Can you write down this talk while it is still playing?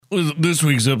This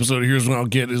week's episode of Here's What I'll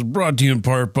Get is brought to you in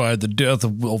part by the death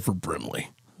of Wilford Brimley.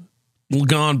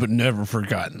 Gone but never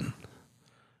forgotten.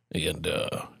 And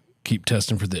keep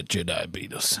testing for that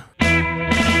Jedi-beatus.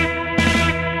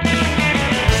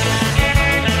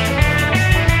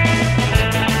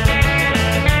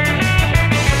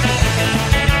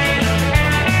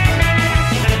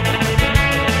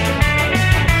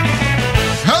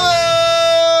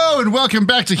 Hello and welcome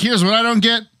back to Here's What I Don't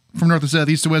Get. From north to south,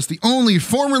 east to west, the only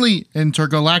formerly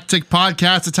intergalactic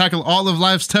podcast to tackle all of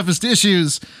life's toughest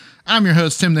issues. I'm your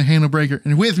host, Tim the Handlebreaker,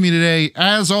 and with me today,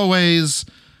 as always,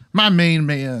 my main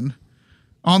man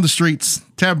on the streets,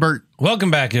 Tab Burt.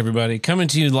 Welcome back, everybody. Coming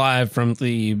to you live from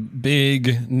the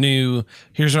big new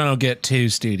Here's What I Don't Get 2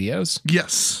 studios.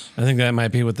 Yes. I think that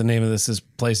might be what the name of this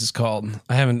place is called.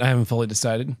 I haven't fully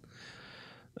decided.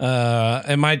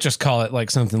 It might just call it like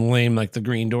something lame, like the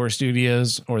Green Door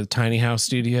Studios or the Tiny House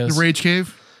Studios. The Rage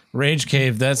Cave. Rage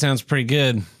Cave. That sounds pretty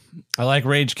good. I like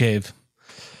Rage Cave.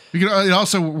 It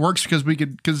also works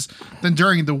because then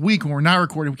during the week when we're not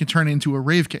recording, we can turn it into a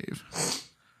rave cave.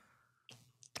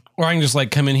 Or I can just like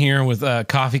come in here with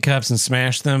coffee cups and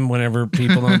smash them whenever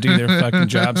people don't do their fucking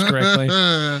jobs correctly.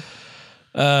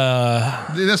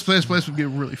 This place would get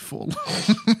really full.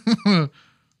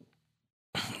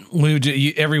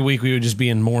 Every week we would just be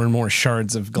in more and more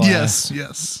shards of glass.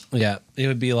 Yes. Yeah, it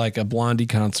would be like a Blondie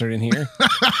concert in here.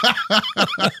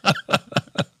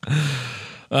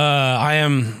 I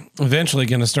am eventually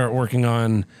going to start working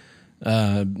on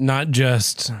not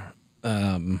just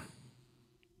I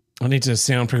need to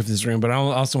soundproof this room, but I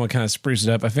also want to kind of spruce it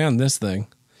up. I found this thing.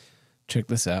 Check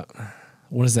this out.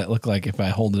 What does that look like if I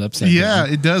hold it upside down? Yeah,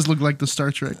 it does look like the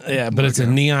Star Trek. Yeah, but it's a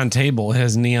neon table. It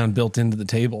has neon built into the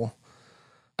table.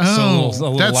 Oh, so a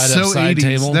little that's light so up side 80s.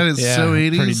 table. That is so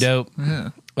 80s. Pretty dope. Yeah.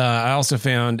 I also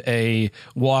found a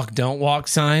walk, don't walk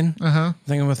sign. I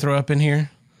think I'm going to throw up in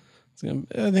here. It's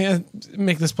gonna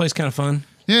make this place kind of fun.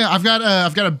 Yeah, I've got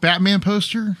a Batman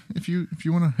poster. If you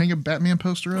want to hang a Batman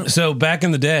poster up. So back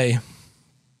in the day,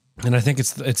 and I think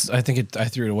I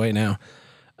threw it away now.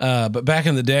 But back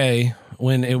in the day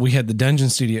when we had the Dungeon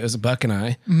Studios, Buck and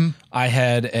I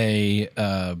had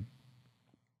a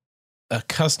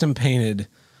custom painted,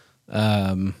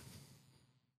 the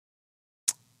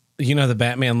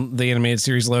Batman, the animated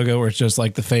series logo where it's just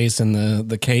like the face and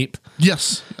the cape.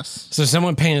 Yes. So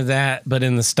someone painted that, but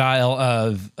in the style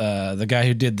of the guy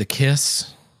who did The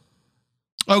Kiss.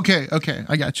 Okay,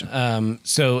 I got you.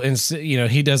 So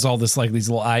he does all this like these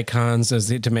little icons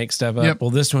to make stuff up. Yep.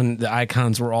 Well, this one, the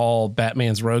icons were all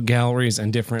Batman's rogue galleries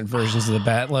and different versions of the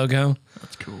Bat logo.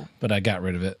 That's cool. But I got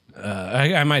rid of it.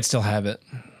 I might still have it.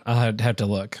 I'll have to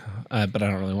look, but I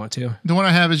don't really want to. The one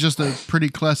I have is just a pretty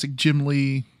classic Jim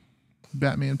Lee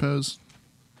Batman pose.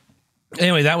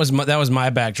 Anyway, that was my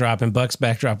backdrop, and Buck's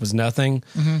backdrop was nothing,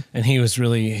 and he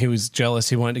was jealous.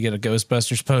 He wanted to get a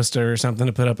Ghostbusters poster or something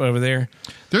to put up over there.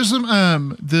 There's some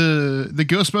the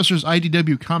Ghostbusters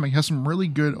IDW comic has some really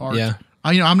good art. Yeah.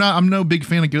 I'm no big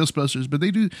fan of Ghostbusters, but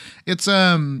they do. It's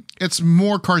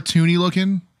more cartoony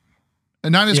looking,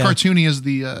 and not as cartoony as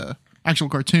the actual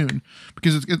cartoon,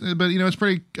 because it's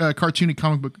pretty cartoony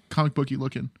comic booky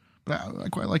looking. But I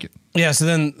quite like it. Yeah. So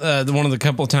then, one of the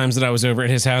couple of times that I was over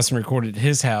at his house and recorded at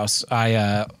his house,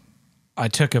 I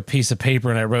took a piece of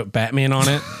paper and I wrote Batman on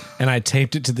it, and I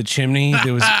taped it to the chimney. It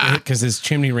was because his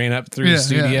chimney ran up through the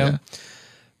studio. Yeah.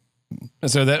 And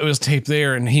so that was taped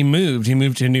there, and he moved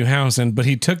to a new house, but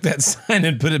he took that sign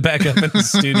and put it back up in the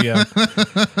studio.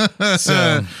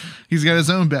 So he's got his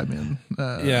own Batman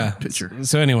picture.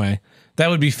 So anyway,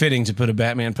 that would be fitting to put a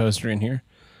Batman poster in here.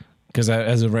 Because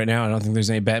as of right now, I don't think there's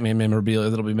any Batman memorabilia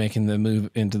that'll be making the move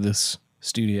into this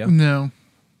studio. No.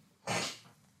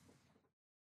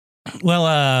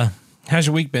 Well, how's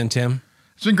your week been, Tim?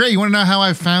 It's been great. You want to know how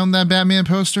I found that Batman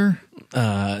poster?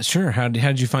 Sure. How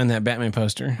did you find that Batman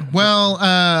poster? Well,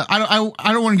 I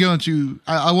don't want to go into.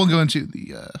 I won't go into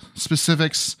the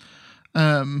specifics.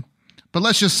 But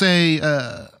let's just say,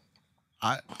 for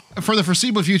the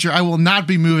foreseeable future, I will not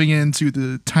be moving into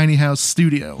the tiny house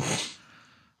studio.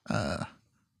 But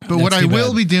what I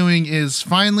will be doing is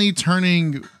finally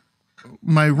turning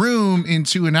my room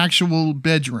into an actual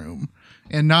bedroom,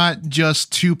 and not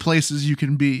just two places you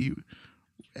can be,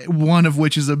 one of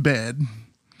which is a bed,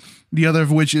 the other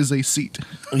of which is a seat.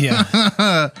 Yeah.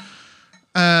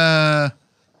 I've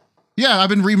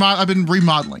been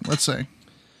remodeling, let's say.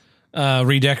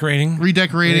 Redecorating,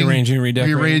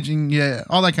 rearranging, yeah,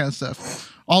 all that kind of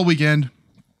stuff. All weekend,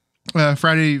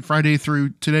 Friday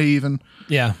through today even.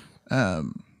 Yeah.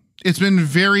 It's been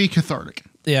very cathartic.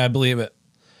 Yeah, I believe it.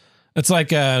 It's like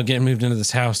getting moved into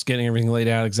this house, getting everything laid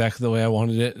out exactly the way I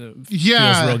wanted it.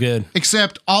 Yeah, feels real good.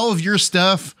 Except all of your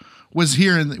stuff was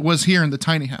here in the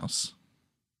tiny house.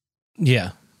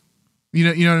 Yeah, you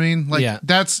know what I mean. Like yeah.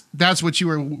 that's what you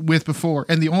were with before,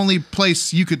 and the only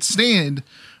place you could stand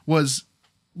was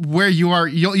where you are.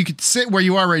 You could sit where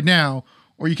you are right now,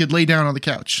 or you could lay down on the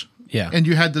couch. Yeah, and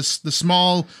you had the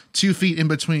small 2 feet in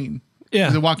between.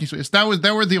 Yeah, the walking space. That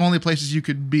were the only places you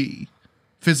could be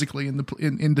physically in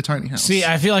the tiny house. See,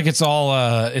 I feel like it's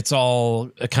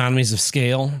all economies of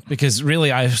scale, because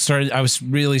really I was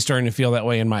really starting to feel that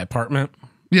way in my apartment.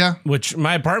 Yeah, which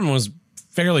my apartment was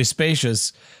fairly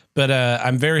spacious, but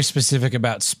I'm very specific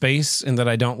about space, in that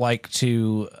I don't like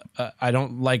to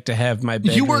have my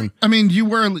bedroom. You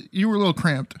were a little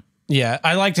cramped. Yeah,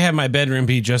 I like to have my bedroom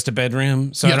be just a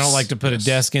bedroom, so I don't like to put a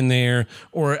desk in there,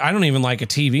 or I don't even like a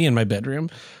TV in my bedroom.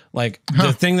 Like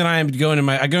the thing that I go into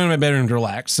my bedroom to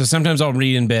relax. So sometimes I'll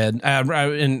read in bed, and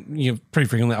pretty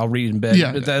frequently I'll read in bed.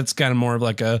 Yeah, but that's kind of more of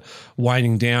like a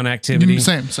winding down activity.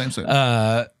 Same.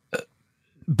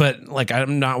 But like,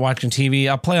 I'm not watching TV.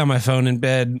 I'll play on my phone in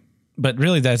bed, but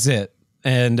really that's it.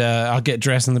 And I'll get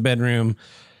dressed in the bedroom.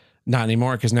 Not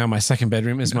anymore, because now my second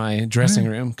bedroom is my dressing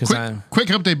room. Because quick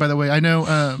update, by the way, I know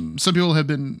some people have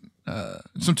been.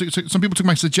 Some people took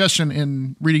my suggestion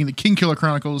in reading the Kingkiller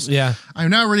Chronicles. Yeah, I'm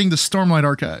now reading the Stormlight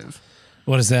Archive.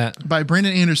 What is that? By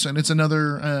Brandon Anderson. It's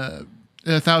another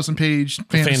 1,000-page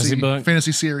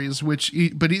fantasy series.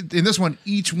 In this one,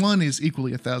 each one is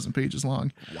equally 1,000 pages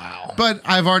long. Wow! But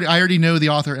I already know the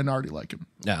author and already like him.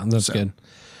 Yeah, that's good.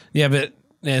 Yeah, but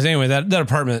anyway, that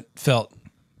apartment felt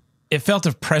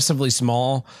oppressively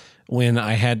small when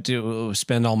I had to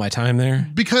spend all my time there,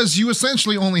 because you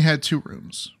essentially only had 2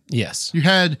 rooms. Yes, you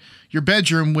had your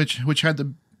bedroom, which had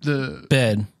the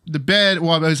bed. The bed.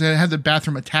 Well, it had the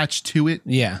bathroom attached to it.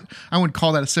 Yeah, I wouldn't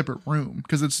call that a separate room,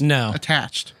 because it's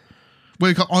attached. What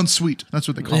do you call ensuite? That's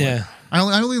what they call it. I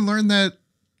only learned that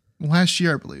last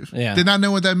year, I believe. Yeah, did not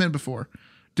know what that meant before.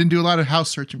 Didn't do a lot of house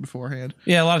searching beforehand.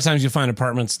 Yeah, a lot of times you'll find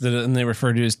apartments and they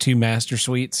refer to as 2 master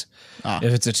suites.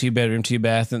 If it's a 2-bedroom,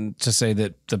 2-bath, and to say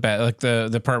that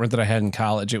the apartment that I had in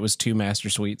college, it was 2 master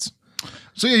suites.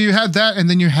 So yeah, you had that, and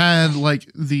then you had like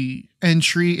the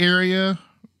entry area,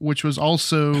 which was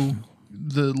also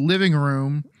the living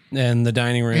room and the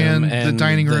dining room and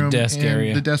the desk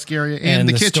area, and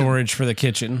the kitchen, storage for the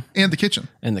kitchen, and the kitchen.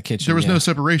 There was no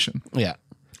separation. Yeah,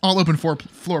 all open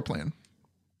floor plan.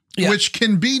 Yeah. Which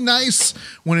can be nice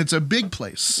when it's a big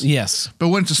place. Yes. But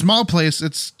when it's a small place,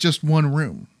 it's just one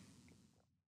room.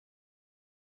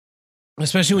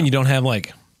 Especially when you don't have,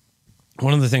 like,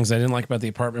 one of the things I didn't like about the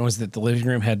apartment was that the living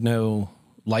room had no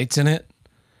lights in it.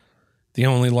 The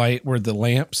only light were the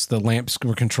lamps. The lamps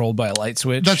were controlled by a light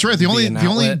switch. That's right. The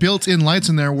only built-in lights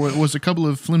in there was a couple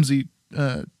of flimsy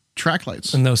track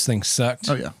lights. And those things sucked.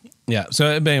 Oh, yeah. Yeah.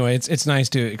 So, but anyway, it's nice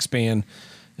to expand.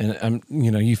 And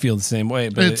you feel the same way,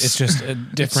 but it's just a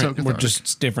different. We're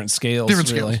just different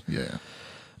scales. Really. Yeah.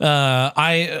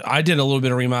 I did a little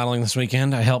bit of remodeling this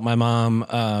weekend. I helped my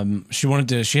mom. She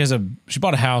bought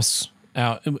a house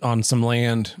out on some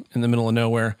land in the middle of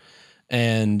nowhere,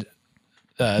 and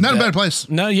not a bad place.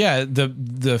 No, yeah.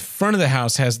 The front of the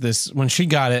house has this. When she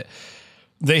got it,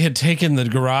 they had taken the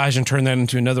garage and turned that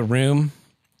into another room,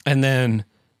 and then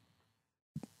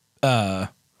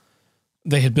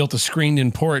they had built a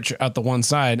screened-in porch out the one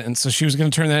side, and so she was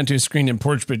going to turn that into a screened-in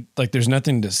porch, but like there's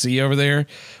nothing to see over there.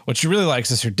 What she really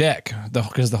likes is her deck,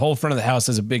 because the whole front of the house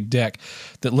has a big deck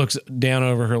that looks down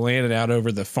over her land and out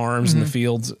over the farms and the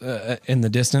fields in the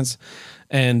distance.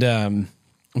 And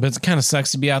but it kind of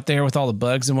sucks to be out there with all the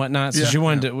bugs and whatnot. So she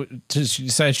wanted she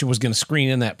decided she was going to screen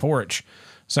in that porch.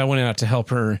 So I went out to help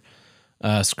her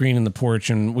screen in the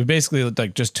porch, and we basically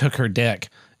like just took her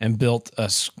deck and built a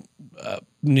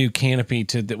new canopy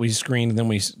that we screened, and then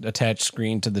we attached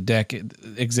screen to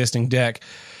the existing deck,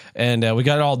 and we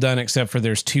got it all done except for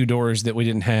there's 2 doors that we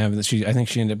didn't have. I think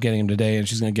she ended up getting them today, and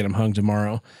she's going to get them hung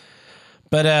tomorrow.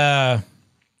 But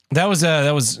that was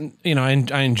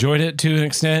I enjoyed it to an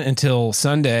extent until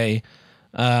Sunday.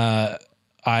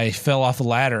 I fell off a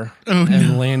ladder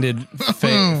and landed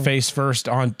face first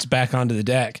back onto the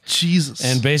deck. Jesus!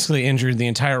 And basically injured the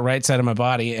entire right side of my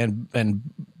body and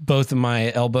both of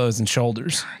my elbows and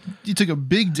shoulders. You took a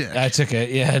big deck. I took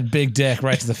a big deck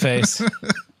right to the face.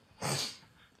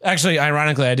 Actually,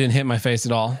 ironically, I didn't hit my face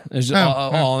at all. It was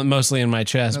all mostly in my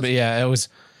chest. But yeah, it was,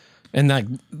 and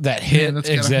that hit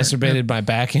exacerbated my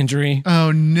back injury.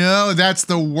 Oh no, that's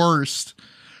the worst.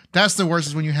 That's the worst,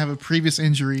 is when you have a previous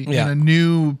injury and a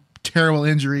new terrible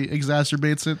injury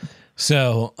exacerbates it.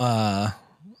 So, I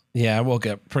woke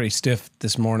up pretty stiff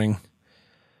this morning.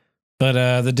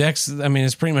 But the deck's, I mean,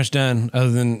 it's pretty much done.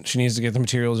 Other than she needs to get the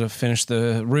materials to finish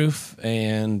the roof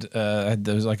and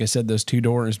those, like I said, those 2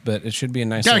 doors. But it should be a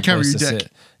nice Gotta cover place your to deck.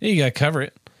 sit. Yeah, you gotta cover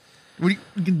it. What do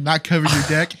you can not cover your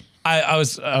deck? I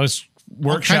was All kinds of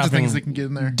workshopping things that can get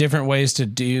in there. different ways to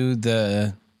do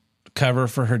the cover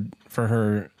for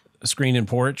her screen and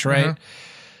porch, right?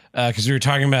 Because we were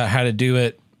talking about how to do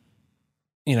it,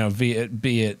 you know, be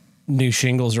it new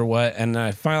shingles or what. And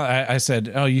I finally I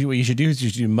said, oh, what you should do is you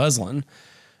should do muslin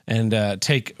and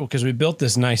because we built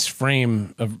this nice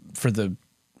frame for the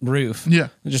roof. Yeah.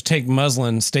 Just take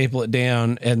muslin, staple it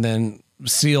down, and then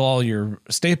seal all your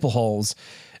staple holes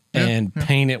and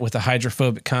paint it with a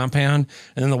hydrophobic compound,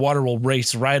 and then the water will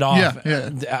race right off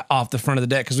off the front of the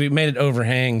deck because we made it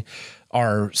overhang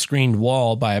our screened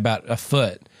wall by about a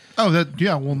foot. Oh, well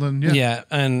then, yeah. Yeah,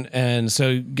 and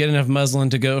so get enough muslin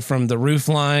to go from the roof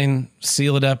line,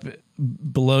 seal it up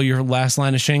below your last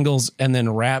line of shingles, and then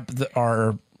wrap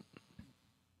our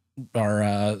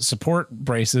support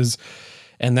braces,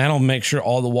 and that'll make sure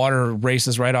all the water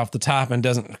races right off the top and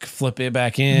doesn't flip it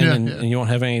back in, and you won't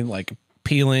have any like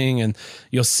peeling, and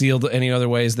you'll seal any other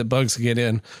ways that bugs can get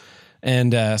in.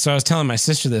 And so I was telling my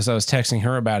sister this. I was texting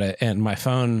her about it, and my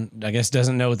phone, I guess,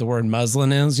 doesn't know what the word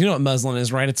muslin is. You know what muslin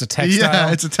is, right? It's a textile.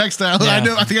 Yeah, it's a textile.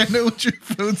 Yeah. I think I know what your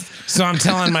phone's. So I'm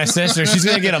telling my sister she's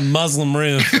gonna get a Muslim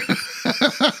roof.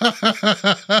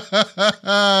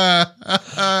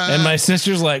 And my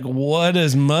sister's like, "What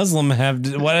does Muslim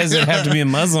have? Why does it have to be a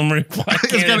Muslim roof? Why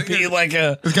can't it be like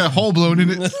a?" It's got a hole blown in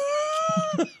it.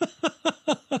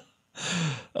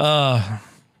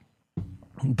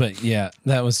 But yeah,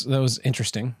 that was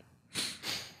interesting.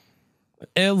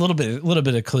 A little bit of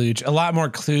kludge, a lot more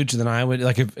kludge than I would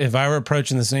like if I were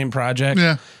approaching the same project.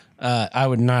 Yeah. I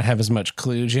would not have as much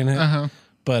kludge in it.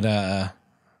 But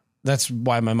that's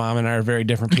why my mom and I are very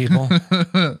different people.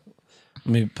 Let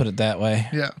me put it that way.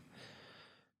 Yeah.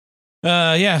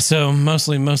 Yeah. So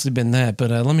mostly been that.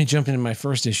 But let me jump into my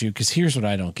first issue because here's what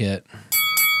I don't get.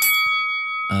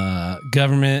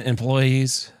 Government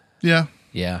employees. Yeah.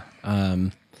 Yeah.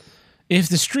 If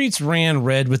the streets ran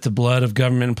red with the blood of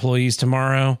government employees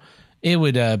tomorrow, it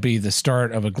would be the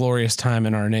start of a glorious time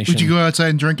in our nation. Would you go outside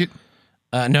and drink it?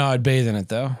 No, I'd bathe in it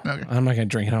though. Okay. I'm not going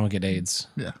to drink it. I won't get AIDS.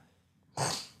 Yeah.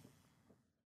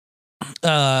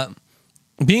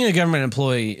 Being a government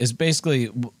employee is basically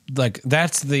like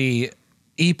that's the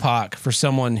epoch for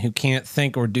someone who can't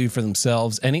think or do for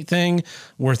themselves anything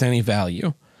worth any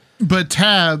value. But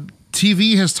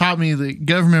TV has taught me that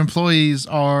government employees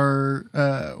are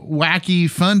wacky,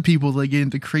 fun people that get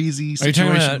into crazy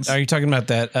situations. Are you talking about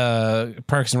that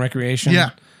Parks and Recreation?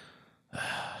 Yeah.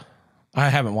 I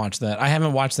haven't watched that. I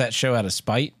haven't watched that show out of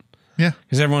spite. Yeah.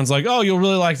 Because everyone's like, oh, you'll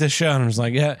really like this show. And I was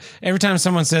like, yeah. Every time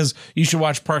someone says you should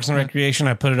watch Parks and Recreation,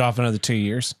 I put it off another 2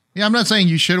 years. Yeah, I'm not saying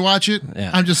you should watch it.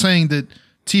 Yeah. I'm just saying that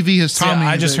TV has taught me.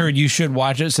 I just heard you should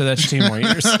watch it, so that's 2 more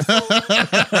years.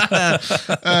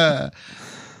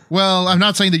 Well, I'm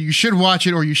not saying that you should watch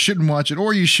it or you shouldn't watch it,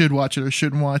 or you should watch it or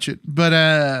shouldn't watch it.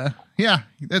 But yeah,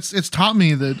 it's taught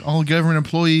me that all government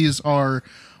employees are,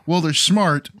 well, they're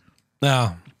smart.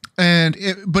 No.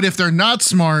 But if they're not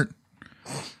smart,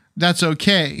 that's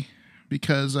okay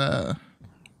because their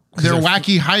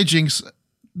wacky hijinks,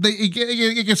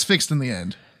 it gets fixed in the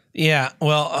end. Yeah,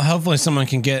 well, hopefully someone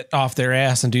can get off their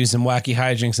ass and do some wacky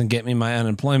hijinks and get me my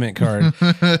unemployment card.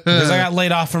 Because I got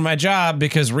laid off from my job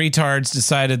because retards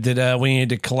decided that we needed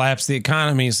to collapse the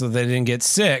economy so they didn't get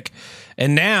sick.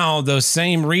 And now those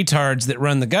same retards that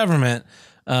run the government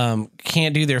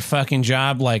can't do their fucking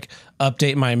job, like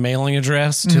update my mailing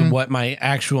address to what my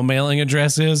actual mailing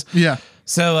address is. Yeah.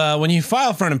 So when you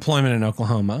file for unemployment in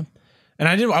Oklahoma, and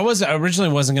I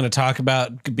originally wasn't going to talk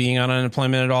about being on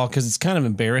unemployment at all because it's kind of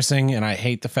embarrassing, and I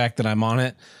hate the fact that I'm on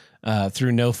it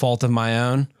through no fault of my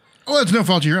own. Well, it's no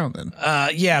fault of your own then.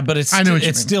 Yeah, but it's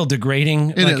it's still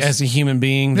degrading is. as a human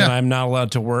being that Yeah. I'm not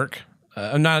allowed to work.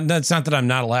 That's not that I'm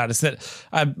not allowed. It's that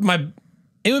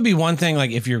it would be one thing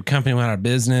like if your company went out of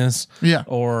business, Yeah.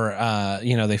 or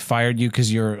they fired you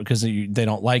because they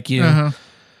don't like you.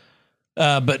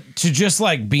 But to just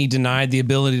like be denied the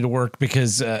ability to work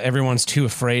because everyone's too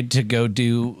afraid to go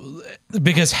do,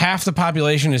 because half the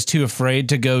population is too afraid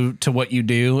to go to what you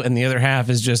do, and the other half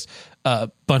is just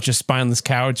a bunch of spineless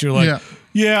cowards. You're like,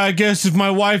 yeah, I guess if my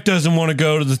wife doesn't want to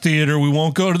go to the theater, we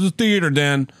won't go to the theater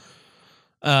then.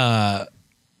 So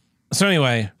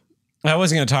anyway, I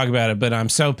wasn't going to talk about it, but I'm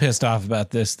so pissed off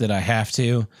about this that I have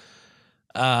to.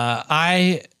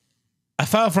 I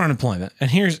filed for unemployment,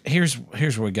 and here's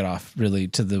where we get off really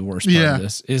to the worst part of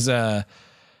this is I'm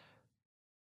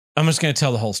just going to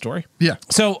tell the whole story. Yeah.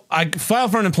 So I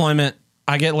filed for unemployment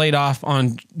I get laid off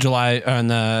on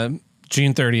June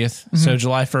 30th. So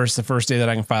July 1st, the first day that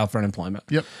I can file for unemployment.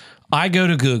 Yep. I go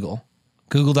to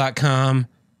google.com,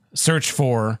 search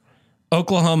for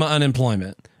Oklahoma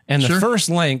unemployment. And the first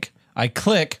link I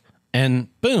click and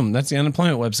boom, that's the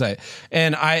unemployment website.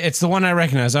 And it's the one I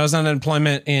recognize. I was on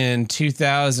unemployment in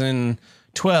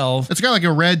 2012. It's got like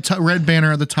a red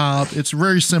banner at the top. It's a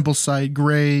very simple site,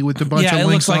 gray with a bunch of links. Yeah, it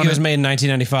looks like on it was made in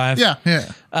 1995.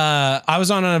 Yeah. I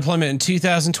was on unemployment in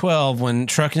 2012 when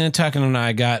Truckin' and Tuckin' and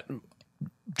I got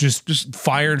just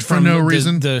fired from no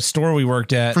reason. The store we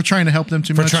worked at for trying to help them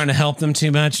too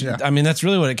much. Yeah. I mean, that's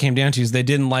really what it came down to, is they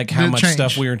didn't like how much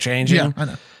stuff we were changing. Yeah, I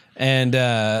know. And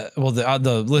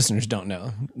the listeners don't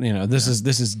know. You know, this is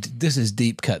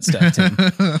deep cut stuff, Tim.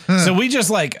 So we just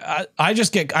I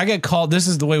get called. This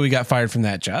is the way we got fired from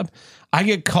that job. I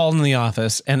get called in the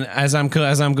office, and as I'm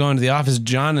going to the office,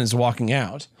 John is walking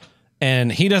out,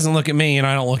 and he doesn't look at me, and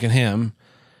I don't look at him,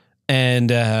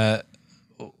 and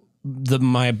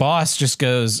my boss just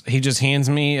goes. He just hands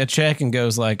me a check and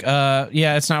goes like,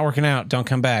 yeah, it's not working out. Don't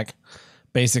come back,"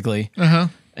 basically.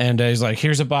 And he's like,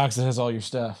 "Here's a box that has all your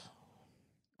stuff."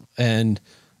 And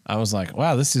I was like,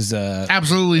 wow, this is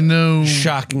absolutely no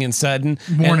shocking and sudden.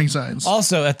 Warning signs.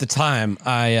 Also, at the time,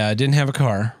 I didn't have a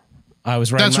car. I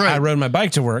was riding. I rode my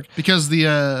bike to work because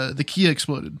the key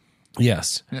exploded.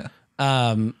 Yes. Yeah.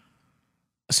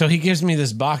 So he gives me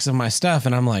this box of my stuff,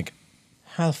 and I'm like,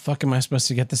 how the fuck am I supposed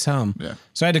to get this home? Yeah.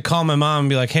 So I had to call my mom and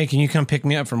be like, hey, can you come pick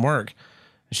me up from work?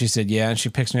 And she said, yeah. And she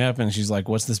picks me up, and she's like,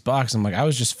 what's this box? I'm like, I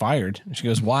was just fired. And she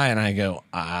goes, why? And I go,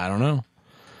 I don't know.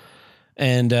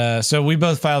 And so we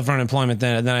both filed for unemployment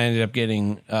then. And then I ended up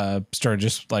getting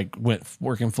went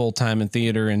working full time in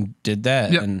theater and did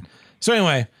that. Yep. And so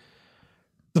anyway,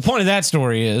 the point of that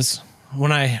story is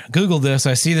when I Google this,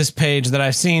 I see this page that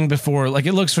I've seen before. Like,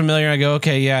 it looks familiar. I go,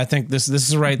 okay, yeah, I think this is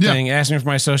the right thing. Ask me for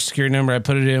my social security number. I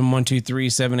put it in 1, 2, 3,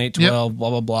 7, 8, 12, blah,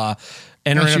 blah, blah.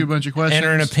 Enter a bunch of questions.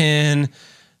 Enter in a PIN.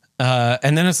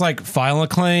 And then it's like, file a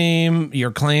claim,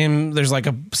 your claim. There's like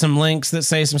some links that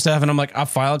say some stuff. And I'm like, I'll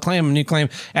file a claim, a new claim.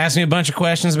 Ask me a bunch of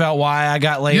questions about why I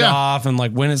got laid off and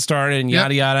like when it started and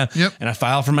yada, yada. Yep. And I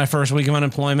filed for my first week of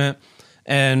unemployment,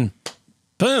 and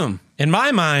boom, in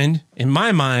my mind,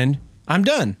 I'm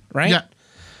done. Right. Yeah.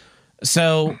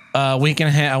 So a week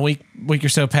or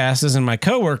so passes, and my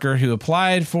coworker who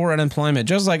applied for unemployment,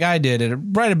 just like I did, at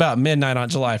right about midnight on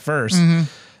July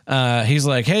 1st, he's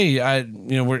like, hey,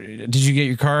 did you get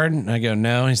your card? And I go,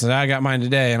 no. And he said, I got mine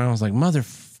today. And I was like,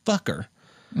 motherfucker.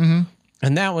 And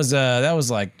that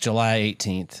was like July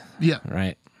 18th. Yeah.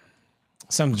 Right.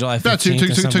 Some July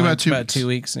 15th. Took about 2 weeks. About 2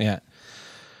 weeks. Yeah.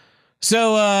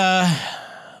 So,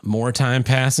 more time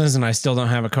passes and I still don't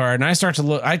have a card. And I start to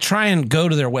look, I try and go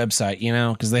to their website,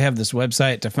 because they have this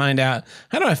website to find out,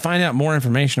 how do I find out more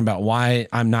information about why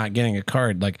I'm not getting a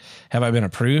card? Like, have I been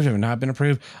approved? Have I not been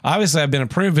approved? Obviously I've been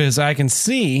approved because I can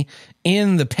see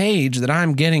in the page that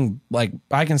I'm getting, like,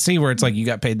 I can see where it's like, you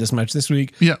got paid this much this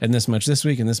week and this much this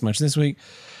week and this much this week.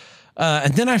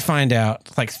 And then I find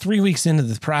out like 3 weeks into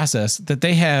the process that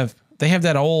they have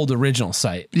that old original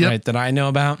site, right, that I know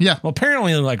about. Yeah. Well,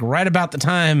 apparently, like right about the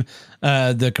time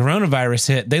the coronavirus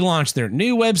hit, they launched their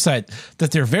new website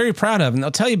that they're very proud of, and they'll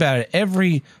tell you about it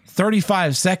every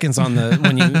 35 seconds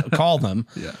when you call them.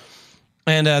 Yeah.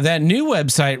 And that new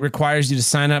website requires you to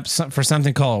sign up for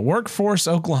something called Workforce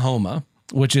Oklahoma,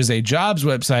 which is a jobs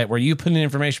website where you put in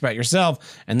information about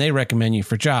yourself, and they recommend you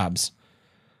for jobs.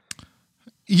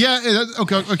 Yeah.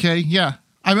 Okay. Yeah.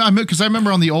 Because I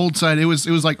remember on the old side, it was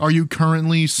like, are you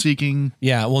currently seeking?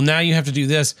 Yeah. Well, now you have to do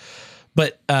this,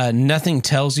 but nothing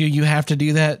tells you have to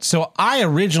do that. So I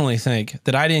originally think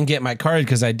that I didn't get my card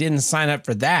because I didn't sign up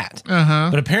for that.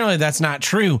 But apparently that's not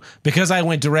true, because I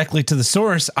went directly to the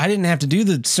source. I didn't have to do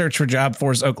the search for Job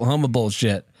Force Oklahoma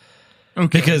bullshit.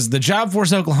 Okay. Because the Job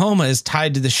Force Oklahoma is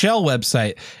tied to the Shell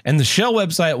website, and the Shell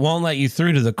website won't let you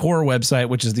through to the core website,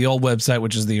 which is the old website,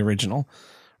 which is the original.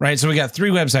 Right. So we got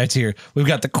 3 websites here. We've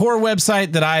got the core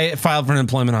website that I filed for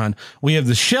unemployment on. We have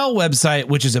the Shell website,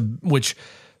 which is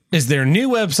their new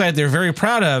website they're very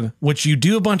proud of, which you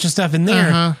do a bunch of stuff in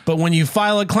there. But when you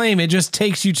file a claim, it just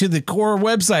takes you to the core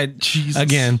website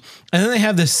again. And then they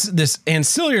have this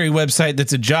ancillary website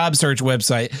that's a job search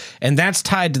website, and that's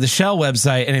tied to the Shell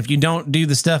website. And if you don't do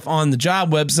the stuff on the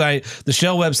job website, the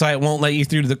Shell website won't let you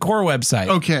through to the core website.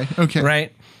 Okay.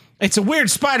 Right. It's a weird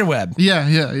spider web.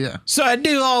 Yeah. So I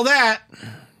do all that.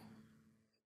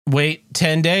 Wait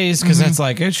 10 days, because that's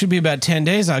like, it should be about 10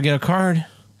 days. I'll get a card.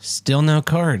 Still no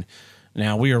card.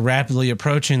 Now we are rapidly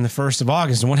approaching the 1st of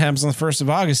August. And what happens on the 1st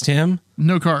of August, Tim?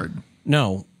 No card.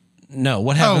 No.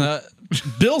 What happened?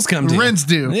 bills come due. Rent's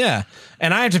due. Yeah.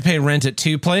 And I have to pay rent at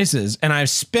 2 places. And I've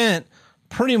spent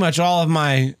pretty much all of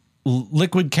my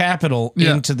liquid capital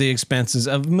into the expenses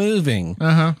of moving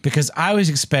because I was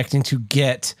expecting to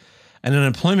get an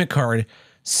unemployment card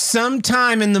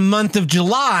sometime in the month of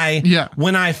July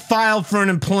when I filed for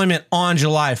unemployment on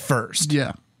July 1st.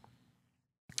 Yeah.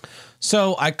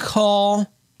 So I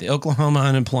call the Oklahoma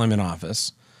unemployment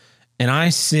office and I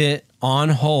sit on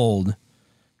hold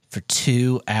for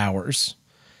 2 hours.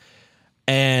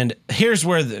 And here's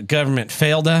where the government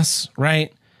failed us,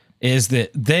 right? Is that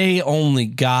they only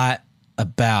got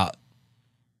about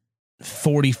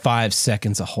 45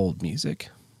 seconds of hold music.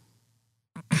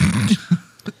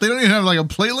 They don't even have like a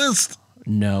playlist?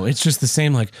 No, it's just the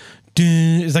same like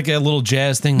dun, it's like a little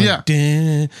jazz thing like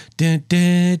dun, dun,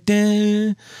 dun,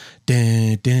 dun,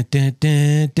 dun, dun, dun,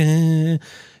 dun, dun.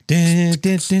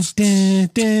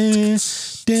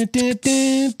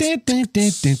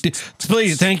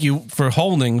 Please, thank you for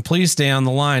holding. Please stay on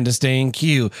the line to stay in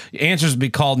queue. Answers will be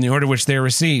called in the order which they're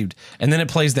received. And then it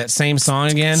plays that same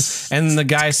song again. And then the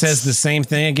guy says the same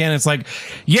thing again. It's like,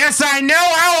 yes, I know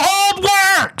how hold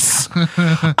works.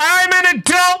 I'm an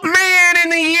adult man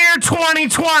in the year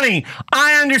 2020.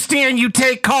 I understand you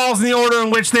take calls in the order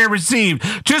in which they're received.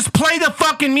 Just play the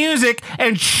fucking music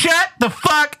and shut the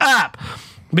fuck up.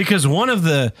 Because one of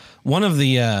the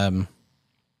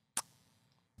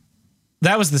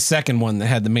that was the second one that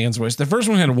had the man's voice. The first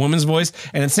one had a woman's voice,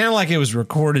 and it sounded like it was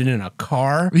recorded in a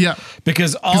car. Yeah,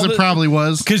 because it probably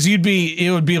was. Because it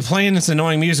would be playing this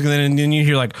annoying music, and then you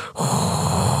hear like,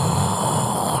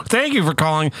 "Thank you for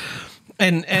calling."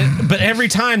 And but every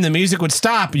time the music would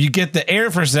stop, you get the air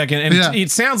for a second, and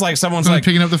it sounds like someone's like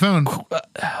picking up the phone.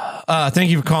 Thank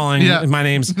you for calling. Yeah. My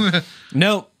name's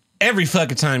nope. Every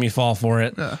fucking time you fall for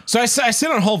it. Yeah. So I sit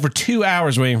on hold for 2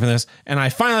 hours waiting for this, and I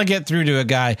finally get through to a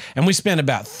guy, and we spend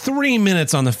about 3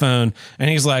 minutes on the phone, and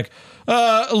he's like,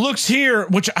 looks here,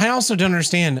 which I also don't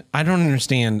understand. I don't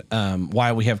understand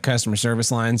why we have customer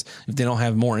service lines if they don't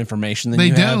have more information than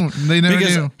you have. They never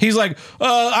do. He's like,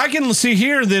 I can see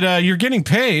here that you're getting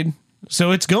paid,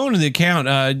 so it's going to the account.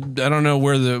 I don't know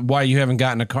why you haven't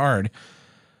gotten a card.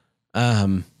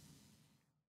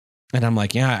 And I'm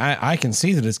like, yeah, I can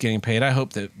see that it's getting paid. I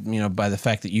hope that, by the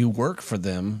fact that you work for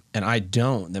them and I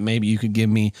don't, that maybe you could give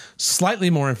me slightly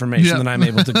more information than I'm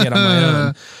able to get on my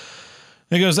own.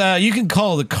 He goes, you can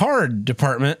call the card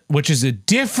department, which is a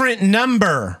different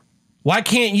number. Why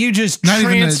can't you just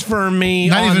transfer me?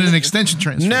 Not even an extension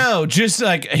transfer. No, just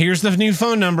like, here's the new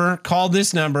phone number. Call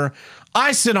this number.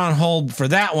 I sit on hold for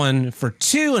that one for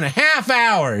 2.5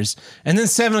 hours. And then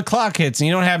 7 o'clock hits. And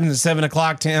you know what happens at 7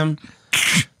 o'clock, Tim?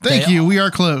 Thank you. We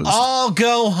are closed. All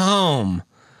go home.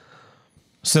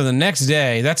 So the next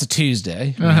day, that's a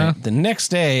Tuesday. Right? The next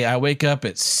day, I wake up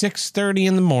at 6:30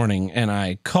 in the morning and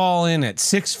I call in at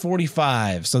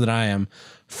 6:45 so that I am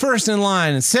first in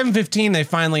line. At 7:15, they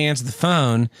finally answer the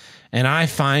phone and I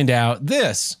find out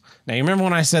this. Now, you remember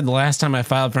when I said the last time I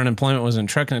filed for unemployment was in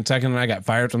Trucking and Tucking and I got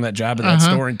fired from that job at that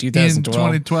store in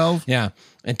 2012? In 2012? Yeah.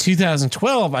 In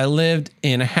 2012, I lived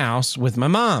in a house with my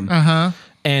mom.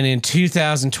 And in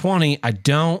 2020, I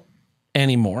don't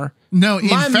anymore. No,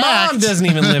 my mom doesn't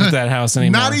even live at that house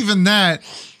anymore. Not even that.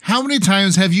 How many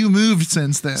times have you moved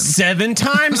since then? 7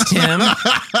 times, Tim.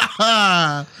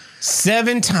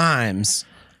 7 times.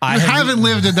 I haven't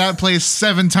lived at that place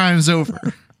 7 times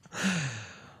over.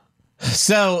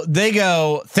 So they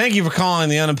go, thank you for calling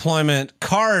the unemployment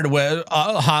card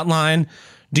hotline.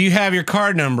 Do you have your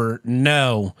card number?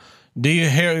 No. Do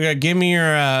you give me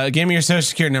your social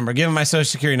security number? Give them my social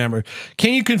security number.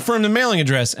 Can you confirm the mailing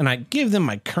address? And I give them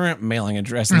my current mailing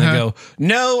address, and they go,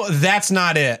 "No, that's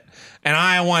not it." And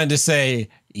I wanted to say,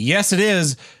 "Yes, it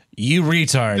is. You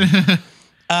retard."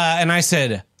 And I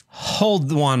said,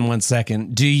 "Hold on 1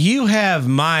 second. Do you have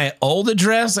my old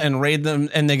address?" And read them,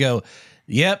 and they go,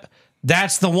 "Yep,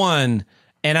 that's the one."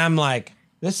 And I'm like,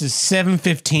 "This is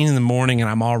 7:15 in the morning, and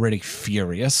I'm already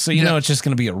furious." So you know it's just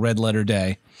going to be a red letter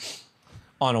day.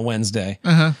 On a Wednesday.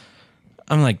 I'm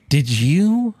like, did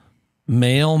you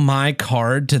mail my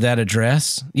card to that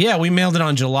address? Yeah, we mailed it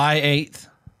on July 8th.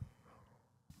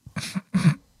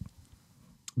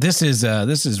 This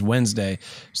is Wednesday,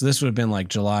 so this would have been like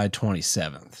July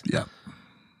 27th. Yeah.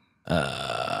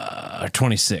 Or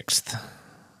 26th.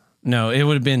 No, it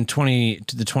would have been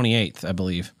to the 28th, I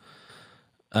believe.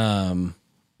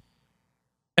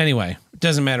 Anyway, it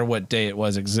doesn't matter what day it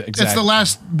was exactly. It's the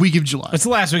last week of July. It's the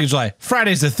last week of July.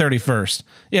 Friday's the 31st.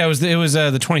 Yeah, it was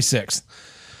the 26th.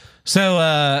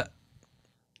 So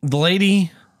the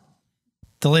lady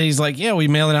the lady's like, yeah, we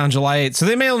mailed it on July 8th. So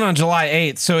they mailed it on July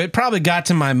 8th. So it probably got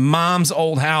to my mom's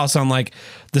old house on like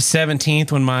the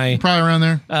 17th when my Probably around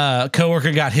there.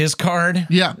 coworker got his card.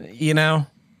 Yeah. You know?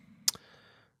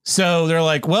 So they're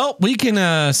like, well, we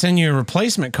can send you a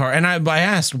replacement card. And I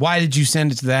asked, why did you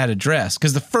send it to that address?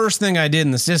 Because the first thing I did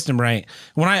in the system, right,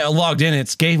 when I logged in,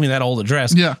 it gave me that old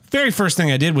address. Yeah. Very first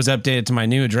thing I did was update it to my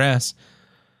new address.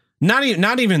 Not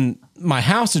even my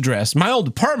house address, my old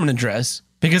apartment address,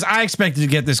 because I expected to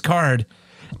get this card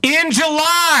in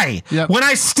July when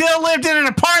I still lived in an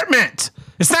apartment.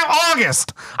 It's now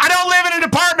August. I don't live in an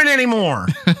apartment anymore.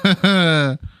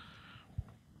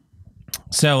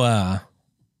 So,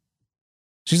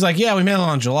 she's like, yeah, we mailed it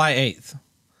on July 8th.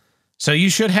 So you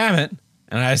should have it.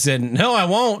 And I said, no, I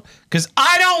won't, because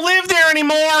I don't live there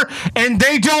anymore, and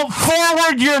they don't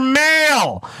forward your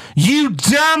mail, you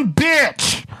dumb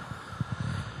bitch.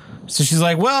 So she's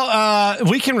like, well,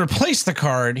 we can replace the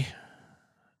card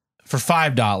for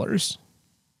 $5.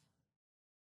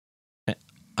 And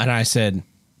I said,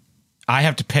 I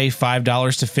have to pay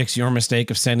 $5 to fix your mistake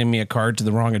of sending me a card to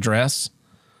the wrong address?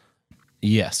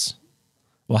 Yes.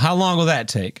 Well, how long will that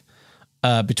take?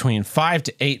 Between 5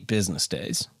 to 8 business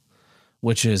days,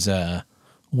 which is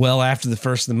well after the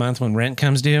first of the month when rent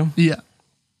comes due. Yeah.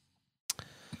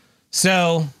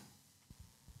 So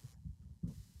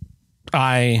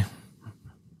then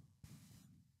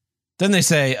they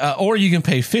say, or you can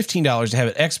pay $15 to have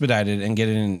it expedited and get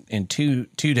it in two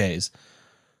days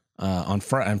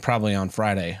and probably on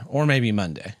Friday or maybe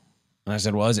Monday. And I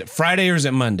said, well, is it Friday or is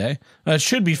it Monday? It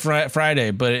should be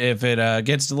Friday, but if it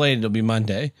gets delayed, it'll be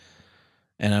Monday.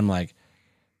 And I'm like,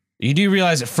 you do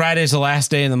realize that Friday's the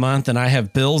last day of the month and I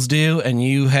have bills due and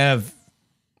you have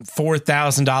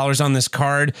 $4,000 on this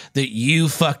card that you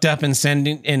fucked up in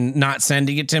sending and not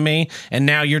sending it to me, and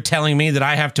now you're telling me that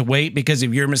I have to wait because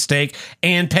of your mistake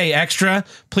and pay extra?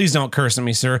 Please don't curse at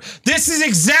me, sir. This is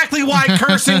exactly why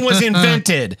cursing was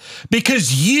invented,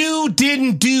 because you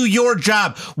didn't do your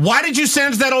job. Why did you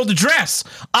send it to that old address?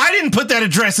 I didn't put that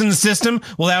address in the system.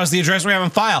 Well, that was the address we have on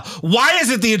file. Why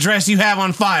is it the address you have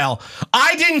on file?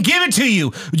 I didn't give it to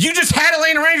you. You just had it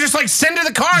laying around. Just like send it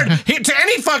the card to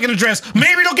any fucking address.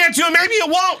 Maybe it'll get to it, maybe it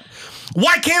won't.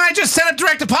 Why can't I just set up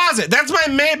direct deposit? That's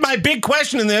my big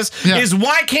question in this is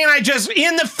why can't I just,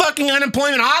 in the fucking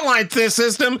unemployment hotline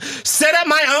system, set up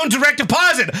my own direct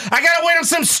deposit? I gotta wait on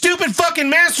some stupid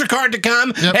fucking MasterCard to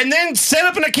come and then set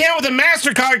up an account with a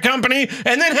MasterCard company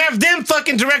and then have them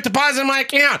fucking direct deposit my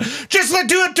account. Just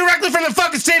do it directly from the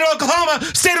fucking state of Oklahoma.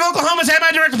 State of Oklahoma's had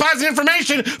my direct deposit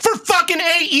information for fucking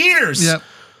 8 years. Yep.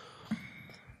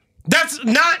 That's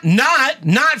not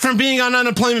from being on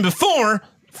unemployment before,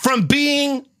 from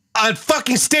being a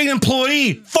fucking state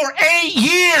employee for 8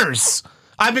 years.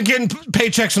 I've been getting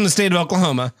paychecks from the state of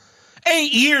Oklahoma.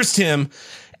 8 years, Tim.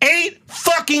 8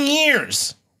 fucking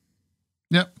years.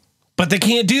 Yep. But they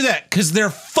can't do that because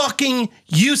they're fucking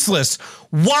useless.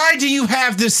 Why do you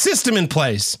have this system in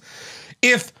place?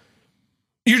 If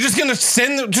you're just going to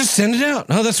send it out.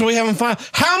 Oh, that's what we have on file.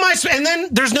 How am I? And then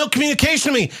there's no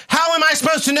communication to me. How am I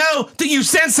supposed to know that you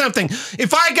sent something?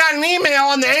 If I got an email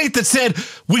on the 8th that said,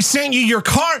 we sent you your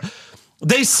card.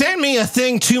 They sent me a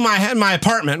thing to my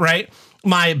apartment, right?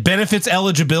 My benefits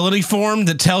eligibility form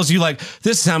that tells you, like,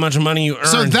 this is how much money you earn.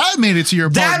 So that made it to your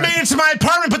apartment. That made it to my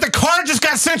apartment, but the card just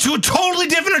got sent to a totally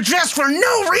different address for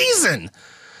no reason.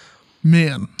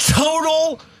 Man.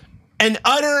 Total and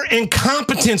utter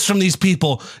incompetence from these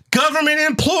people. Government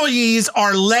employees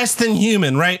are less than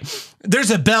human, right?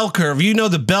 There's a bell curve. You know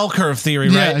the bell curve theory,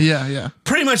 right? Yeah.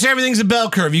 Pretty much everything's a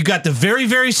bell curve. You got the very,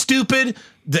 very stupid,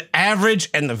 the average,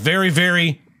 and the very,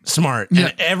 very smart. Yeah.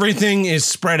 And everything is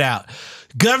spread out.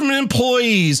 Government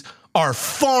employees are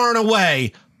far and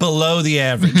away below the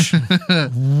average.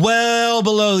 Well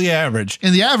below the average.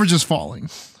 And the average is falling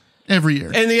every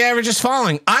year. And the average is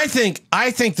falling. I think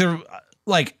the,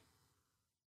 like,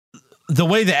 the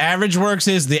way the average works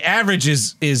is the average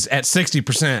is at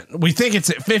 60%. We think it's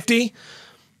at 50.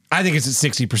 I think it's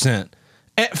at 60%.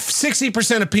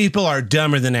 60% of people are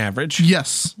dumber than average.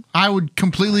 Yes, I would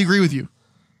completely agree with you.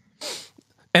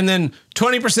 And then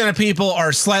 20% of people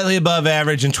are slightly above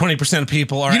average and 20% of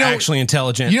people are actually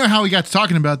intelligent. You know how we got to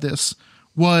talking about this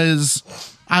was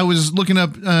I was looking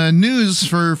up news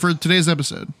for today's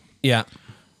episode. Yeah.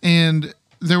 And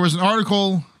there was an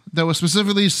article that was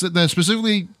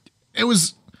specifically it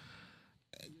was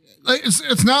like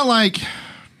it's not like,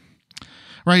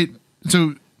 right,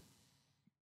 so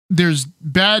there's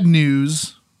bad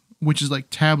news, which is like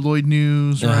tabloid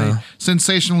news, right,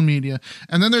 sensational media,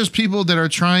 and then there's people that are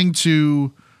trying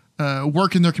to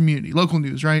work in their community, local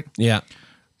news, right? Yeah.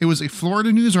 It was a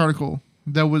Florida news article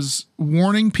that was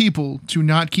warning people to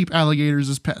not keep alligators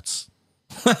as pets.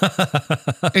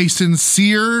 A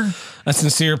sincere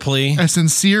plea. A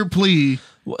sincere plea.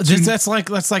 That's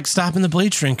like stopping the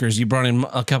bleach drinkers you brought in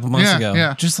a couple months ago.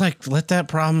 Yeah. Just like let that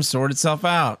problem sort itself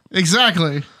out.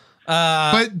 Exactly.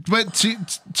 But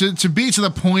to be to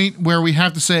the point where we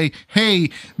have to say,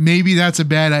 hey, maybe that's a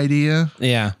bad idea.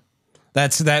 Yeah.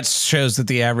 That shows that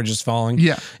the average is falling.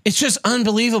 Yeah. It's just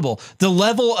unbelievable. The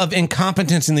level of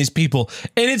incompetence in these people.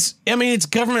 And it's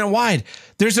government wide.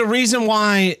 There's a reason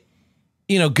why,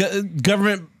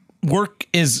 government work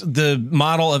is the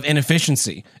model of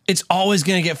inefficiency. It's always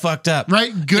going to get fucked up.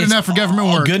 Right? Good enough for government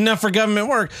work. Good enough for government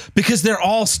work because they're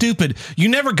all stupid. You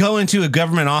never go into a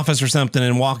government office or something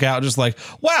and walk out just like,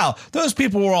 wow, those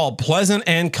people were all pleasant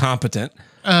and competent.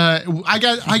 I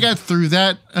got through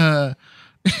that.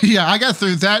 I got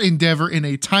through that endeavor in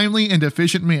a timely and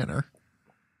efficient manner.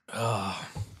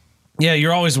 Yeah,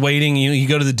 you're always waiting. You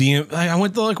go to the when I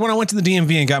went to the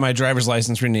DMV and got my driver's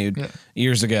license renewed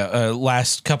years ago.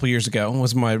 Last couple years ago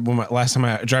was my last time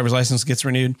my driver's license gets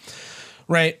renewed.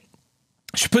 Right,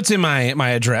 she puts in my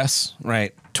address.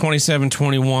 Right,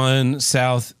 2721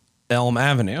 South Elm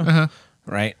Avenue.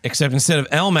 Right, except instead of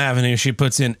Elm Avenue, she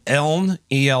puts in Elm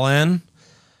ELN.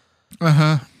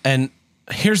 And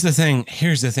here's the thing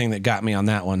that got me on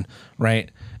that one.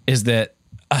 Right, is that.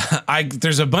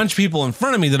 There's a bunch of people in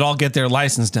front of me that all get their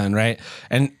license done, right?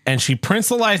 And she prints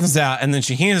the license out and then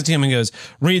she hands it to him and goes,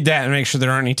 read that and make sure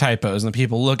there aren't any typos. And the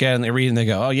people look at it and they read and they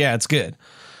go, oh yeah, it's good.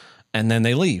 And then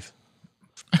they leave.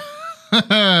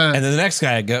 And then the next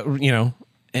guy it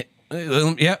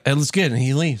looks good. And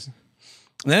he leaves.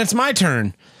 And then it's my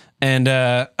turn. And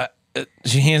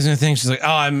she hands me the thing. She's like,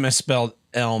 oh, I misspelled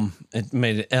elm. It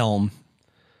made it elm.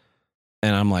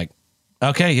 And I'm like,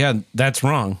 okay, yeah, that's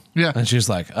wrong. Yeah. And she's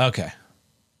like, okay.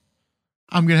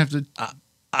 I'm going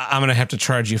to have to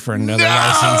charge you for another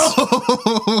license.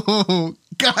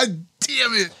 God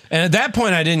damn it. And at that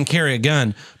point, I didn't carry a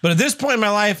gun. But at this point in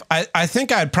my life, I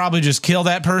think I'd probably just kill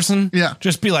that person. Yeah.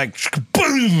 Just be like,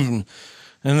 boom.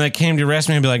 And they came to arrest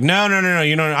me and be like, no.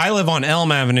 I live on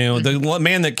Elm Avenue. The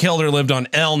man that killed her lived on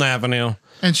Elm Avenue.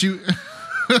 And she...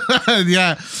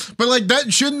 yeah, but like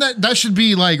that should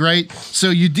be like, right?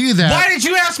 So you do that. Why did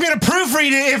you ask me to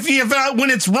proofread it if when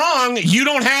it's wrong, you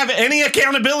don't have any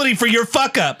accountability for your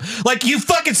fuck up? Like you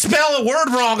fucking spell a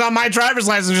word wrong on my driver's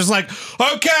license, just like,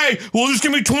 okay, well, just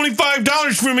give me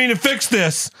 $25 for me to fix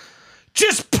this.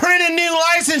 Just print a new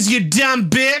license, you dumb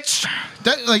bitch.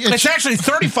 It's actually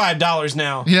 $35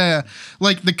 now. Yeah,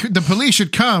 like the police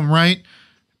should come, right?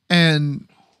 And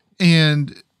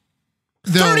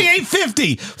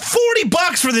 $38.50,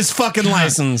 $40 for this fucking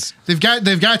license. They've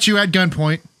got you at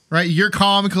gunpoint, right? You're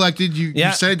calm and collected.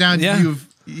 You set it down. Yeah.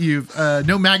 You've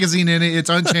no magazine in it. It's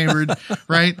unchambered,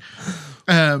 right?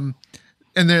 And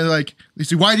they're like, they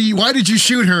say, why did you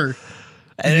shoot her?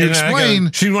 And you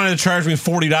explain. She wanted to charge me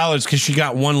 $40 because she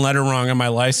got one letter wrong on my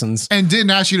license and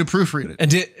didn't ask you to proofread it.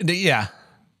 And yeah.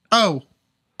 Oh,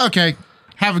 okay.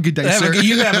 Have a good day, sir.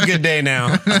 You have a good day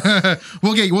now.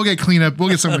 We'll get cleanup. We'll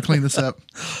get someone to clean this up.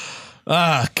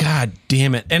 God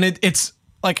damn it! And it's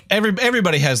like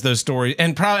everybody has those stories,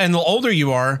 and the older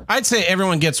you are, I'd say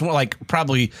everyone gets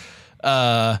probably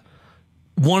one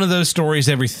of those stories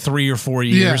every 3 or 4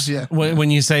 years. Yeah.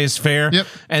 When you say it's fair. Yep.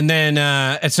 And then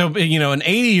and so an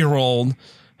 80-year-old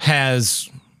has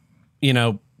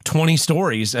 20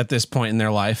 stories at this point in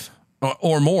their life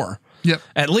or more. Yep.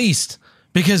 At least.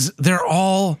 Because they're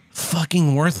all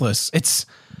fucking worthless. It's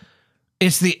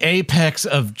the apex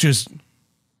of just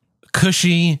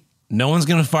cushy. No one's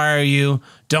gonna fire you.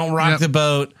 Don't rock the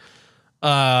boat.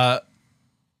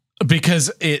 Because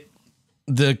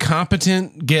the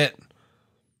competent get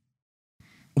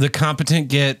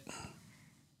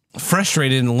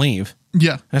frustrated and leave.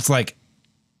 Yeah, that's like.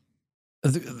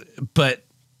 But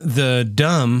the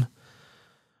dumb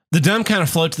kind of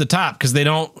float to the top because they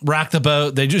don't rock the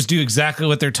boat. They just do exactly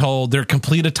what they're told. They're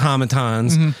complete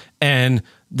automatons, and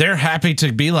they're happy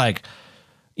to be like,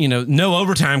 no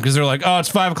overtime because they're like, oh, it's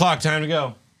 5 o'clock, time to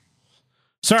go.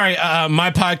 Sorry,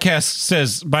 my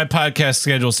podcast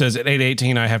schedule says at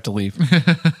 8:18 I have to leave.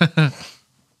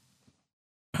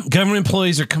 Government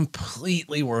employees are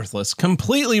completely worthless.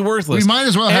 Completely worthless. We might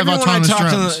as well have autonomous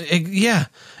drones.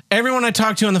 Everyone I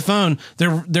talk to on the phone,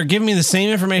 they're giving me the same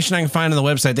information I can find on the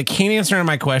website. They can't answer any of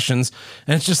my questions,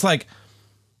 and it's just like,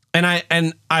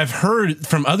 and I've heard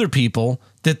from other people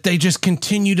that they just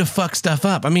continue to fuck stuff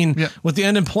up. I mean, with the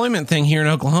unemployment thing here in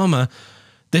Oklahoma,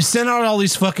 they send out all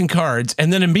these fucking cards,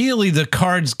 and then immediately the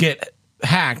cards get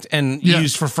hacked and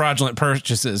used for fraudulent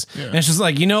purchases. Yeah. And it's just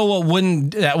like, you know what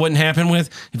wouldn't happen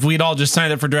with if we'd all just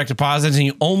signed up for direct deposits and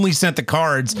you only sent the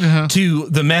cards to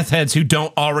the meth heads who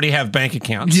don't already have bank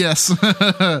accounts. Yes.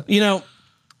 You know,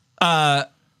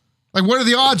 like, what are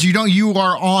the odds you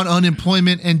are on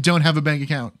unemployment and don't have a bank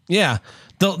account? Yeah.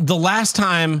 The last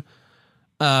time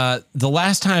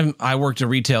I worked a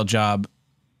retail job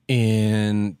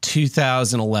in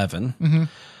 2011,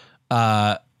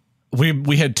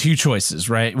 we had two choices,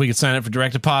 right? We could sign up for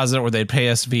direct deposit or they'd pay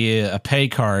us via a pay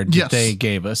card that they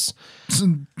gave us.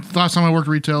 Last time I worked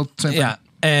retail, same thing. Yeah.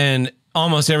 And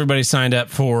almost everybody signed up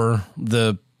for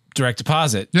the direct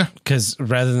deposit. Yeah. Because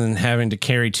rather than having to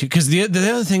carry two, because the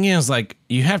other thing is, like,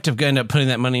 you have to end up putting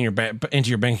that money in into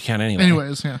your bank account anyway.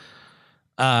 Anyways, yeah.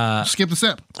 Skip the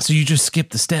step. So you just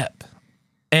skip the step.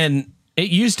 And it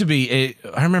used to be,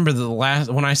 I remember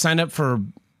when I signed up for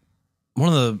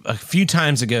a few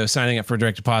times ago, signing up for a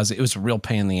direct deposit, it was a real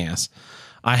pain in the ass.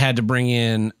 I had to bring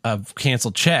in a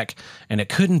canceled check, and it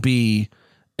couldn't be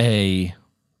a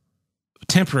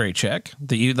temporary check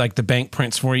that the bank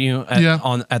prints for you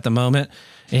at the moment.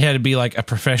 It had to be like a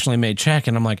professionally made check.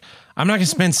 And I'm like, I'm not going to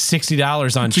spend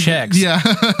 $60 on checks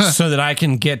so that I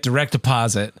can get direct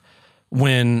deposit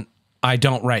when I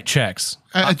don't write checks.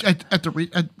 At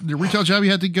the retail job,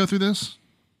 you had to go through this?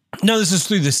 No, this is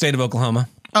through the state of Oklahoma.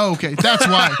 Oh, okay. That's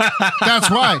why. That's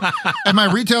why. At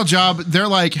my retail job, they're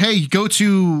like, hey, go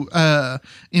to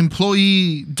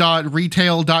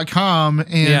employee.retail.com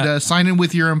and sign in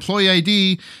with your employee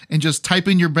ID and just type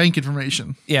in your bank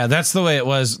information. Yeah, that's the way it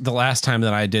was the last time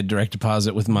that I did direct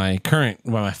deposit with my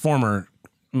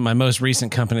most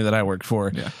recent company that I worked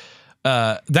for. Yeah.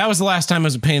 That was the last time it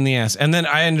was a pain in the ass. And then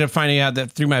I ended up finding out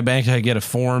that through my bank, I could get a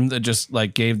form that just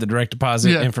like gave the direct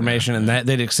deposit information and that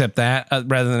they'd accept that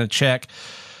rather than a check.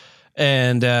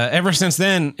 And ever since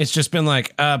then, it's just been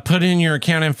like, put in your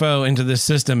account info into this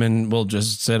system and we'll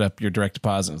just set up your direct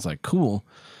deposit. It's like, cool.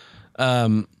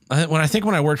 When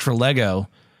I worked for Lego,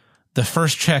 the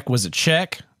first check was a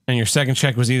check and your second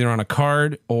check was either on a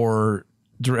card or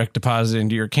direct deposit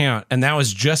into your account. And that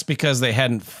was just because they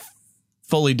hadn't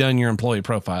fully done your employee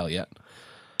profile yet.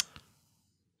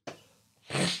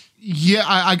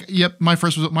 Yeah, yep. My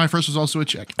first was also a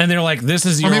check, and they're like, "This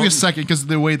is your," or maybe a second because of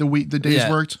the way the days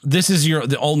worked. This is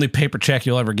the only paper check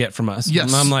you'll ever get from us. Yes,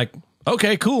 and I'm like,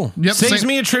 okay, cool. Yep, saves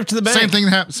me a trip to the bank. Same thing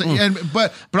that happened.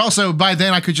 But also by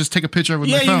then I could just take a picture of it with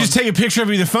my phone. Yeah, you just take a picture of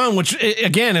it with your phone. Which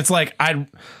again, it's like I'd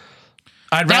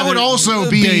rather that would also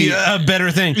be a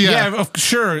better thing. Yeah,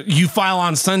 sure. You file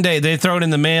on Sunday, they throw it in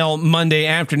the mail Monday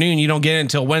afternoon. You don't get it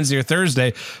until Wednesday or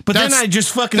Thursday. But then I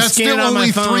just fucking scan it on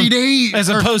my phone. 3 days, as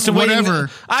opposed to whatever. Waiting.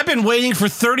 I've been waiting for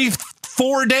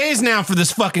 34 days now for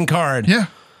this fucking card. Yeah,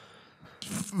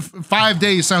 5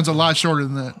 days sounds a lot shorter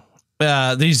than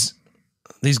that.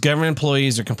 These government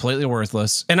employees are completely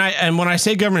worthless. And when I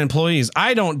say government employees,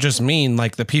 I don't just mean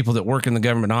like the people that work in the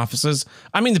government offices.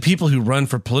 I mean the people who run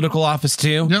for political office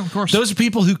too. Yeah, of course. Those are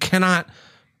people who cannot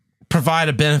provide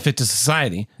a benefit to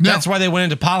society. No. That's why they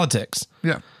went into politics.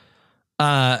 Yeah.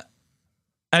 And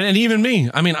even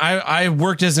me. I mean, I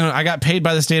worked I got paid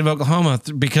by the state of Oklahoma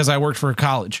because I worked for a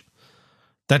college.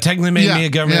 That technically made me a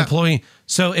government employee.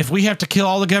 So if we have to kill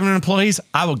all the government employees,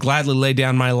 I will gladly lay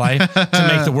down my life to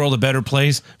make the world a better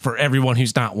place for everyone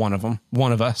who's not one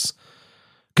of us.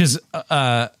 Because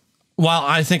while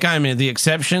I think I'm the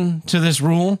exception to this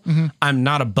rule, I'm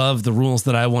not above the rules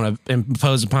that I want to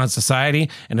impose upon society.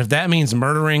 And if that means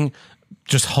murdering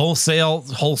just whole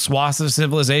swaths of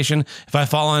civilization, if I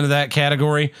fall into that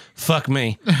category, fuck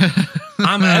me.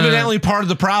 I'm evidently part of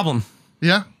the problem.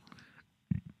 Yeah.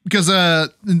 Because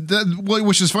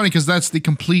which is funny because that's the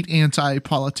complete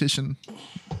anti-politician.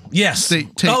 Yes.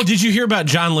 Oh, did you hear about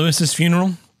John Lewis's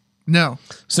funeral? No.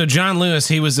 So John Lewis,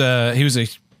 he was a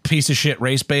piece of shit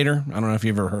race baiter. I don't know if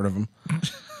you've ever heard of him.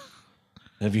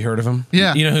 Have you heard of him?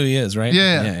 Yeah. You know who he is, right?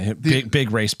 Yeah.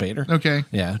 Big race baiter. Okay.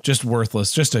 Yeah. Just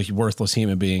worthless. Just a worthless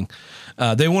human being.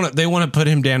 They want to put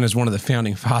him down as one of the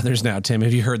founding fathers now, Tim.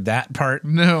 Have you heard that part?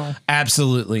 No.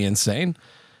 Absolutely insane.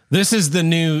 This is the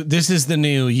new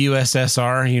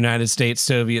USSR, United States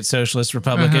Soviet Socialist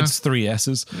Republic. It's 3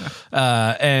 S's.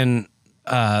 Yeah. And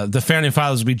the founding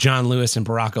fathers would be John Lewis and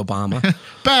Barack Obama.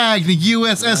 Bag the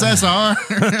USSR.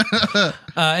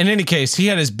 In any case, he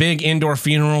had his big indoor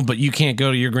funeral, but you can't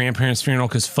go to your grandparents' funeral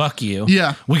because fuck you.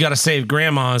 Yeah. We got to save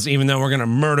grandmas, even though we're going to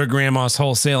murder grandmas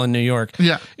wholesale in New York.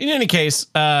 Yeah. In any case,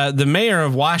 the mayor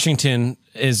of Washington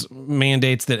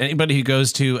mandates that anybody who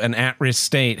goes to an at-risk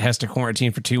state has to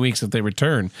quarantine for 2 weeks if they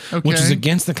return, which is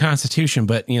against the Constitution.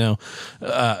 But, no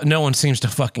one seems to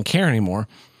fucking care anymore.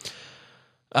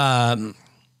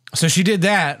 So she did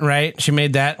that, right? She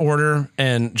made that order,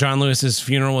 and John Lewis's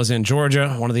funeral was in Georgia,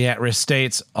 one of the at-risk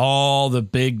states. All the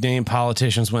big name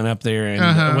politicians went up there,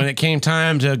 and when it came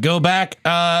time to go back,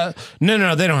 no,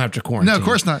 they don't have to quarantine. No, of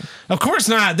course not. Of course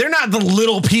not. They're not the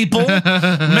little people.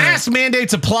 Mask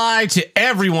mandates apply to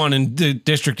everyone in the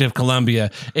District of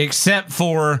Columbia except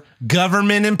for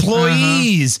government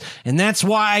employees. And that's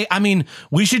why, I mean,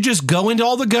 we should just go into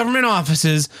all the government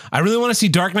offices. I really want to see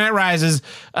Dark Knight Rises,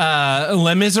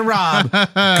 Les Miserables,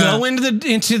 go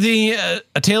into the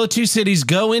A Tale of Two Cities,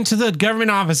 go into the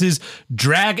government offices,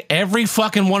 drag every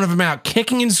fucking one of them out,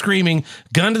 kicking and screaming,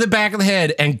 gun to the back of the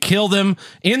head, and kill them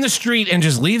in the street and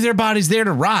just leave their bodies there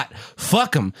to rot.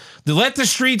 Fuck them. They let the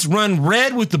streets run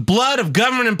red with the blood of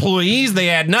government employees. They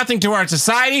add nothing to our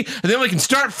society, and then we can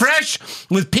start fresh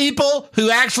with people who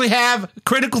actually have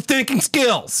critical thinking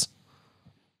skills.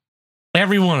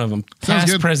 Every one of them. Sounds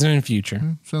Past, good. present, and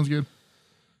future. Sounds good.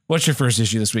 What's your first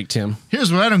issue this week, Tim?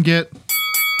 Here's what I don't get.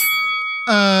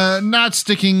 Not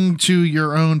sticking to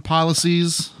your own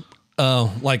policies.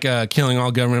 Oh, like killing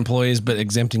all government employees, but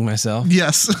exempting myself.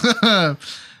 Yes.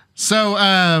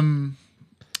 So,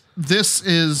 this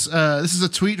is a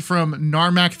tweet from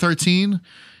Narmac13.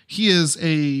 He is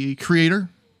a creator,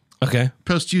 Okay.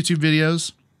 posts YouTube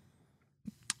videos.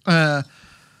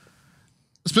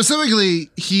 Specifically,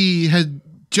 he had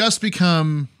just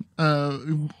become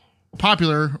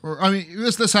popular, or I mean,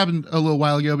 this happened a little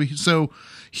while ago. So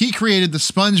he created the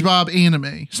SpongeBob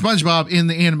anime, SpongeBob in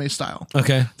the anime style.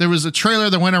 Okay. There was a trailer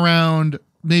that went around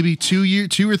maybe 2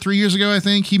 or 3 years ago, I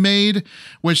think he made,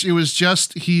 which it was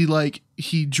just he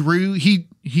drew him.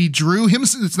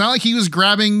 It's not like he was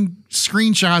grabbing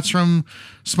screenshots from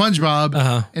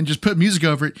SpongeBob and just put music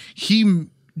over it. He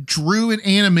drew and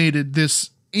animated this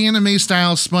anime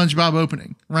style SpongeBob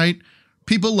opening, right?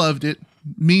 People loved it,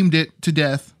 memed it to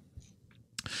death.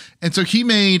 And so he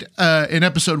made an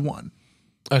episode 1.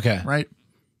 Okay. Right?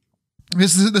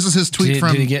 This is his tweet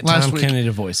from did he get last Tom week. Kenny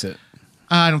to voice it?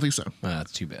 I don't think so.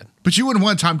 That's too bad. But you wouldn't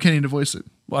want Tom Kenny to voice it.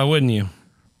 Why wouldn't you?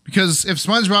 Because if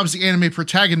SpongeBob's the anime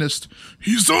protagonist,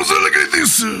 he sounds like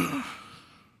this.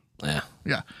 Yeah.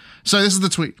 Yeah. So this is the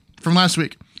tweet from last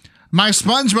week. My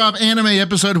SpongeBob anime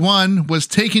episode 1 was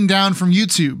taken down from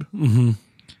YouTube. Mm-hmm.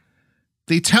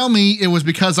 They tell me it was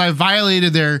because I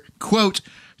violated their, quote,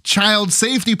 child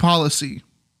safety policy.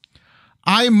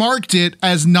 I marked it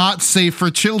as not safe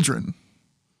for children.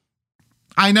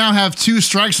 I now have 2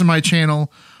 strikes on my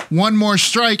channel. One more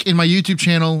strike in my YouTube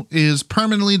channel is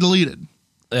permanently deleted.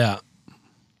 Yeah.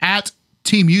 At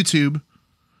Team YouTube.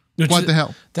 What the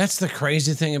hell? That's the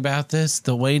crazy thing about this.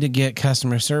 The way to get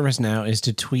customer service now is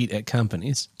to tweet at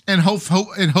companies. And hope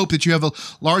that you have a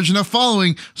large enough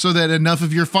following so that enough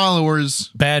of your followers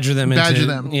badger them.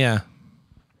 Yeah.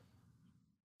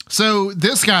 So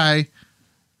this guy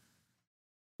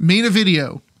made a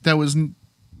video that was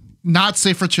not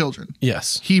safe for children.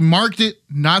 Yes. He marked it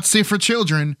not safe for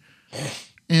children,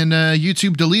 and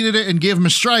YouTube deleted it and gave him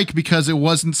a strike because it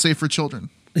wasn't safe for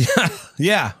children.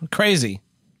 Yeah. Crazy.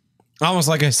 Almost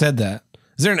like I said that.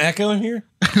 Is there an echo in here?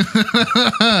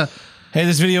 Hey,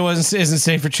 this video isn't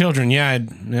safe for children. Yeah. I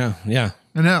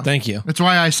know. Thank you. That's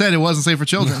why I said it wasn't safe for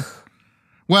children.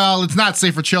 Well, it's not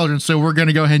safe for children, so we're going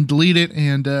to go ahead and delete it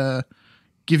and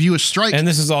give you a strike. And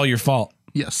this is all your fault.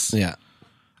 Yes. Yeah.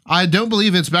 I don't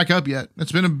believe it's back up yet.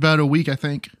 It's been about a week, I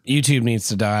think. YouTube needs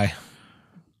to die.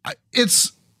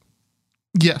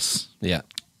 Yes. Yeah.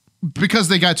 Because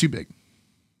they got too big.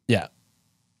 Yeah.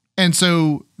 And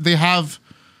so they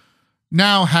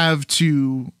now have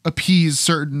to appease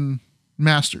certain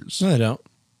masters. No, they don't.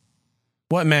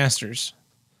 What masters?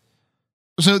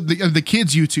 So the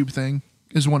kids' YouTube thing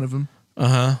is one of them.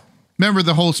 Uh-huh. Remember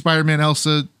the whole Spider-Man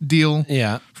Elsa deal?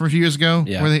 Yeah. From a few years ago?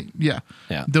 Yeah. Where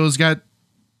those got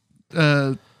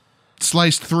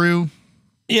sliced through.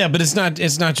 Yeah, but it's not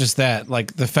just that.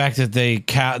 Like the fact that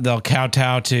they'll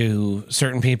kowtow to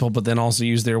certain people, but then also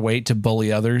use their weight to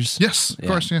bully others. Yes, of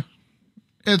course, yeah.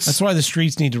 That's why the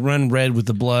streets need to run red with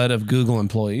the blood of Google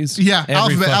employees. Yeah,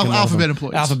 Alphabet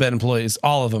employees. Alphabet employees,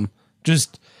 all of them.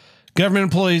 Just government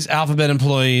employees, Alphabet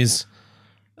employees,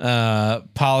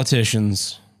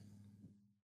 politicians.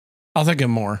 I'll think of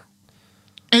more.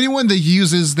 Anyone that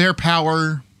uses their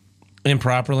power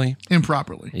improperly.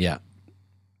 Yeah.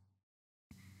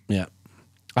 Yeah.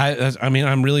 I mean,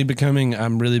 I'm really becoming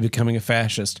a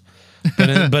fascist,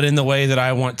 but in the way that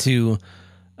I want to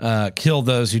kill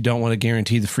those who don't want to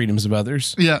guarantee the freedoms of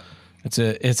others. Yeah.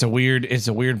 It's a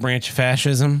weird branch of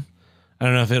fascism. I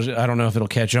don't know if it'll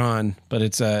catch on, but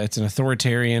it's an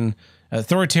authoritarian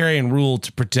rule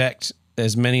to protect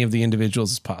as many of the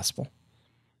individuals as possible.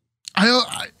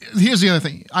 Here's the other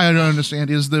thing I don't understand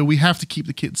is that we have to keep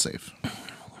the kids safe.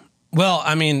 Well,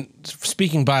 I mean,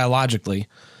 speaking biologically,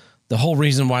 the whole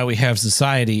reason why we have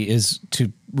society is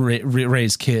to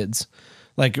raise kids.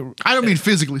 Like, I don't mean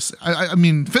physically. I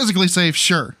mean physically safe,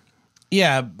 sure.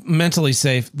 Yeah, mentally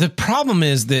safe. The problem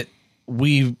is that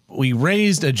we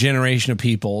raised a generation of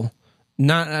people,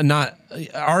 not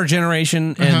our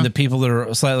generation and the people that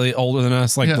are slightly older than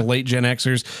us, like the late Gen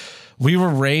Xers. We were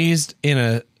raised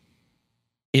in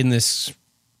this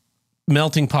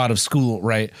melting pot of school,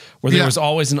 right? Where there was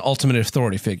always an ultimate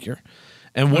authority figure.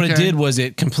 And what it did was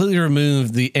it completely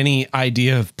removed any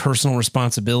idea of personal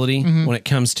responsibility when it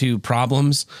comes to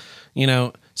problems, you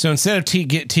know. So instead of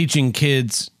teaching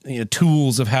kids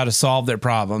tools of how to solve their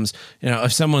problems,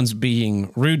 if someone's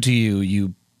being rude to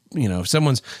you, if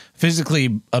someone's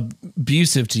physically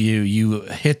abusive to you, you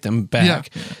hit them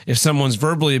back. Yeah. If someone's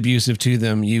verbally abusive to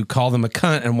them, you call them a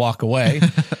cunt and walk away.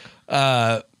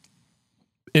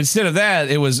 Instead of that,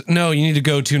 it was, no, you need to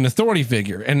go to an authority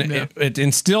figure. And it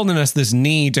instilled in us this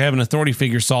need to have an authority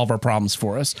figure solve our problems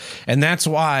for us. And that's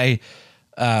why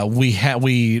we have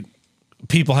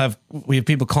people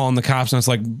calling the cops and it's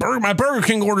like, my Burger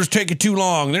King orders taking too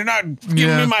long. They're not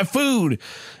giving me my food.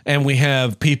 And we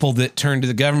have people that turn to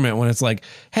the government when it's like,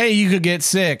 hey, you could get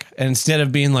sick. And instead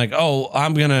of being like, oh,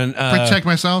 I'm going to protect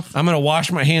myself. I'm going to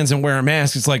wash my hands and wear a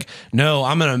mask. It's like, no,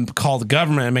 I'm going to call the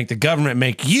government and make the government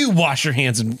make you wash your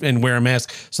hands and wear a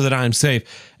mask so that I'm safe.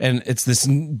 And it's this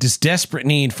desperate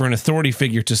need for an authority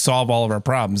figure to solve all of our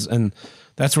problems. And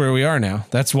that's where we are now.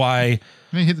 That's why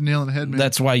you hit the nail on the head, man.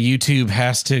 That's why YouTube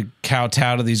has to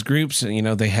kowtow to these groups.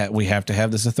 We have to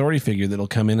have this authority figure that'll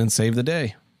come in and save the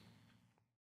day.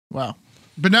 Wow.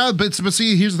 But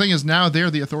see, here's the thing: is now they're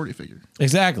the authority figure.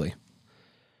 Exactly.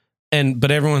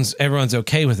 But everyone's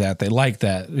okay with that. They like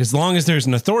that. As long as there's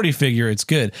an authority figure, it's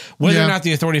good. Whether or not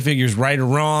the authority figure is right or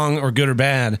wrong or good or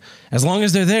bad, as long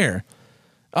as they're there.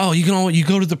 Oh, you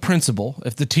go to the principal.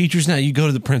 If the teacher's not, you go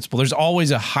to the principal. There's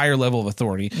always a higher level of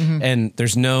authority, and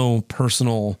there's no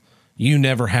personal. You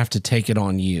never have to take it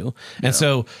on you. And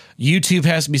so YouTube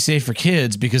has to be safe for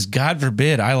kids because God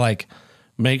forbid I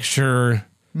make sure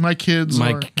my kids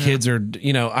are.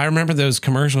 I remember those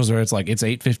commercials where it's like it's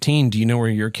 8:15. Do you know where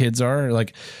your kids are?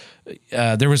 Like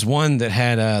there was one that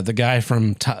had the guy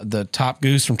from the Top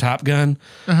Goose from Top Gun,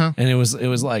 and it was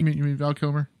like you mean Val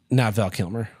Kilmer? Not Val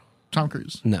Kilmer. Tom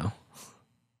Cruise. No.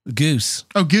 Goose.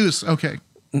 Oh, Goose. Okay.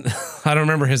 I don't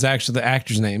remember the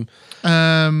actor's name.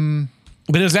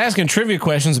 But it was asking trivia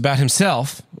questions about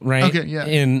himself, right? Okay, yeah.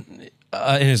 In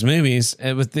his movies,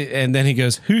 and then he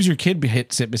goes, "Who's your kid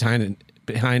sit behind in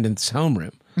this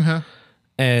homeroom?"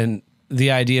 And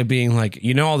the idea being like,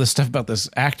 all this stuff about this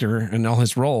actor and all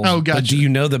his roles. Oh, gotcha. But do you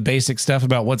know the basic stuff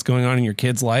about what's going on in your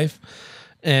kid's life?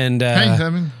 And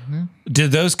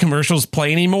did those commercials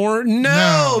play anymore?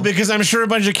 No, because I'm sure a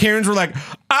bunch of Karens were like,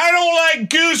 I don't like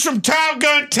Goose from Top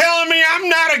Gun telling me I'm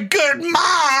not a good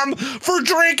mom for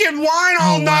drinking wine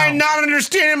all night and not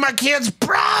understanding my kid's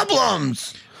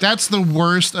problems. That's the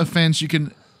worst offense you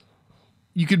could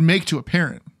make to a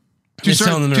parent.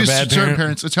 Telling them they're a bad parent.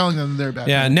 Parents, telling them they're bad.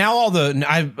 Yeah, now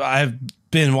I've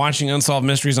been watching Unsolved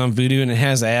Mysteries on Vudu and it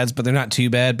has ads, but they're not too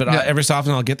bad. But every so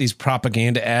often I'll get these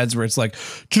propaganda ads where it's like,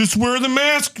 just wear the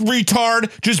mask,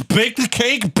 retard. Just bake the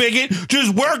cake, bigot.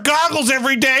 Just wear goggles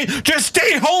every day. Just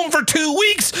stay home for 2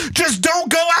 weeks. Just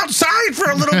don't go outside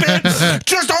for a little bit.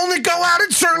 Just only go out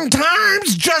at certain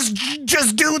times.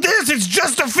 Just do this. It's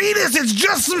just a fetus. It's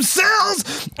just some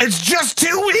cells. It's just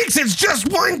 2 weeks. It's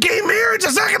just one gay marriage.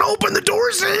 It's not going to open the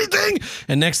doors to anything.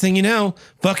 And next thing you know,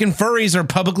 fucking furries are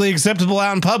publicly acceptable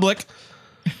out in public.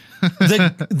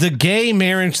 The gay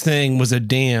marriage thing was a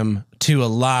dam to a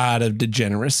lot of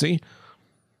degeneracy.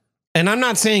 And I'm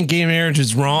not saying gay marriage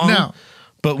is wrong. No.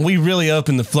 But we really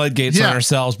opened the floodgates on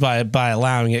ourselves by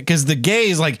allowing it. Because the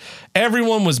gays,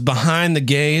 everyone was behind the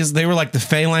gays. They were like the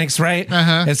phalanx, right?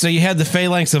 And so you had the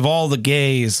phalanx of all the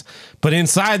gays. But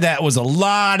inside that was a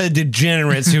lot of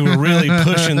degenerates who were really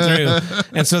pushing through.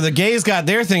 And so the gays got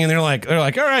their thing, and they're like, all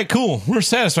right, cool. We're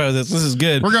satisfied with this. This is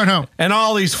good. We're going home. And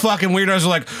all these fucking weirdos are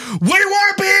like, we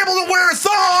want to be able to wear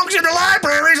thongs in the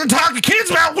libraries and talk to kids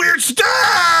about weird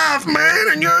stuff, man.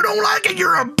 And you don't like it,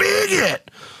 you're a bigot.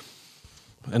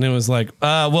 And it was like,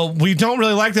 well, we don't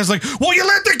really like this. Like, well, you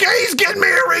let the gays get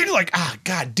married. Like,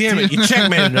 God damn it. You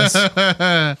checkmated us.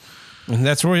 And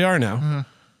that's where we are now.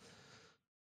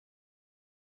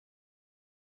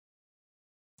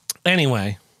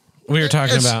 Anyway, we were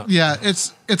talking about. Yeah,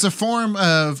 it's a form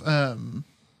of.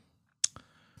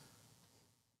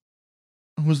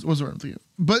 What's the word I'm thinking?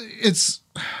 But it's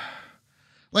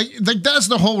like that's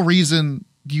the whole reason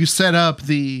you set up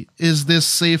the is this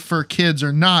safe for kids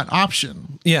or not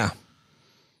option. Yeah.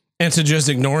 And to just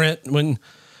ignore it when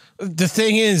the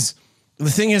thing is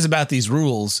about these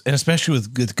rules, and especially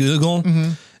with Google,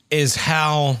 is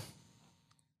how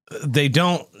they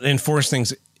don't enforce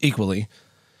things equally.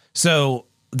 So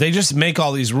they just make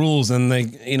all these rules, and they,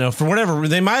 you know, for whatever,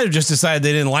 they might have just decided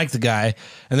they didn't like the guy,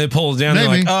 and they pulled it down.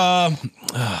 Maybe.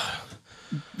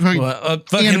 They're like,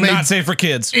 fucking not safe for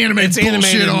kids. It's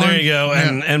animated. And there you go.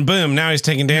 And boom, now he's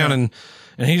taken down, and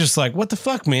he's just like, what the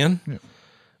fuck, man? Yeah.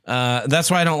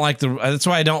 That's why I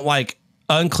don't like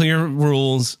unclear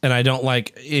rules, and I don't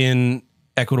like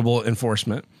inequitable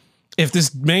enforcement. If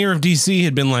this mayor of DC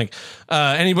had been like,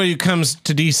 anybody who comes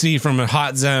to DC from a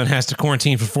hot zone has to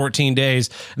quarantine for 14 days,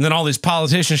 and then all these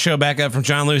politicians show back up from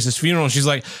John Lewis's funeral, and she's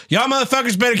like, y'all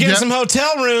motherfuckers better get some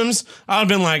hotel rooms, I would have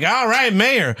been like, all right,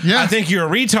 mayor, I think you're a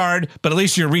retard, but at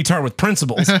least you're a retard with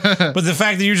principles. But the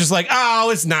fact that you're just like, oh,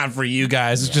 it's not for you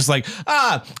guys. It's just like,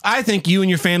 I think you and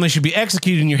your family should be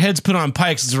executed and your heads put on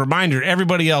pikes as a reminder to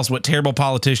everybody else what terrible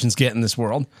politicians get in this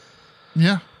world.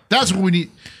 Yeah, that's what we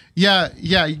need. Yeah.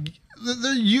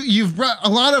 You've brought a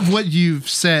lot of what you've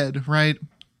said, right?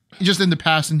 Just in the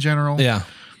past in general. Yeah.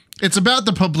 It's about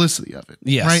the publicity of it.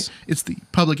 Yes. Right? It's the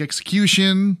public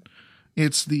execution.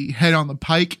 It's the head on the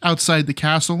pike outside the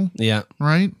castle. Yeah.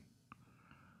 Right?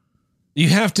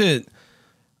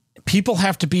 People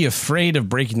have to be afraid of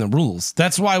breaking the rules.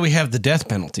 That's why we have the death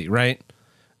penalty, right?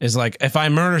 Is like, if I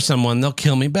murder someone, they'll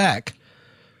kill me back.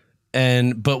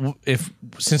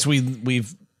 Since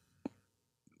we've,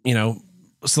 you know,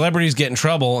 celebrities get in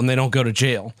trouble and they don't go to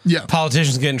jail. Yeah.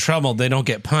 Politicians get in trouble, they don't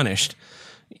get punished.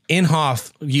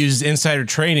 Inhofe used insider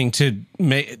trading to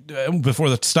make before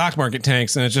the stock market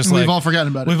tanks, and it's just we've all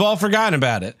forgotten about it. We've all forgotten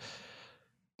about it.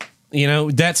 You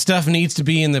know, that stuff needs to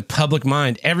be in the public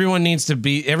mind. Everyone needs to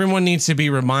be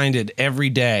reminded every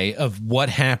day of what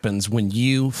happens when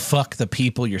you fuck the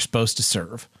people you're supposed to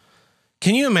serve.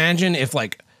 Can you imagine if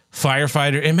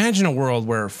imagine a world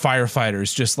where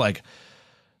firefighters just like,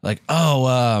 that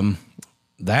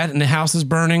in the house is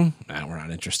burning. Nah, we're not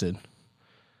interested.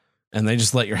 And they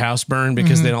just let your house burn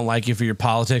because they don't like you for your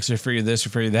politics or for your this or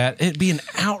for your that. It'd be an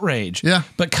outrage. Yeah.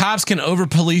 But cops can over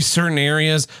police certain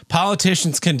areas.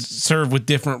 Politicians can serve with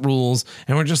different rules.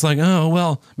 And we're just like, oh,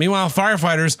 well, meanwhile,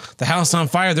 firefighters, the house on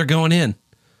fire, they're going in.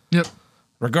 Yep.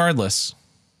 Regardless.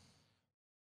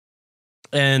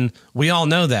 And we all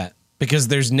know that. Because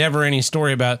there's never any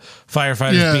story about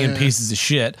firefighters being pieces of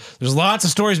shit. There's lots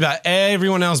of stories about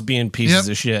everyone else being pieces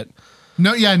of shit.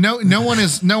 No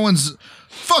one's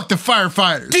fuck the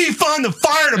firefighters. Defund the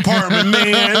fire department,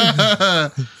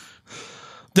 man.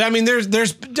 I mean, there's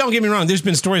don't get me wrong. There's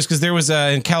been stories because there was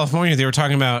in California they were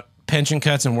talking about pension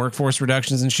cuts and workforce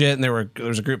reductions and shit, and there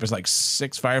was a group of like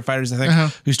 6 firefighters, I think,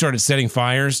 who started setting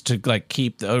fires to like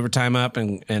keep the overtime up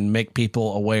and make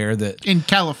people aware that in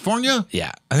California.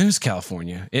 Yeah, I think it was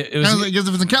California. It was because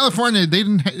if it's in California, they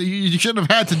didn't. You shouldn't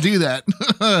have had to do that.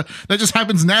 That just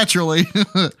happens naturally.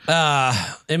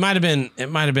 It might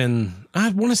have been. I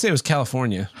want to say it was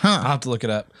California. I'll have to look it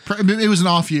up. It was an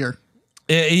off year.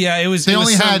 It was. They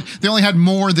only had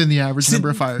more than the average number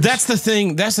of fires. That's the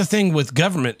thing. That's the thing with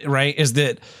government, right? Is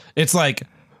that it's like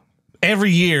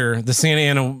every year the Santa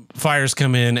Ana fires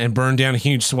come in and burn down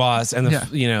huge swaths, and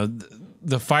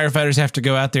the firefighters have to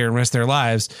go out there and risk their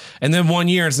lives. And then one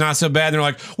year it's not so bad. They're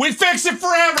like, we fixed it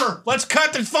forever. Let's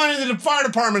cut the funding to the fire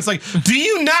department. It's like, do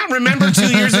you not remember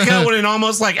 2 years ago when it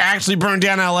almost like actually burned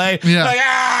down LA?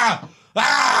 Yeah.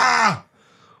 Like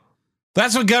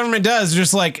that's what government does.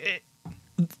 Just like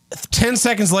 10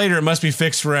 seconds later, it must be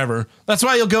fixed forever. That's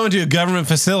why you'll go into a government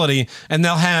facility and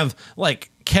they'll have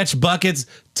like catch buckets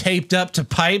taped up to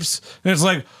pipes. And it's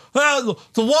like, well,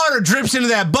 the water drips into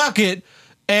that bucket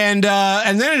and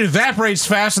then it evaporates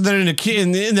faster than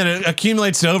it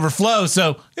accumulates to overflow.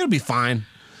 So it'll be fine.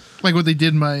 Like what they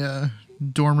did in my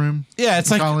dorm room. Yeah.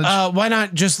 It's like, why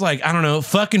not just like, I don't know,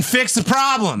 fucking fix the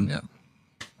problem. Yeah.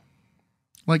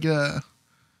 Like,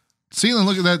 ceiling,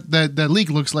 look at that leak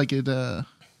looks like it's a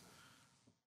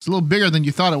little bigger than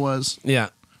you thought it was. Yeah.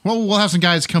 Well, we'll have some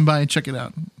guys come by and check it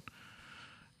out.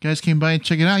 Guys came by and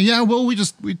check it out. Yeah, well, we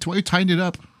tightened it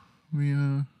up. We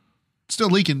it's still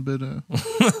leaking, but don't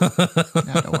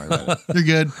worry about it. You're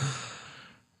good.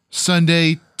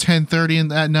 Sunday,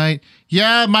 10:30 at night.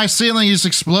 Yeah, my ceiling just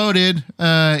exploded.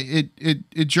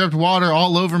 It dripped water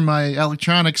all over my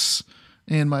electronics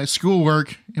and my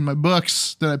schoolwork and my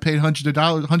books that I paid hundreds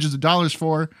of dollars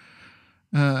for.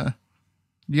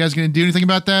 You guys gonna do anything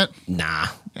about that? Nah.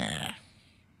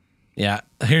 Yeah.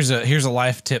 Here's a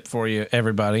life tip for you,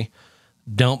 everybody.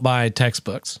 Don't buy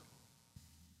textbooks.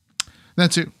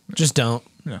 That's it. Just don't.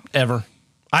 Yeah. ever.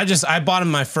 I bought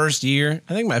them my first year,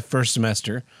 I think my first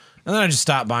semester, and then I just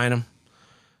stopped buying them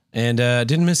and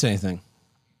didn't miss anything.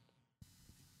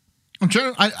 I'm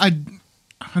trying to, I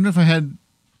don't know if I had,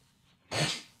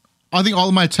 I think all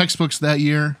of my textbooks that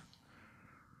year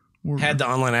Had the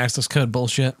online access code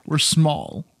bullshit. were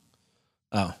small.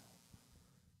 Oh.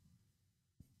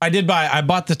 I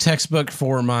bought the textbook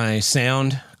for my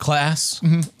sound class,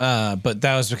 but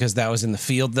that was because that was in the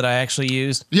field that I actually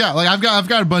used. Yeah, like I've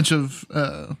got a bunch of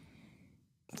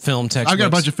Film textbooks. I've got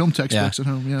a bunch of film textbooks at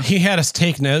home. Yeah, He had us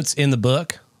take notes in the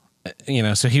book,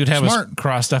 so he would have Smart. us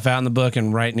cross stuff out in the book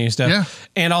and write new stuff. Yeah.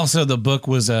 And also the book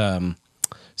was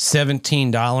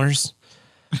 $17.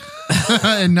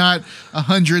 and not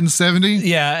 170.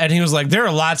 Yeah, and he was like, "There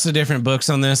are lots of different books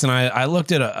on this," and I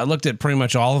looked at pretty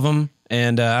much all of them,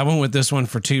 and I went with this one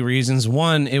for two reasons.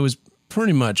 One, it was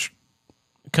pretty much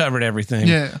covered everything.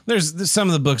 Yeah. There's some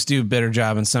of the books do a better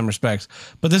job in some respects,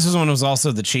 but this one was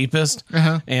also the cheapest.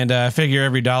 And I figure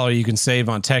every dollar you can save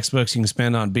on textbooks, you can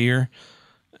spend on beer,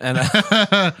 and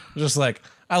just like,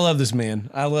 I love this man.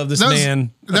 I love this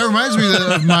man. That reminds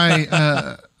me of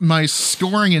my my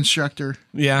scoring instructor.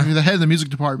 Yeah. The head of the music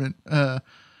department over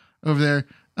there.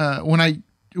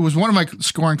 It was one of my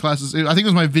scoring classes. I think it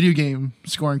was my video game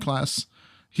scoring class.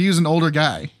 He was an older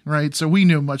guy, right? So we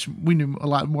knew a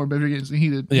lot more about video games than he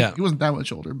did. Yeah. He wasn't that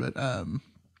much older, but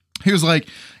he was like,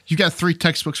 "You got 3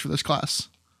 textbooks for this class."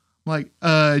 I'm like,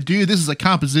 dude, this is a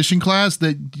composition class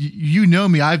that you know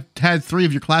me. I've had 3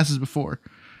 of your classes before.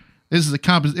 This is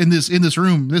in this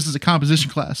room. This is a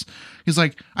composition class. He's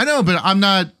like, I know, but I'm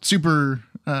not super.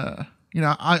 He knew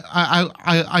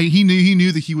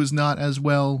that he was not as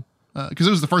well because it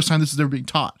was the first time this was ever being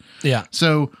taught. Yeah.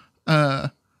 So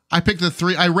I picked the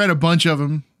 3. I read a bunch of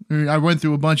them. I went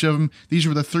through a bunch of them. These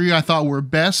were the 3 I thought were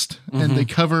best, and they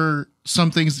cover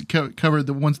some things that cover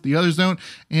the ones the others don't,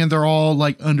 and they're all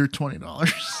like under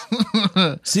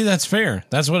 $20. See, that's fair.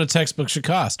 That's what a textbook should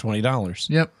cost, $20.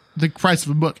 Yep, the price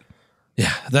of a book.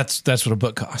 Yeah, that's what a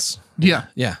book costs. Yeah.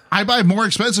 Yeah. I buy more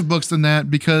expensive books than that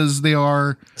because they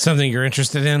are Something you're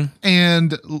interested in?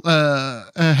 and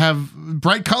have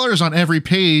bright colors on every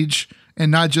page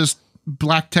and not just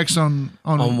black text on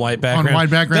white background. On white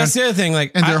background. That's the other thing.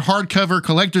 Like, and they're hardcover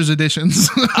collector's editions.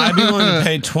 I'd be willing to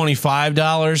pay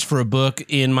 $25 for a book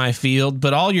in my field,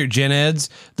 but all your gen eds,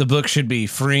 the book should be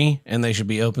free and they should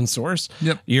be open source.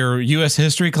 Yep. Your U.S.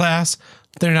 history class,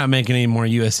 they're not making any more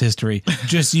U.S. history.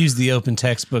 Just use the open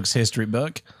textbooks history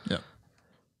book. Yep.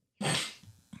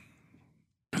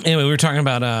 Anyway, we were talking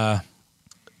about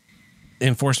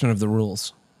enforcement of the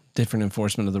rules, different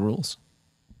enforcement of the rules.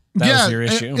 That was your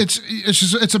issue.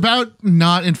 It's about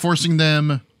not enforcing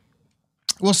them.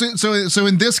 Well, so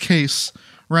in this case,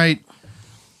 right,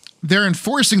 they're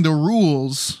enforcing the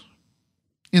rules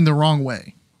in the wrong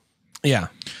way. Yeah.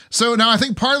 So now I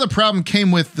think part of the problem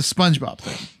came with the SpongeBob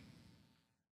thing.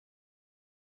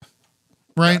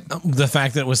 Right? The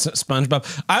fact that it was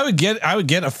SpongeBob. I would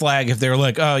get a flag if they were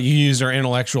like, "Oh, you used our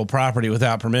intellectual property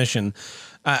without permission."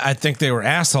 I think they were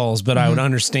assholes, but I would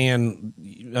understand.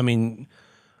 I mean,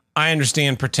 I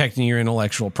understand protecting your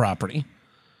intellectual property.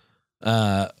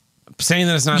 Saying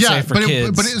that it's not safe for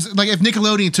kids. But it's like if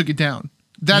Nickelodeon took it down,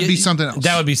 that'd be something else.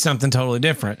 That would be something totally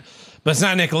different. But it's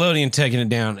not Nickelodeon taking it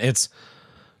down. It's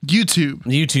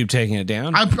YouTube taking it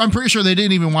down. I'm pretty sure they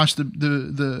didn't even watch the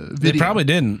video. They probably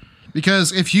didn't.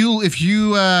 Because if you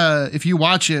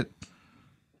watch it,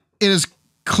 it is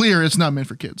clear it's not meant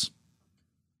for kids.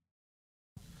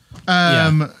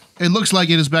 It looks like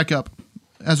it is back up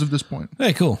as of this point.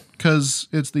 Hey, cool. Because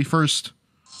it's the first.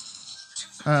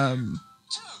 I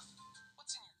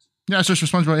searched for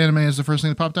SpongeBob anime is the first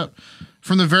thing that popped up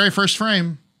from the very first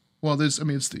frame. Well, it's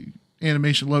the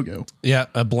animation logo. Yeah,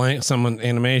 a blank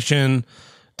animation.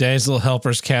 Daddy's Little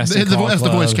Helpers casting. That's the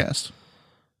voice cast.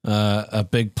 A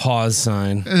big pause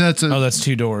sign. And that's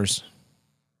 2 doors.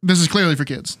 This is clearly for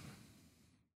kids.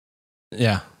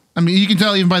 Yeah. I mean, you can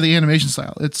tell even by the animation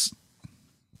style. It's.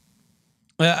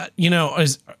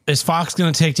 Is Fox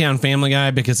going to take down Family Guy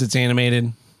because it's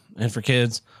animated and for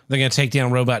kids? They're going to take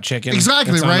down Robot Chicken.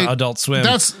 Exactly, it's right. On Adult Swim.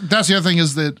 That's the other thing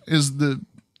is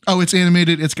it's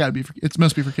animated. It's got to be. It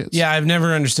must be for kids. Yeah, I've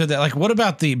never understood that. Like, what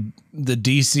about the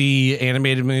DC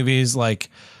animated movies like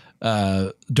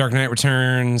Dark Knight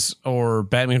Returns or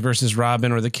Batman versus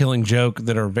Robin or The Killing Joke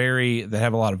that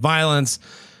have a lot of violence?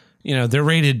 They're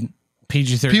rated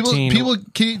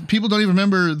PG-13. People don't even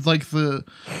remember like the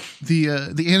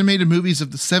animated movies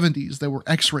of the 70s that were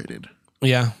X-rated.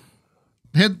 Yeah,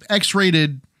 they had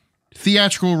X-rated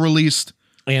theatrical released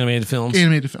animated films.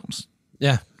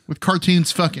 Yeah, with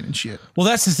cartoons fucking and shit. Well,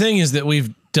 that's the thing is that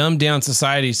we've dumbed down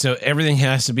society, so everything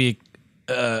has to be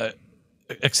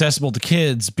accessible to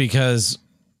kids because,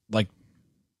 like,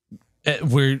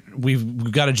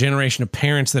 we've got a generation of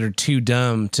parents that are too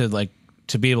dumb to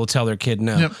be able to tell their kid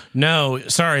no. Yep. No,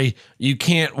 sorry, you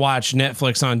can't watch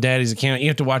Netflix on Daddy's account. You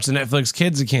have to watch the Netflix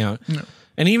Kids account. Yep.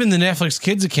 And even the Netflix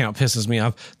Kids account pisses me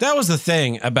off. That was the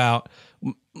thing about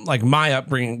like my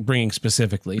upbringing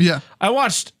specifically. Yeah. I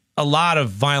watched a lot of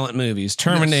violent movies: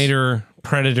 Terminator,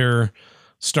 Predator,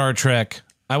 Star Trek.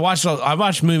 I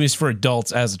watched movies for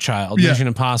adults as a child. Yeah. Mission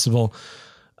Impossible.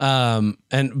 And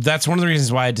that's one of the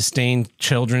reasons why I disdain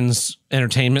children's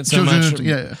entertainment so much.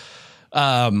 Yeah.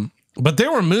 But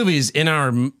there were movies in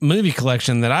our movie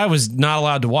collection that I was not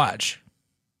allowed to watch.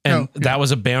 And that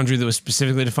was a boundary that was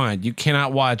specifically defined. You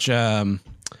cannot watch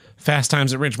Fast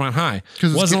Times at Ridgemont High.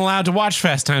 Wasn't allowed to watch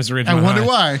Fast Times at Ridgemont High. I wonder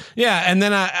why. Yeah, and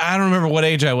then I don't remember what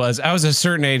age I was. I was a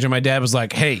certain age, and my dad was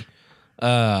like, "Hey,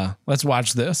 let's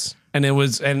watch this."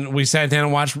 And we sat down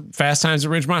and watched Fast Times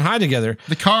at Ridgemont High together.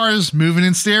 The cars moving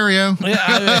in stereo.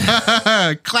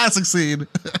 Yeah, Classic scene.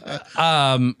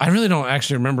 I really don't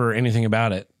actually remember anything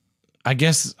about it. I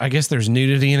guess there's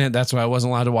nudity in it. That's why I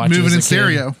wasn't allowed to watch moving it as a in kid.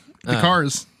 stereo. The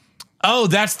cars. Oh,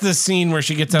 that's the scene where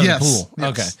she gets out of the pool.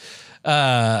 Yes.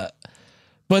 Okay.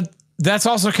 But that's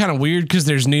also kind of weird because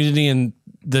there's nudity in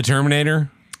the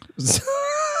Terminator.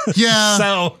 Yeah.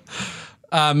 So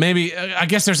maybe I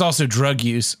guess there's also drug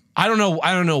use. I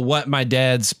don't know what my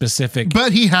dad's specific,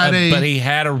 But he had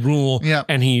a rule, Yep.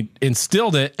 and he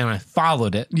instilled it, and I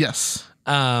followed it. Yes.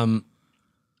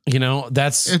 You know,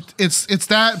 that's It's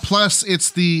that plus it's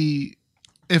the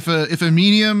if a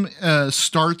medium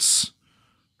starts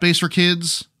based for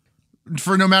kids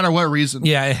for no matter what reason.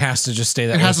 yeah, it has to just stay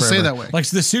that way. It has to stay forever. that way. Like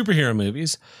the superhero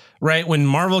movies, right? When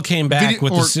Marvel came back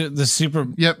with the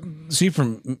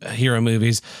superhero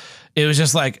movies, it was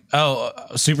just like, oh,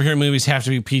 superhero movies have to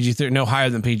be PG-13, no higher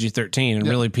than PG-13, and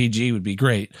really PG would be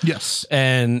great. Yes.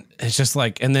 And it's just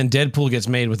like, and then Deadpool gets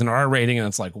made with an R rating, and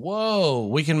it's like, whoa,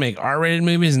 we can make R-rated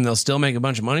movies, and they'll still make a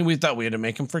bunch of money. We thought we had to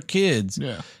make them for kids.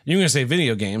 Yeah. You're gonna say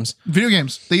video games? Video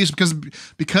games. They used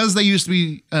because they used to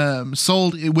be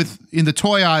sold in the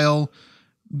toy aisle.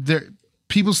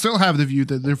 People still have the view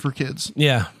that they're for kids.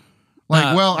 Yeah.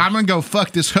 Like, well, I'm gonna go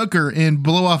fuck this hooker and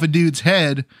blow off a dude's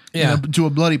head to a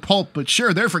bloody pulp. But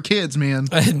sure, they're for kids, man.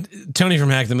 Tony from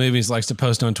Hack the Movies likes to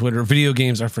post on Twitter, video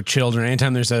games are for children.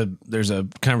 Anytime there's a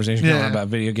conversation going on about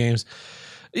video games.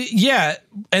 Yeah,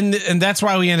 and that's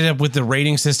why we ended up with the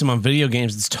rating system on video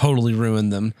games that's totally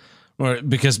ruined them. Or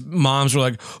because moms were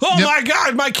like, "Oh my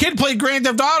God, my kid played Grand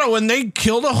Theft Auto and they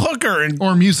killed a hooker."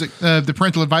 Or music, the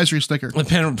parental advisory sticker. The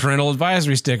parental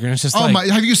advisory sticker. And it's just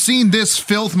have you seen this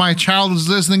filth my child was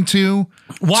listening to?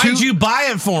 Why'd you buy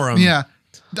it for him? Yeah.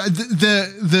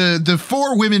 The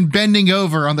four women bending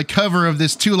over on the cover of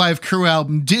this Two Live Crew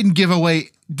album didn't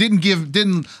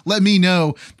let me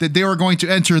know that they were going to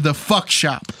enter the fuck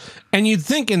shop. And you'd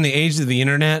think in the age of the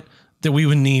internet that we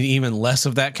would need even less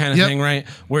of that kind of thing, right?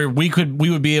 Where we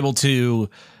would be able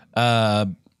to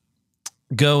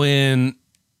go in,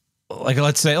 like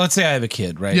let's say I have a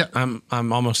kid, right? Yeah.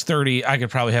 I'm almost 30. I could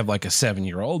probably have like a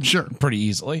 7-year-old, sure, pretty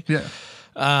easily. Yeah.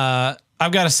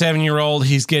 I've got a 7-year-old.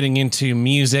 He's getting into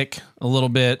music a little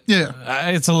bit. Yeah.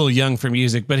 It's a little young for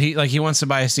music, but he wants to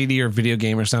buy a CD or a video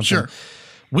game or something. Sure.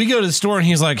 We go to the store and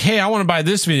he's like, "Hey, I want to buy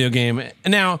this video game."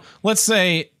 And now, let's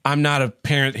say I'm not a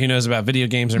parent who knows about video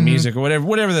games or music or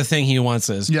whatever the thing he wants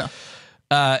is. Yeah.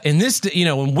 In this,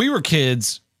 when we were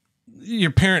kids,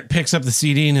 your parent picks up the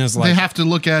CD and is like, they have to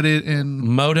look at it and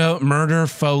murder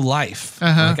faux life.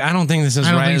 Like, I don't think this is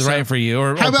right for you.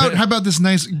 Or how about this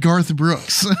nice Garth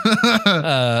Brooks?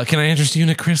 Can I interest you in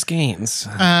a Chris Gaines?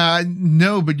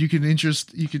 No, but you can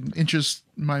interest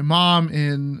my mom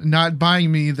in not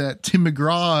buying me that Tim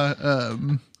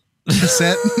McGraw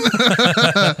cassette.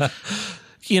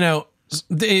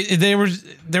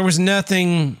 There was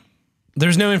nothing.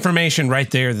 There's no information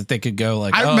right there that they could go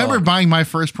like. I remember buying my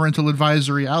first parental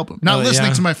advisory album. Not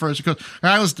listening to my first, because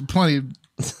I listened to plenty of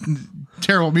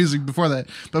terrible music before that,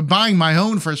 but buying my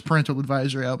own first parental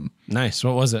advisory album. Nice.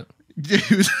 What was it?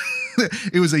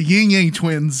 It was a Yin Yang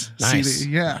Twins CD.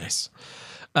 Yeah. Nice.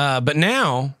 But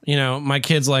now, my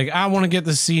kid's like, I want to get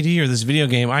this CD or this video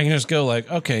game. I can just go like,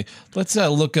 okay, let's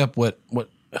look up what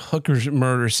Hooker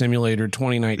Murder Simulator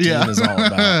 2019 is all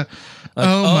about. Like,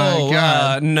 my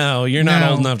God. No, you're not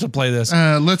old enough to play this.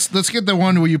 Let's get the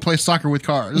one where you play soccer with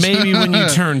cars. Maybe when you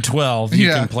turn 12, you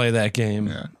can play that game.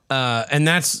 Yeah. And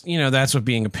that's what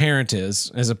being a parent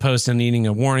is, as opposed to needing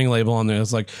a warning label on there.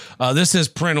 It's like, this is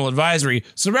parental advisory.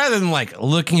 So rather than like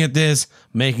looking at this,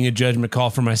 making a judgment call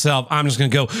for myself, I'm just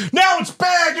going to go, no, it's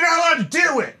bad. You're not allowed to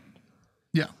do it.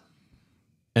 Yeah.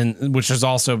 and which is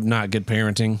also not good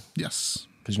parenting Yes.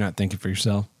 because you're not thinking for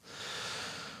yourself.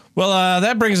 Well,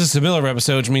 that brings us to the middle of our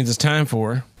episode, which means it's time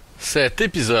for... Cet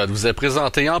épisode vous est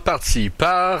présenté en partie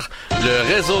par le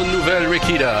réseau de nouvelles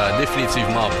Rikita.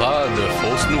 Définitivement pas de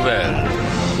fausses nouvelles.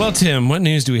 Well, Tim, what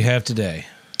news do we have today?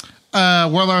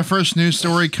 Well, our first news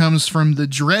story comes from the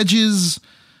dredges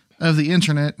of the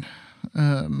internet.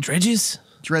 Dredges?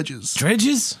 Dredges.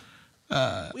 Dredges? We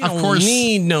of don't course,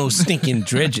 need no stinking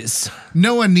dredges.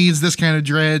 no one needs this kind of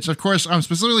dredge. Of course, I'm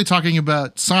specifically talking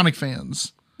about Sonic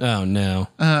fans. Oh, no.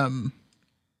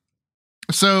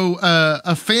 So,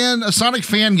 a Sonic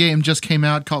fan game just came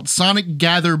out called Sonic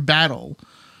Gather Battle.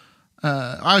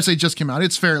 I would say just came out.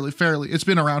 It's fairly. It's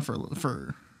been around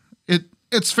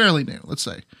it's fairly new, let's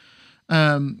say.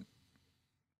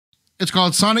 It's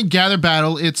called Sonic Gather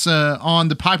Battle. It's on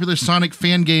the popular Sonic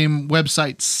fan game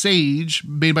website Sage,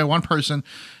 made by one person.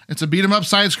 It's a beat 'em up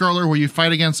side scroller where you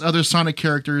fight against other Sonic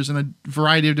characters in a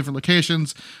variety of different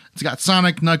locations. It's got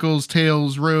Sonic, Knuckles,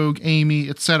 Tails, Rogue, Amy,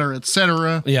 etc.,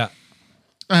 etc. Yeah.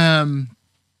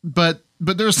 But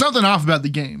there's something off about the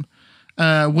game.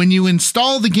 When you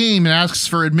install the game, it asks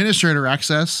for administrator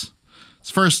access.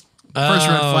 It's first red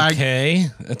flag. Okay.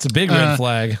 That's a big red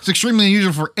flag. It's extremely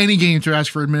unusual for any game to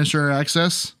ask for administrator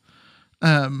access.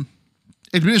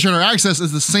 Administrator access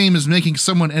is the same as making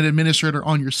someone an administrator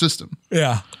on your system.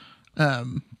 Yeah.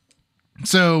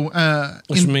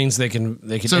 Which means they can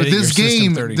So edit this your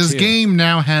game, System 32. this game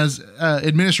now has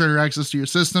administrator access to your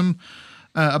system.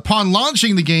 Upon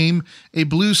launching the game, a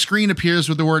blue screen appears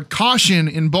with the word caution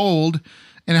in bold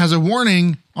and has a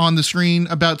warning on the screen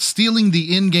about stealing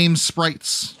the in-game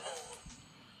sprites.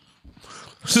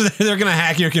 So they're going to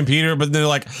hack your computer, but they're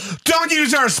like, don't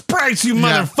use our sprites, you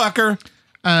motherfucker.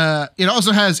 It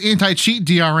also has anti-cheat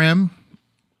DRM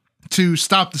to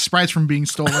stop the sprites from being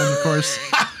stolen, of course.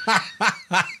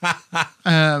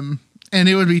 And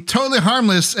it would be totally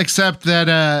harmless, except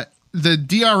that the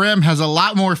DRM has a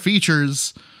lot more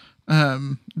features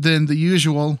than the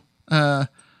usual.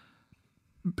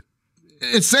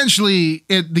 Essentially,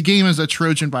 the game is a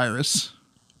Trojan virus.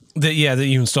 That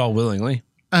you install willingly.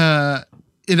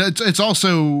 It's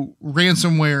also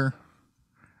ransomware.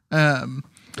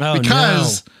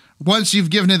 Because once you've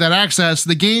given it that access,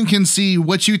 the game can see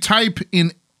what you type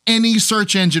in any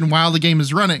search engine while the game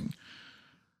is running.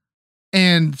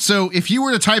 And so if you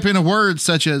were to type in a word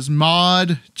such as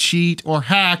mod, cheat, or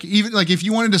hack, even like if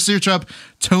you wanted to search up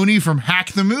Tony from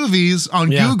Hack the Movies on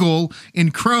Google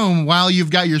in Chrome while you've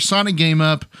got your Sonic game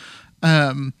up,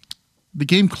 the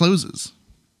game closes.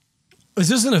 Is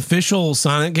this an official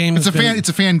Sonic game? It's a fan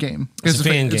game. It's a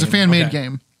fan-made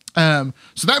game.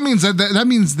 So that means that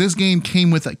means this game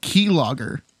came with a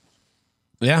keylogger.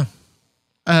 Yeah.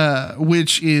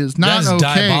 Which is not okay. That's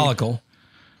diabolical.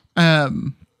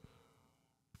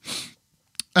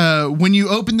 When you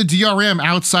open the DRM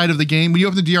outside of the game, when you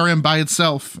open the DRM by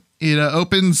itself, it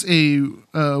opens a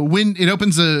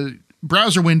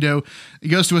browser window. It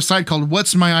goes to a site called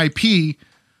What's My IP,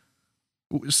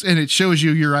 and it shows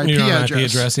you your IP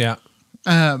address. Yeah.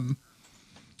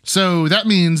 So that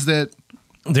means that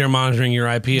they're monitoring your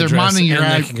IP address, monitoring your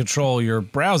and they can control your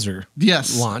browser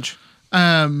launch.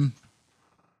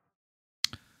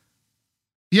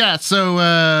 Yeah.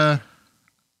 So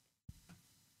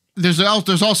there's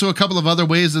also a couple of other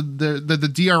ways that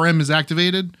the DRM is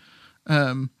activated.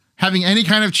 Having any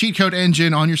kind of cheat code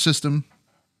engine on your system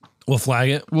will flag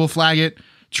it.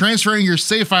 Transferring your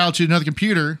save file to another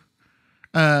computer.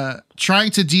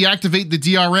 Trying to deactivate the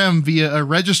DRM via a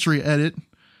registry edit.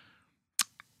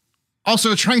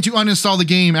 Also, trying to uninstall the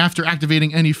game after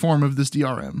activating any form of this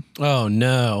DRM. Oh,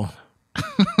 no.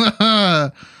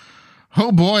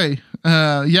 Oh, boy.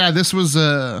 This was...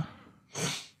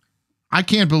 I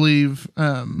can't believe...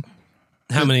 how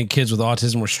many kids with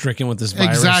autism were stricken with this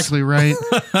virus. Exactly, right?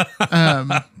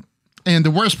 And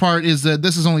the worst part is that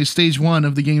this is only stage 1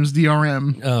 of the game's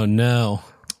DRM. Oh, no.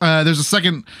 There's a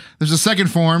second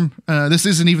form. This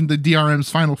isn't even the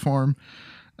DRM's final form.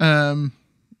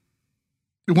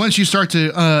 Once you try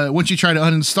to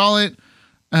uninstall it,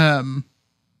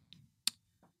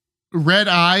 red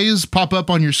eyes pop up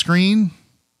on your screen,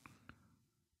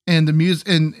 and the music,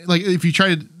 and like if you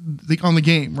try to on the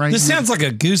game, right? This sounds like a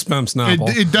Goosebumps novel.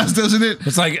 It does, doesn't it?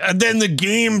 It's like then the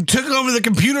game took over the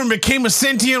computer and became a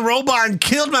sentient robot and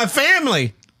killed my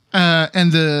family.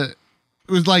 And it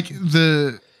was like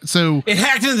So it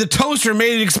hacked into the toaster,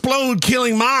 made it explode,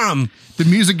 killing Mom. the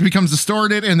music becomes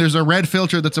distorted, and there's a red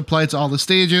filter that's applied to all the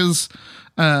stages.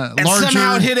 And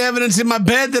somehow it hit evidence in my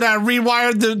bed that I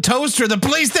rewired the toaster. The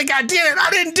police think I did it. I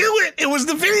didn't do it. It was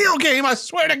the video game. I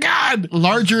swear to God.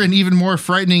 Larger and even more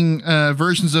frightening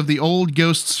versions of the old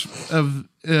ghosts of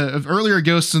earlier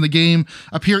ghosts in the game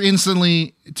appear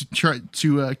instantly to try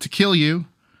to kill you.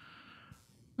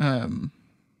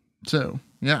 So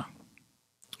yeah,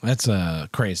 That's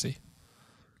crazy.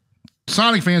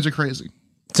 Sonic fans are crazy.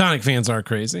 Sonic fans are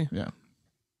crazy. Yeah.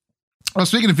 Well,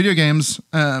 speaking of video games,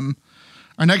 our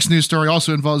next news story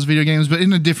also involves video games, but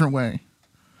in a different way.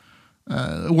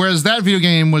 Whereas that video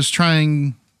game was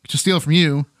trying to steal from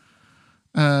you,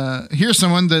 here's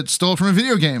someone that stole from a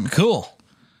video game. Cool.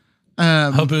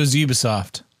 Hope it was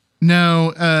Ubisoft.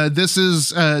 No, this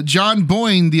is John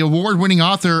Boyne, the award-winning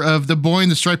author of The Boy in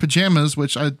the Striped Pajamas,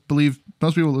 which I believe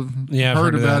most people have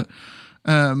heard about.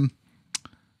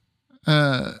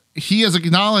 He has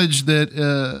acknowledged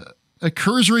that a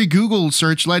cursory Google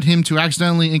search led him to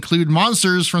accidentally include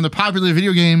monsters from the popular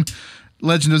video game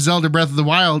Legend of Zelda Breath of the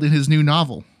Wild in his new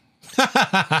novel.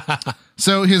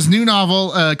 So his new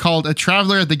novel called A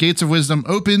Traveler at the Gates of Wisdom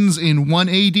opens in 1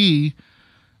 AD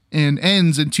and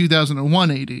ends in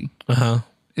 2001 AD. Uh-huh.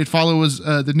 It follows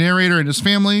the narrator and his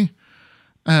family.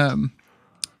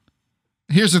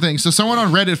 Here's the thing. So someone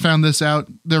on Reddit found this out.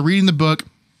 They're reading the book,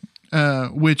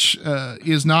 which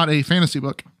is not a fantasy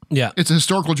book. Yeah. It's a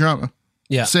historical drama.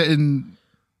 Yeah. Set in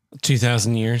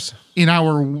 2,000 years. In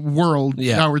our world,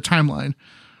 our timeline.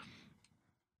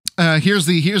 Here's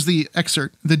the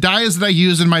excerpt. The dyes that I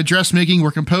used in my dressmaking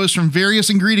were composed from various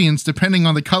ingredients depending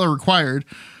on the color required,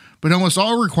 but almost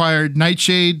all required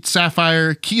nightshade,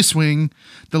 sapphire, keyswing,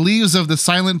 the leaves of the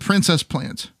silent princess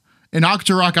plant, an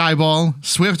octorok eyeball,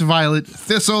 swift violet,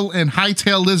 thistle, and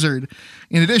hightail lizard.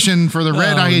 In addition, for the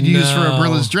red I had used for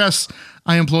Abrilla's dress,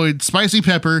 I employed spicy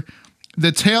pepper,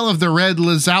 the tail of the red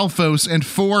Lizalfos, and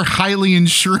 4 Hylian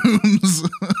shrooms.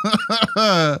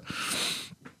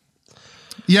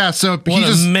 Yeah, so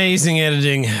amazing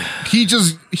editing.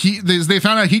 They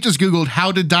found out he just Googled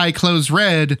how to dye clothes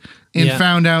red and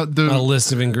found out a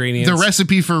list of ingredients. The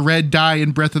recipe for red dye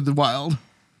in Breath of the Wild.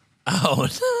 Oh,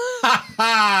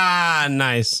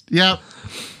 nice. Yep.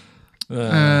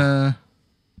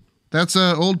 That's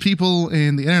old people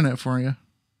in the internet for you.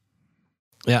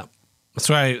 Yeah. That's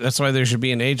why there should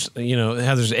be an age,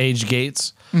 how there's age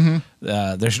gates.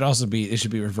 Mm-hmm. There should also be, it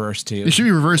should be reversed too. It should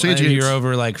be reverse age gates. If you're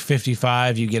over like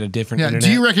 55, you get a different internet.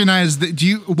 Do you recognize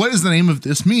what is the name of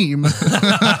this meme?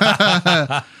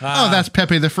 Oh, that's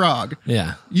Pepe the Frog.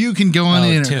 Yeah. You can go on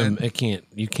the internet. Tim,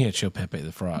 you can't show Pepe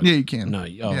the Frog. Yeah, you can. No.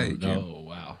 You can.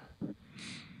 Wow.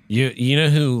 You know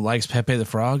who likes Pepe the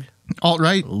Frog?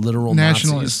 Alt-right. Literal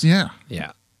nationalists. Nazis. Yeah.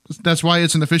 Yeah. That's why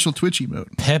it's an official Twitch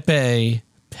emote. Pepe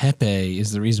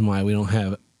is the reason why we don't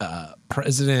have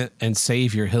President and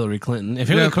Savior Hillary Clinton. If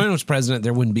Hillary Clinton was president,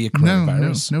 there wouldn't be a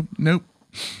coronavirus. Nope.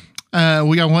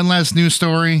 We got one last news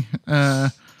story.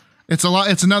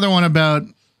 It's another one about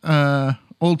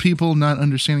old people not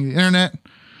understanding the internet.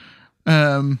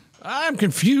 I'm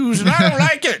confused and I don't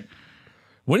like it.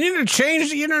 We need to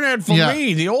change the internet for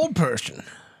me, the old person.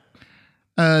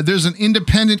 There's an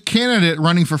independent candidate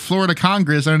running for Florida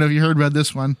Congress. I don't know if you heard about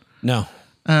this one. No.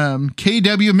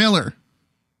 KW Miller.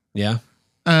 Yeah.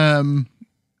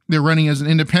 They're running as an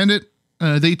independent.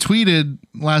 They tweeted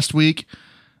last week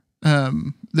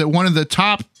that one of the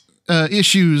top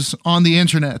issues on the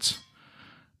internet.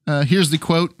 Here's the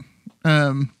quote.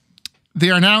 They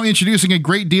are now introducing a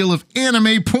great deal of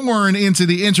anime porn into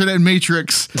the internet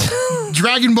matrix.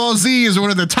 Dragon Ball Z is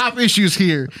one of the top issues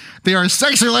here. They are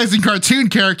sexualizing cartoon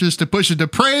characters to push a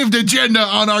depraved agenda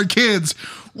on our kids.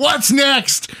 What's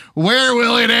next? Where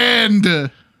will it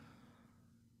end?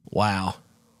 Wow.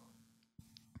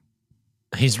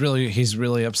 He's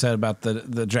really upset about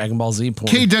the Dragon Ball Z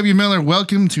porn. KW Miller,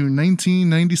 welcome to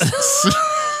 1996.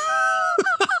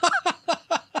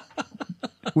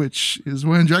 Which is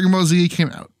when Dragon Ball Z came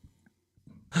out.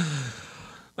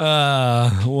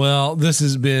 Well, this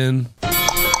has been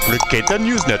Ricetta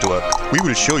News Network. We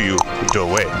will show you the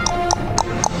way.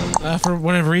 For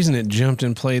whatever reason, it jumped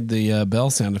and played the bell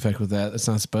sound effect with that. It's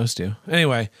not supposed to.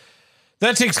 Anyway,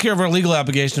 that takes care of our legal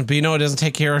obligations, but you know what it doesn't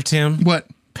take care of, Tim? What?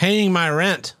 Paying my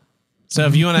rent. So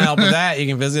if you want to help with that, you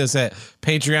can visit us at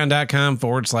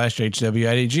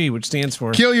patreon.com/HWIDG, which stands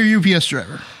for Kill Your UPS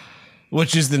Driver.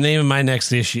 Which is the name of my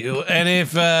next issue. And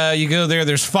if you go there,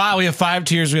 we have 5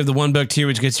 tiers. We have the $1 tier,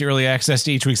 which gets you early access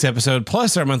to each week's episode,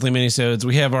 plus our monthly minisodes.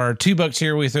 We have our $2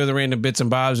 tier. We throw the random bits and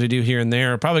bobs we do here and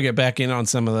there. I'll probably get back in on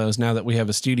some of those now that we have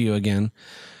a studio again.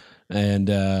 And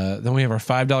then we have our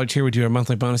 $5 tier. We do our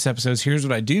monthly bonus episodes. Here's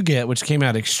what I do get, which came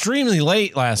out extremely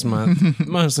late last month,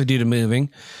 mostly due to moving.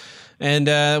 And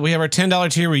we have our $10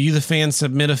 tier where you, the fan,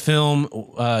 submit a film.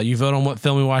 You vote on what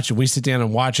film we watch, and we sit down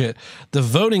and watch it. The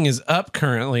voting is up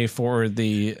currently for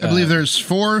the... I believe there's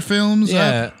 4 films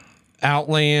up.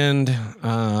 Outland.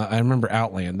 I remember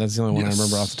Outland. That's the only one I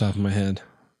remember off the top of my head.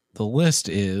 The list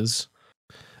is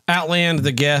Outland,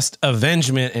 The Guest,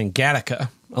 Avengement, and Gattaca.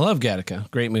 I love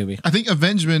Gattaca. Great movie. I think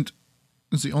Avengement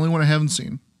is the only one I haven't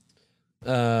seen.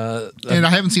 And I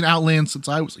haven't seen Outland since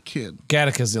I was a kid.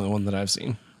 Gattaca is the only one that I've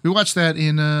seen. We watched that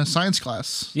in science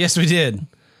class. Yes, we did.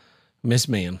 Miss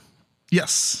Man.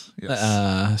 Yes.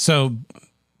 So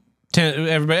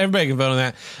everybody can vote on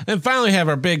that. And finally, we have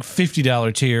our big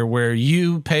 $50 tier where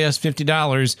you pay us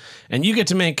 $50 and you get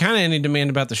to make kind of any demand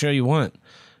about the show you want.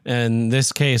 In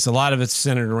this case, a lot of it's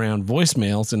centered around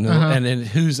voicemails and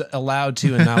who's allowed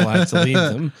to and not allowed to leave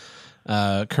them.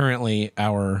 Currently,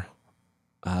 our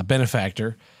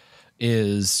benefactor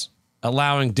is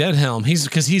allowing Deadhelm.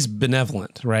 Because he's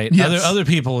benevolent, right? Yes. Other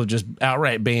people have just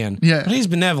outright banned. Yeah. But he's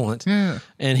benevolent. Yeah.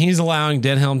 And he's allowing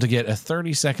Deadhelm to get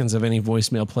 30 seconds of any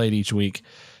voicemail played each week.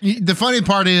 The funny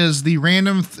part is the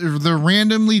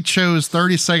randomly chose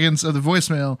 30 seconds of the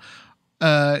voicemail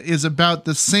is about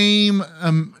the same.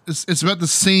 It's about the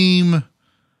same.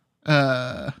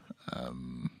 It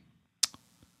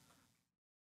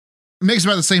makes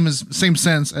about the same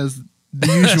sense as the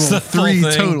usual 3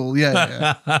 total.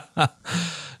 Yeah.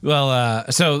 Well,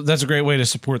 so that's a great way to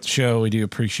support the show. We do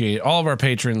appreciate all of our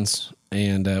patrons,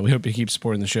 and we hope you keep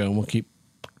supporting the show, and we'll keep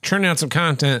churning out some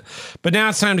content. But now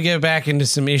it's time to get back into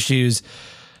some issues.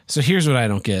 So here's what I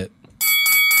don't get.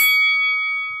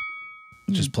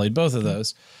 Just played both of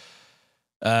those.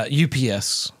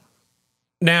 UPS.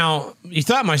 Now, you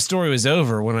thought my story was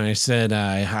over when I said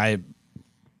I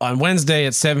on Wednesday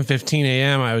at 7:15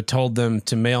 a.m. I told them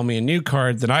to mail me a new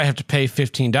card that I have to pay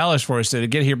 $15 for, so to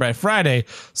get here by Friday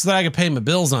so that I could pay my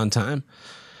bills on time.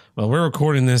 Well, we're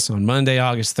recording this on Monday,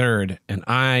 August 3rd, and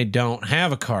I don't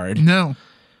have a card. No.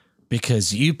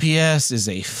 Because UPS is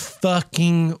a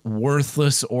fucking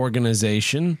worthless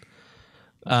organization.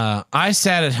 I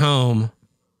sat at home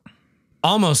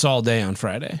almost all day on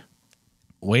Friday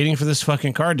waiting for this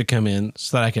fucking card to come in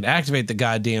so that I could activate the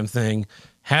goddamn thing,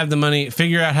 have the money,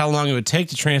 figure out how long it would take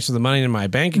to transfer the money to my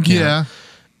bank account,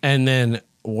 and then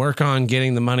work on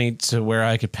getting the money to where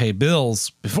I could pay bills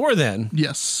before then.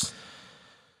 Yes.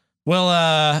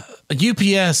 Well,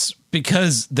 UPS,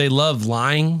 because they love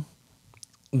lying,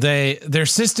 their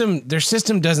system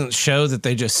doesn't show that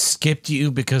they just skipped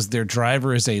you because their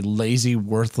driver is a lazy,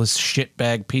 worthless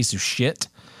shitbag piece of shit.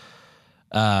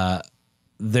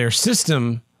 Their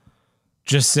system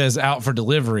just says out for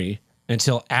delivery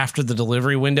until after the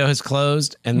delivery window has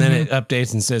closed, and then it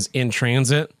updates and says in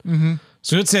transit.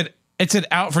 So it said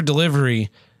out for delivery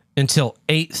until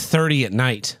 8:30 at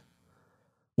night,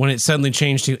 when it suddenly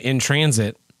changed to in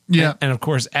transit. Yeah. And of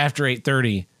course, after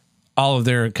 8:30, all of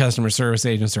their customer service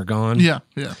agents are gone. Yeah.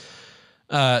 Yeah.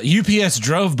 UPS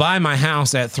drove by my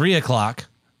house at 3:00,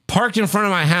 parked in front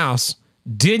of my house,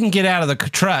 didn't get out of the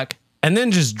truck, and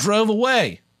then just drove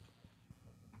away.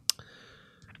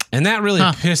 And that really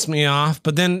pissed me off.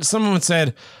 But then someone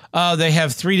said, they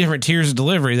have 3 different tiers of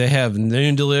delivery. They have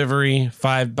noon delivery,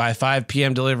 by 5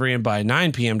 p.m. delivery, and by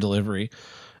 9 p.m. delivery.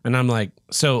 And I'm like,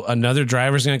 so another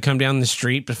driver's going to come down the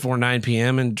street before 9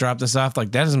 p.m. and drop this off?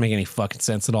 Like, that doesn't make any fucking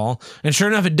sense at all. And sure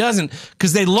enough, it doesn't,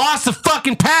 because they lost the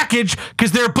fucking package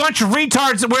because they're a bunch of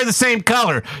retards that wear the same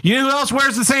color. You know who else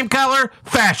wears the same color?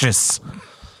 Fascists.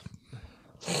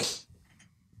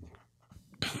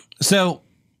 So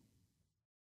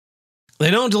they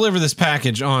don't deliver this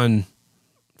package on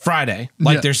Friday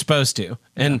like they're supposed to.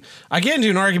 And I get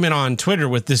into an argument on Twitter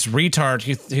with this retard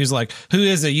who's like, who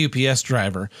is a UPS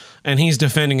driver? And he's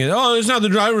defending it. Oh, it's not the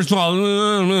driver's fault.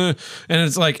 And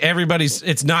it's like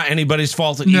it's not anybody's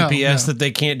fault at UPS that they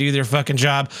can't do their fucking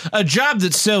job. A job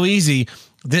that's so easy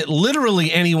that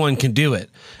literally anyone can do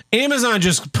it. Amazon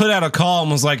just put out a call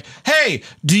and was like, hey,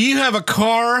 do you have a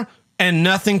car and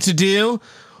nothing to do?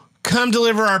 Come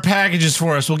deliver our packages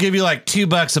for us. We'll give you like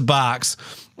 $2 a box.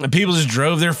 And people just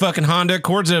drove their fucking Honda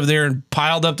Accords over there and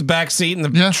piled up the back seat in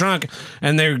the trunk.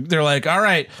 And they're like, all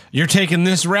right, you're taking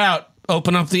this route.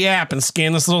 Open up the app and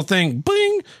scan this little thing.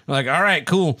 Bing. We're like, all right,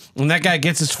 cool. And that guy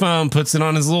gets his phone, puts it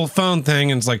on his little phone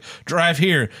thing, and it's like, drive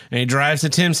here. And he drives to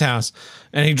Tim's house.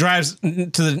 And he drives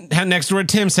to the next door to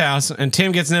Tim's house, and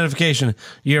Tim gets a notification.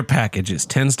 Your package is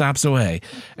 10 stops away.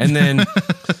 And then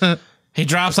He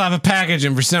drops off a package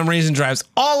and for some reason drives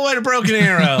all the way to Broken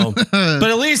Arrow. But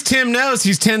at least Tim knows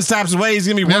he's 10 stops away. He's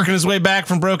going to be working his way back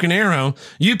from Broken Arrow.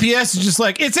 UPS is just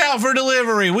like, it's out for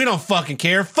delivery. We don't fucking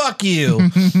care. Fuck you.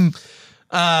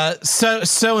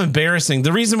 So embarrassing.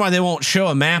 The reason why they won't show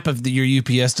a map of your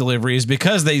UPS delivery is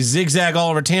because they zigzag all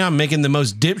over town, making the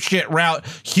most dipshit route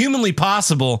humanly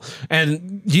possible.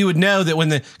 And you would know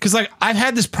that because like I've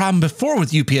had this problem before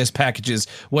with UPS packages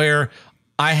where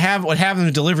I would have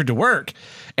them delivered to work.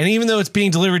 And even though it's being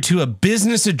delivered to a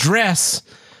business address,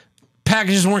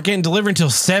 packages weren't getting delivered until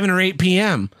 7 or 8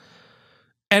 p.m.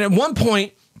 And at one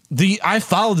point, I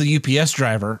followed the UPS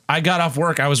driver. I got off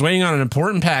work. I was waiting on an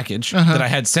important package that I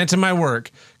had sent to my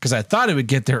work because I thought it would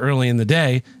get there early in the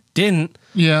day. Didn't.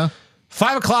 Yeah.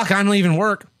 5 o'clock, I'm leaving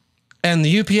work. And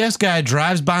the UPS guy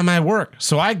drives by my work.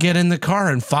 So I get in the car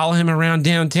and follow him around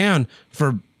downtown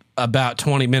for about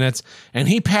 20 minutes, and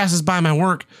he passes by my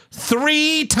work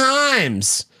 3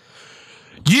 times.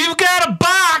 You've got a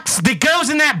box that goes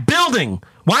in that building.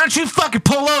 Why don't you fucking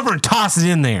pull over and toss it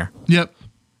in there? Yep.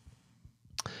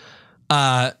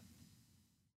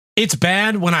 It's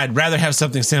bad when I'd rather have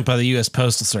something sent by the U.S.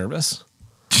 Postal Service.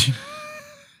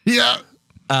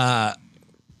 Yeah.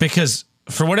 Because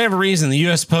for whatever reason, the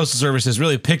U.S. Postal Service has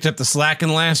really picked up the slack in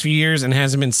the last few years and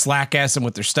hasn't been slack-assing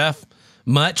with their stuff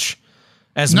much.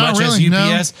 As Not much really,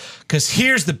 as UPS. Because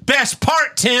here's the best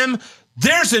part, Tim.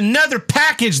 There's another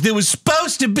package that was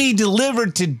supposed to be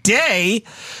delivered today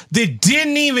that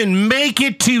didn't even make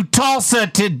it to Tulsa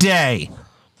today.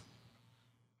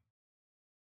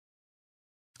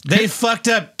 They fucked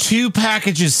up 2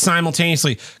 packages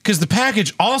simultaneously because the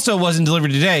package also wasn't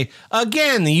delivered today.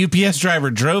 Again, the UPS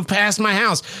driver drove past my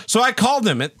house. So I called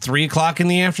them at 3 o'clock in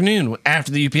the afternoon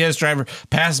after the UPS driver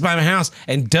passes by my house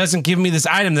and doesn't give me this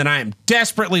item that I am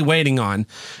desperately waiting on.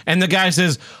 And the guy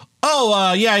says,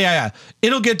 yeah.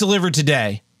 It'll get delivered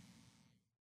today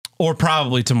or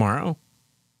probably tomorrow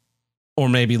or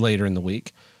maybe later in the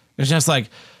week. It's just like,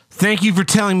 thank you for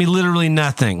telling me literally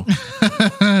nothing.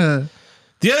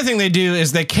 The other thing they do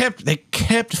is they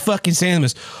kept fucking saying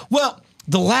this. Well,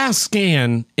 the last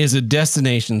scan is a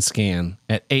destination scan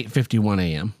at 8:51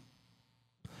 a.m.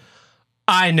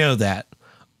 I know that.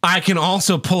 I can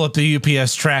also pull up the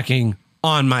UPS tracking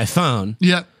on my phone.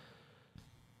 Yep.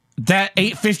 That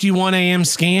 8:51 a.m.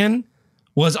 scan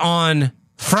was on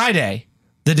Friday,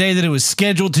 the day that it was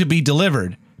scheduled to be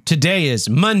delivered. Today is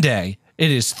Monday. It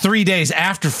is 3 days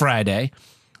after Friday.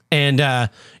 And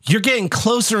you're getting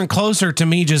closer and closer to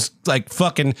me just like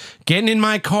fucking getting in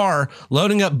my car,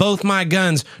 loading up both my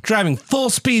guns, driving full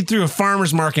speed through a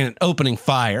farmer's market and opening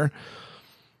fire.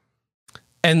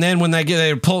 And then when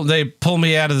they pull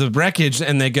me out of the wreckage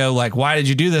and they go like, why did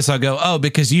you do this? I'll go, oh,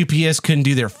 because UPS couldn't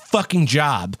do their fucking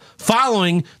job.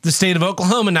 Following the state of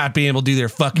Oklahoma not being able to do their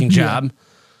fucking job.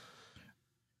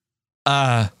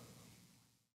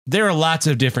 There are lots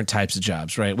of different types of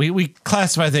jobs, right? We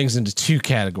classify things into 2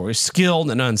 categories,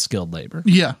 skilled and unskilled labor.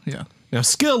 Yeah. Now,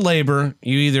 skilled labor,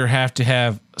 you either have to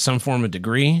have some form of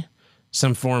degree,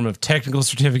 some form of technical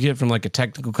certificate from like a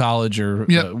technical college or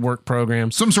work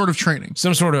program. Some sort of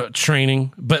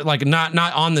training. But like not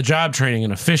on the job training,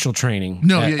 an official training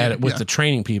with the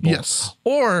training people. Yes.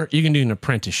 Or you can do an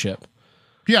apprenticeship.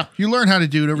 Yeah, you learn how to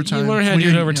do it over time. You learn how to do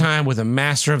it over time with a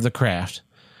master of the craft.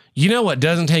 You know what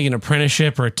doesn't take an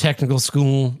apprenticeship or a technical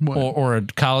school or a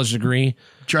college degree?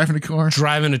 Driving a car.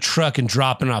 Driving a truck and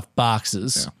dropping off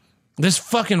boxes. Yeah. This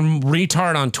fucking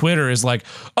retard on Twitter is like,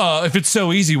 if it's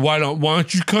so easy, why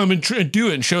don't you come and do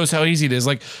it and show us how easy it is?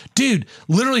 Like, dude,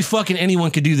 literally fucking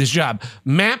anyone could do this job.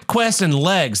 MapQuest and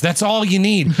legs, that's all you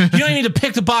need. You don't need to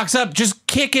pick the box up, just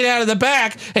kick it out of the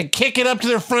back and kick it up to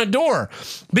their front door.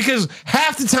 Because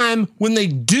half the time when they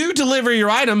do deliver your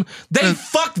item, they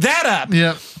fuck that up.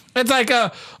 Yeah. It's like,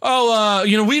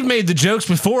 we've made the jokes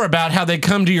before about how they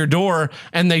come to your door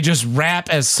and they just rap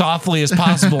as softly as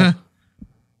possible.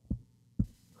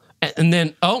 And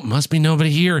then, must be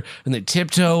nobody here. And they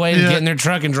tiptoe away and get in their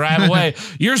truck and drive away.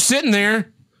 You're sitting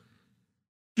there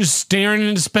just staring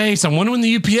into space. I wonder when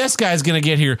the UPS guy is going to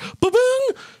get here. Boom!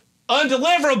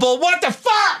 Undeliverable. What the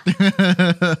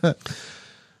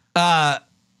fuck?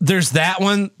 There's that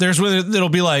one. There's when it'll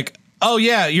be like, oh,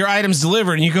 yeah, your item's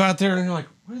delivered. And you go out there and you're like,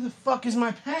 where the fuck is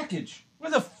my package? Where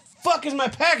the fuck is my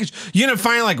package? You end up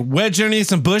finding like wedged underneath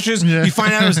some bushes. Yeah. You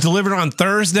find out it was delivered on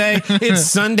Thursday. It's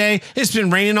Sunday. It's been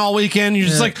raining all weekend. You're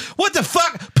just like, what the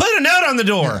fuck? Put a note on the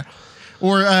door.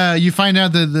 Or you find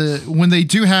out that when they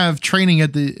do have training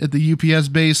at the UPS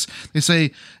base, they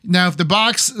say, now if the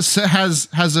box has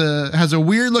a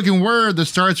weird looking word that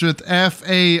starts with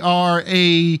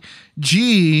FARAG,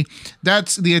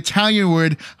 that's the Italian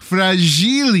word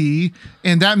fragile,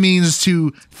 and that means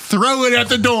to throw it at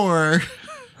the door.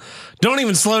 Don't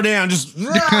even slow down. Just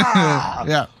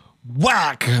Yeah.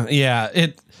 whack. Yeah.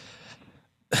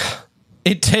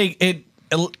 It takes.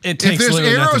 If there's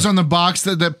arrows on the box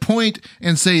that point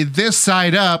and say this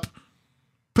side up,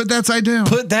 put that side down.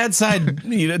 Put that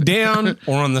side down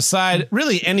or on the side.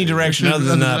 Really, any direction other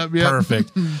than up. Yep.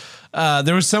 Perfect.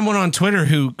 There was someone on Twitter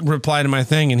who replied to my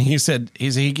thing, and he said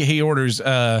he orders.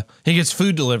 He gets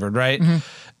food delivered, right? Mm-hmm.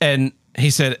 And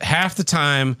he said half the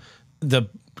time the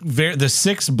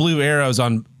 6 blue arrows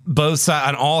on both sides,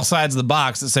 on all sides of the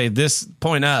box that say this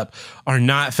point up, are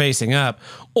not facing up,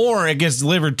 or it gets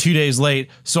delivered 2 days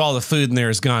late, so all the food in there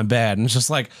has gone bad. And it's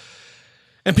just like,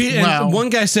 and one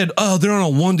guy said, "Oh, they're on a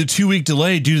 1 to 2 week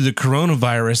delay due to the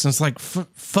coronavirus." And it's like,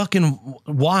 fucking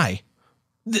why?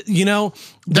 You know,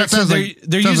 That sounds they're like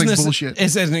using like this bullshit.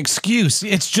 as an excuse.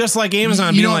 It's just like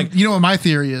Amazon You being know, like, you know what my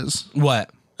theory is? what?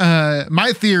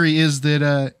 My theory is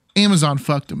that Amazon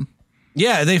fucked them.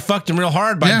 Yeah, they fucked them real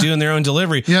hard by doing their own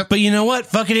delivery. Yep. But you know what?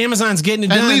 Fucking Amazon's getting it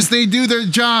done. At least they do their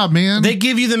job, man. They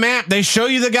give you the map. They show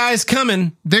you the guys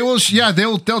coming. They will.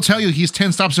 They'll tell you he's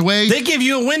 10 stops away. They give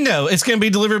you a window. It's going to be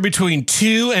delivered between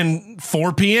 2 and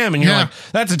 4 p.m. And you're like,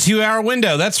 that's a 2-hour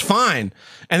window. That's fine.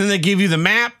 And then they give you the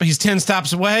map. He's 10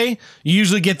 stops away. You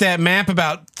usually get that map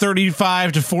about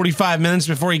 35 to 45 minutes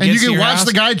before he gets to your house. And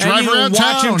you can watch the guy drive around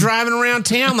town. Watch him driving around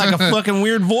town like a fucking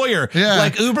weird voyeur. Yeah.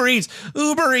 Like Uber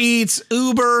Eats,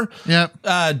 Uber, Yep.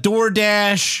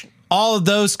 DoorDash, all of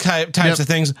those types of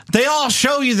things. They all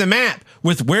show you the map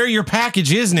with where your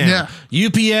package is now. Yeah.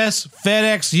 UPS,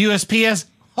 FedEx, USPS.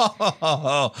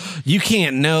 You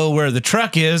can't know where the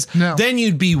truck is. No. Then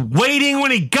you'd be waiting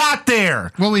when he got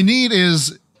there. What we need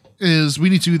is we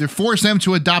need to either force them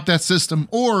to adopt that system,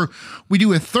 or we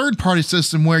do a third-party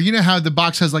system where, you know how the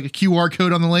box has like a QR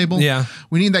code on the label? Yeah.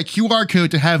 We need that QR code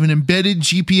to have an embedded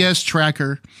GPS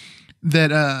tracker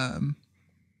that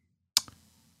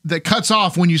cuts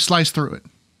off when you slice through it.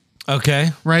 Okay.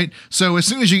 Right? So as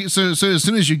soon as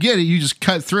you get it, you just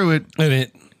cut through it. And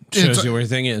it shows you where the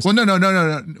thing is. Well,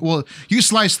 no. Well, you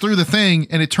slice through the thing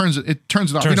and it turns it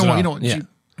off. You know what? Yeah.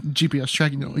 GPS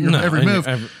tracking your every move.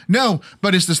 No,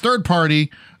 but it's this third party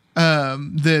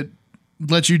that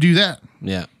lets you do that.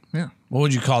 Yeah. Yeah. What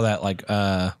would you call that? Like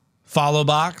follow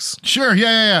box? Sure.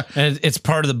 Yeah. And it's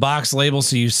part of the box label,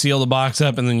 so you seal the box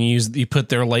up and then you put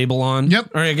their label on. Yep.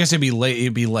 Or I guess it'd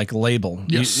be like label.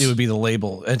 Yes. It would be the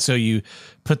label. And so you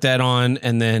put that on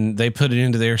and then they put it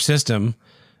into their system.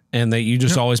 And you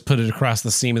just always put it across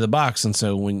the seam of the box, and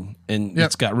so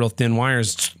it's got real thin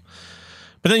wires.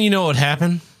 But then you know what would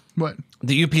happen? What?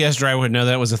 The UPS driver would know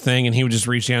that was a thing, and he would just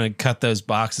reach down and cut those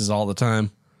boxes all the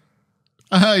time.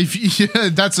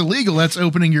 That's illegal. That's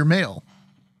opening your mail.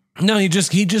 No, he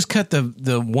just cut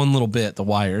the one little bit, the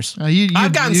wires.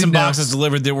 I've gotten some boxes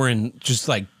delivered that were in just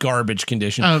like garbage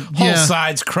condition, whole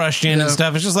sides crushed in and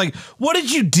stuff. It's just like, what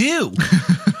did you do?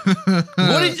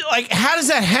 How does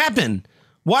that happen?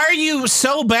 Why are you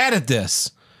so bad at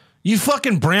this? You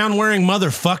fucking brown wearing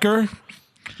motherfucker.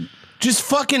 Just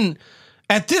fucking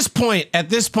at this point,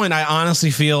 I honestly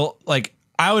feel like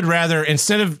I would rather,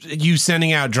 instead of you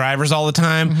sending out drivers all the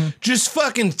time, just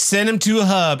fucking send them to a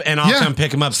hub and I'll come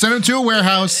pick them up. Send them to a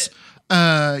warehouse.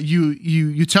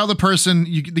 You tell the person,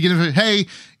 hey,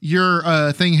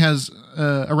 your thing has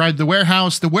arrived at the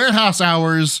warehouse. The warehouse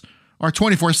hours are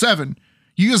 24/7.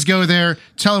 You just go there,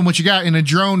 tell them what you got, and a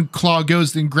drone claw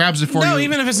goes and grabs it for you. No,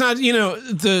 even if it's not,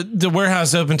 the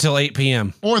warehouse open till 8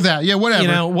 p.m. Or that,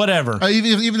 whatever. Whatever.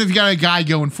 Even if you got a guy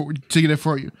going to get it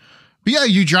for you. But yeah,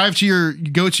 you go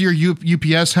to your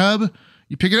UPS hub,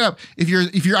 you pick it up. If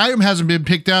your item hasn't been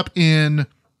picked up in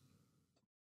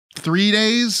 3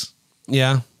 days,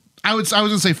 I was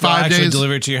gonna say 5 days.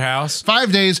 Deliver it to your house.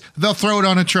 5 days, they'll throw it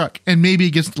on a truck, and maybe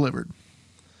it gets delivered.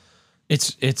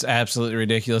 It's absolutely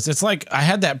ridiculous. It's like I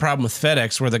had that problem with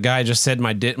FedEx where the guy just said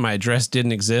my address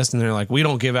didn't exist, and they're like, we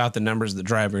don't give out the numbers of the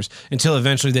drivers, until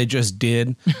eventually they just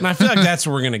did. And I feel like that's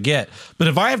what we're gonna get. But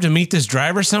if I have to meet this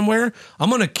driver somewhere, I'm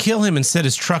gonna kill him and set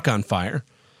his truck on fire.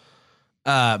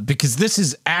 Because this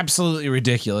is absolutely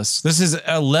ridiculous. This is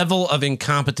a level of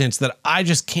incompetence that I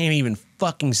just can't even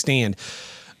fucking stand.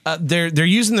 They're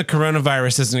using the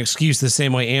coronavirus as an excuse the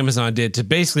same way Amazon did to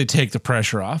basically take the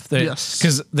pressure off. Yes.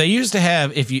 Because they used to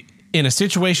have, if you in a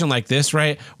situation like this,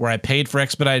 right, where I paid for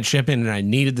expedited shipping and I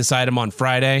needed this item on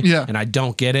Friday, and I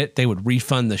don't get it, they would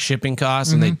refund the shipping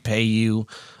costs and they'd pay you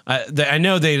I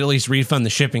know they'd at least refund the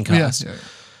shipping costs. Yeah.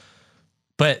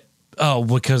 But,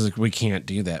 because we can't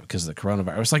do that because of the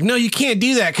coronavirus. Like, no, you can't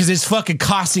do that because it's fucking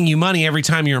costing you money every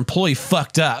time your employee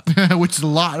fucked up. Which is a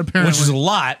lot, apparently. Which is a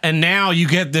lot. And now you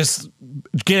get this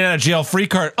get out of jail free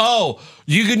card. Oh,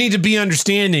 you need to be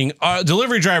understanding.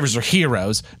 Delivery drivers are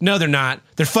heroes. No, they're not.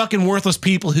 They're fucking worthless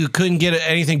people who couldn't get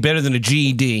anything better than a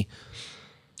GED.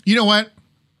 You know what?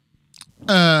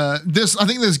 I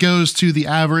think this goes to the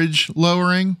average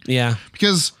lowering. Yeah.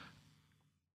 Because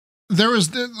there's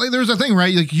a thing,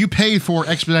 right? Like, you pay for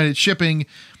expedited shipping.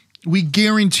 We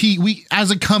guarantee,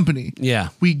 as a company,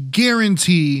 we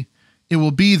guarantee it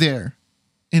will be there.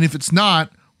 And if it's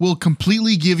not, we'll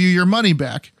completely give you your money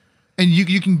back. And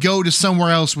you can go to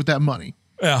somewhere else with that money.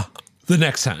 Yeah. The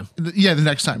next time. Yeah, the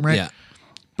next time, right? Yeah.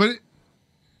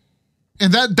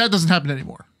 And that doesn't happen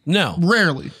anymore. No.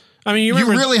 Rarely. I mean, you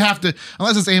really have to,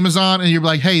 unless it's Amazon and you're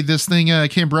like, hey, this thing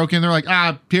came broken. They're like,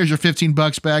 here's your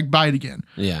 $15 back, buy it again.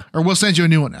 Yeah. Or we'll send you a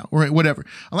new one now, or whatever.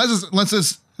 Unless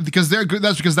it's because they're good.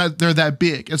 That's because they're that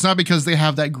big. It's not because they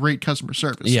have that great customer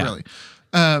service. Yeah.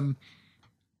 Really.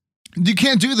 You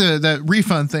can't do the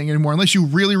refund thing anymore unless you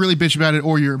really, really bitch about it,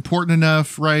 or you're important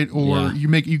enough, right? Or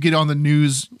you get on the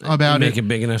news about make a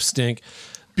big enough stink.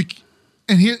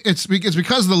 And here it's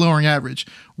because of the lowering average.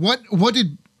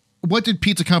 What did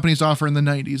pizza companies offer in the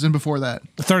 90s and before that?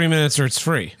 30 minutes or it's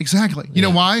free. Exactly. You know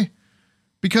why?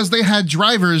 Because they had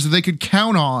drivers that they could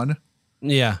count on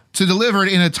to deliver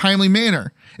it in a timely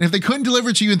manner. And if they couldn't deliver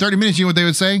it to you in 30 minutes, you know what they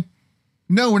would say?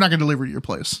 No, we're not going to deliver to your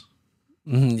place.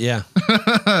 Yeah.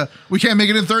 We can't make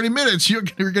it in 30 minutes. You're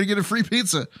going to get a free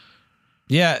pizza.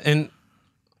 Yeah. And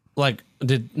like,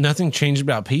 did nothing change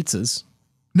about pizzas?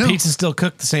 No. Pizza's still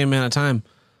cooked the same amount of time.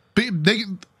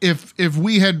 If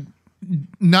we had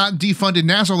not defunded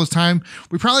NASA all this time,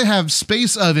 we probably have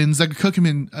space ovens that could cook them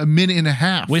in a minute and a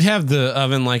half. We'd have the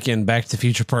oven like in Back to the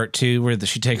Future Part 2 where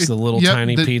she takes the little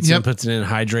tiny pizza and puts it in,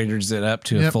 hydrators it up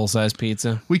to a full-size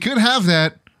pizza. We could have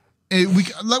that.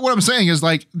 What I'm saying is,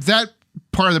 like, that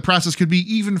part of the process could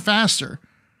be even faster.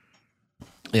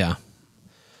 Yeah.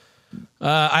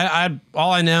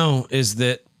 All I know is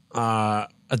that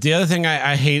the other thing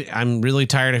I hate, I'm really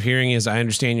tired of hearing, is I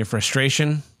understand your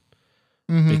frustration.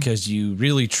 Because you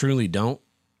really, truly don't.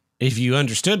 If you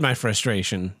understood my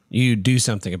frustration, you do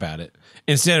something about it.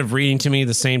 Instead of reading to me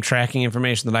the same tracking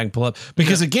information that I can pull up.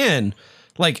 Because again,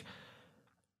 like,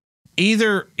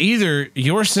 either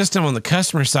your system on the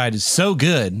customer side is so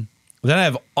good that I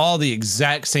have all the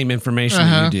exact same information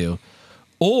that you do,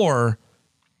 or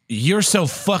you're so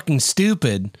fucking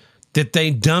stupid that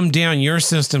they dumb down your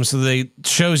system so they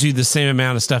shows you the same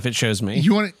amount of stuff it shows me.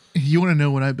 You want to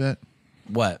know what I bet?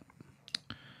 What?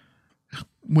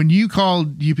 When you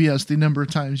called UPS the number of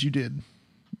times you did,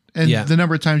 and the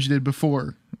number of times you did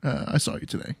before I saw you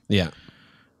today. Yeah.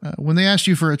 When they asked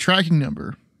you for a tracking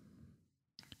number,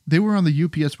 they were on the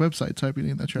UPS website typing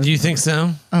in that tracking Do you number. think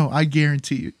so? Oh, I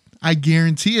guarantee you. I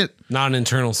guarantee it. Not an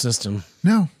internal system.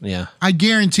 No. Yeah. I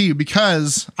guarantee you,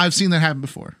 because I've seen that happen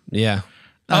before. Yeah.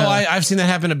 I've seen that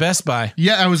happen at Best Buy.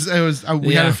 Yeah,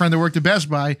 we had a friend that worked at Best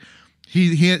Buy.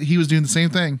 He was doing the same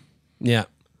thing. Yeah.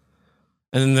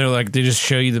 And then they're like, they just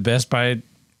show you the Best Buy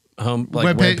home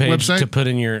webpage to put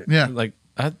in your like.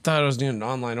 I thought I was doing an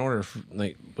online order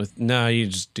you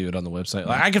just do it on the website.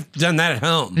 Like, I could have done that at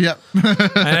home. Yep.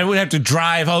 And I would have to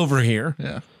drive over here.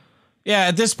 Yeah. Yeah.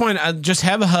 At this point, I just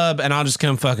have a hub and I'll just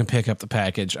come fucking pick up the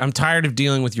package. I'm tired of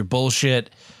dealing with your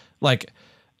bullshit. Like,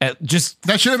 that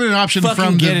should have been an option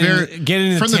from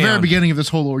the very beginning of this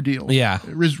whole ordeal. Yeah,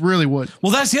 it really would.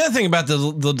 Well, that's the other thing about the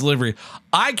delivery.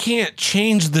 I can't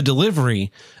change the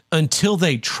delivery until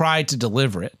they try to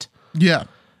deliver it. Yeah,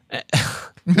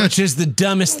 which is the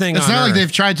dumbest thing. It's not like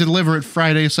they've tried to deliver it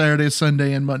Friday, Saturday,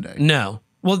 Sunday, and Monday. No.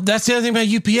 Well, that's the other thing about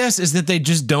UPS is that they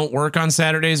just don't work on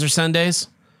Saturdays or Sundays.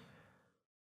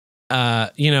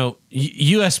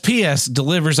 USPS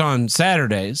delivers on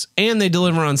Saturdays and they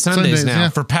deliver on Sundays now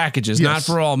for packages, not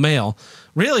for all mail.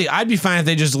 Really, I'd be fine if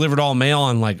they just delivered all mail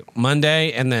on like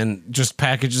Monday and then just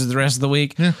packages the rest of the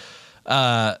week. Yeah.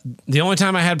 The only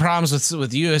time I had problems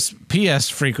with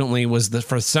USPS frequently was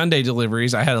for Sunday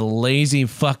deliveries. I had a lazy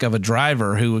fuck of a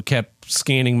driver who kept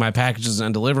scanning my packages as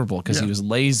undeliverable because he was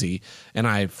lazy, and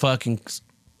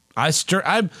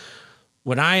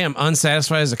when I am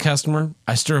unsatisfied as a customer,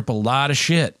 I stir up a lot of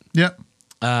shit. Yep.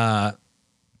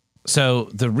 So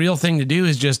the real thing to do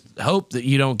is just hope that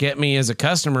you don't get me as a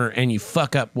customer and you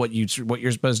fuck up what you're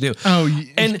supposed to do. Oh,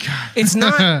 and it's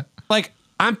not like,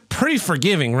 I'm pretty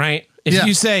forgiving, right? If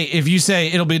you say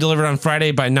it'll be delivered on Friday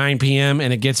by 9 p.m.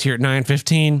 and it gets here at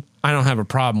 9:15, I don't have a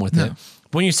problem with it.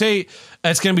 When you say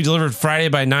it's going to be delivered Friday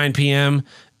by 9 p.m.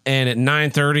 and at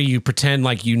 9:30 you pretend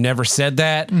like you never said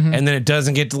that, and then it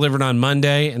doesn't get delivered on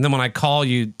Monday, and then when I call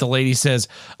you, the lady says,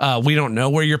 we don't know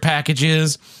where your package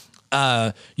is.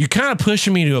 You're kind of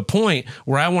pushing me to a point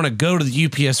where I want to go to the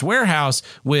UPS warehouse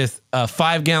with a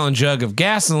 5-gallon jug of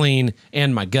gasoline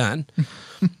and my gun.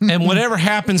 And whatever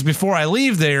happens before I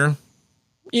leave there,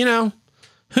 you know,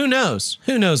 who knows?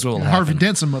 Who knows what will happen? Harvey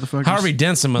Dent some motherfuckers. Harvey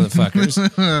Dent some motherfuckers.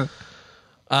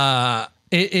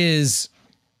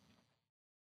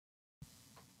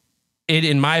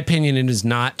 In my opinion, it is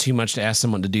not too much to ask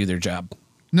someone to do their job.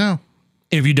 No.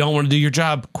 If you don't want to do your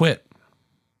job, quit.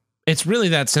 It's really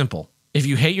that simple. If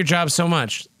you hate your job so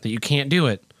much that you can't do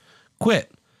it,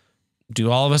 quit. Do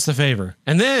all of us the favor.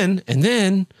 And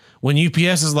then when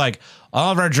UPS is like, all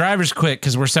of our drivers quit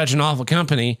because we're such an awful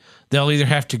company, they'll either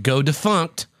have to go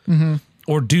defunct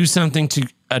or do something to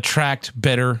attract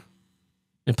better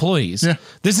employees. Yeah.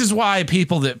 This is why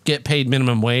people that get paid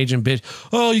minimum wage and bitch,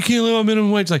 oh, you can't live on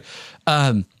minimum wage. Like,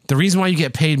 the reason why you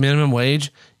get paid minimum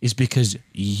wage is because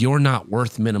you're not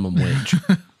worth minimum wage.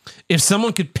 If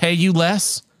someone could pay you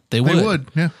less, they would.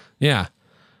 Yeah.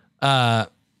 Yeah.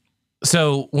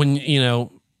 So when, you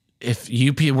know, if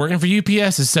working for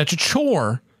UPS is such a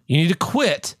chore, you need to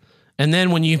quit. And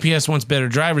then when UPS wants better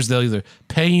drivers, they'll either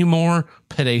pay you more,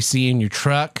 put AC in your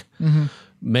truck,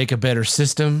 make a better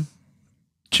system.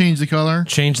 Change the color.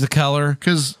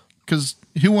 Because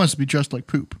who wants to be dressed like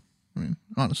poop? I mean,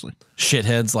 honestly.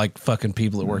 Shitheads like fucking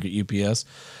people that work at UPS.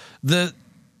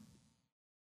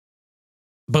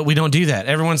 But we don't do that.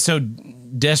 Everyone's so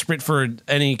desperate for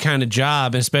any kind of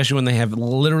job, especially when they have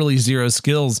literally zero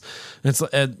skills. It's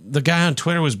the guy on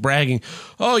Twitter was bragging,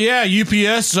 oh yeah,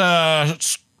 UPS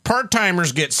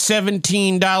part-timers get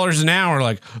 $17 an hour.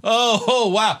 Like, oh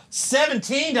wow,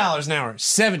 $17 an hour.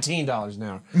 $17 an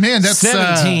hour. Man, that's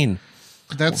 17.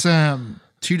 That's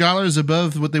 $2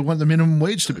 above what they want the minimum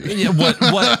wage to be. Yeah, what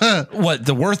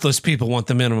the worthless people want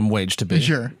the minimum wage to be.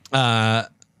 Sure.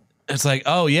 It's like,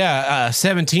 oh yeah,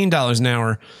 $17 an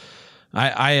hour.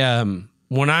 I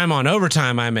when I'm on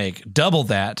overtime, I make double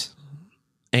that,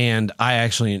 and I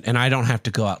don't have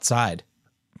to go outside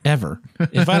ever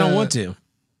if I don't want to.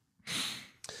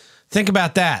 Think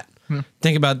about that.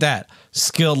 Think about that.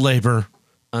 Skilled labor,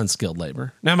 unskilled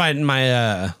labor. Now my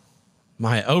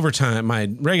overtime, my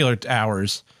regular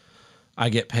hours, I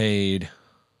get paid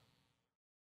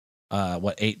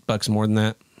 $8 more than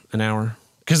that an hour.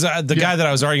 Because the guy that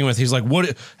I was arguing with, he's like,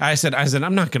 "What?" I said,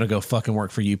 I'm not going to go fucking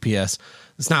work for UPS.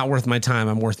 It's not worth my time.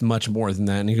 I'm worth much more than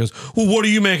that. And he goes, "Well, what do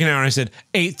you make an hour?" And I said,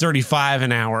 $8.35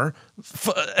 an hour.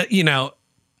 You know,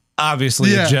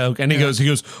 obviously a joke. And he goes,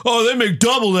 "Oh, they make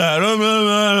double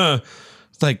that."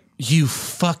 It's like, you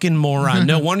fucking moron.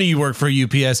 No wonder you work for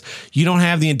UPS. You don't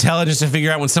have the intelligence to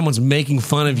figure out when someone's making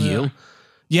fun of you.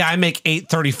 Yeah, I make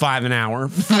 $8.35 an hour.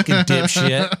 Fucking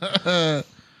dipshit.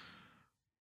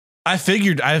 I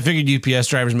figured UPS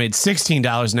drivers made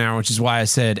 $16 an hour, which is why I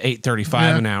said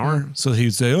 $8.35 an hour. So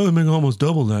he'd say, "Oh, they make almost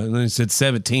double that." And then he said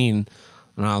 17.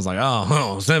 And I was like,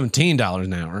 oh, $17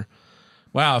 an hour.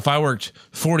 Wow, if I worked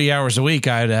 40 hours a week,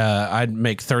 I'd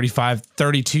make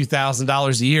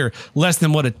 $32,000 a year, less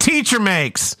than what a teacher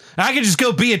makes. I could just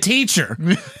go be a teacher.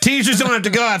 Teachers don't have to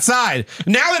go outside.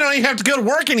 Now they don't even have to go to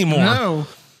work anymore. No.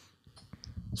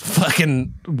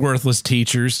 Fucking worthless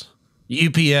teachers.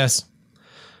 UPS.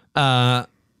 I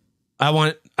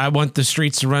want the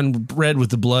streets to run red with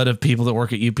the blood of people that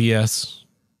work at UPS.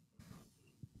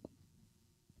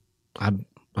 I'm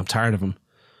tired of them.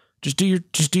 Just do your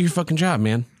fucking job,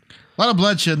 man. A lot of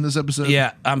bloodshed in this episode.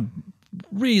 Yeah, I'm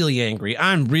really angry.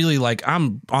 I'm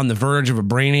on the verge of a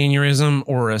brain aneurysm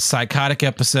or a psychotic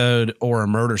episode or a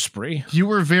murder spree. You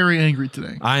were very angry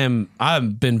today.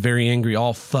 I've been very angry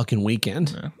all fucking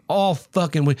weekend. Yeah. All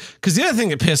fucking week. Because the other thing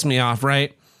that pissed me off,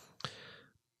 right?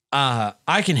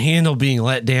 I can handle being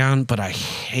let down, but I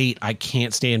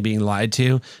can't stand being lied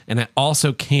to. And I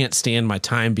also can't stand my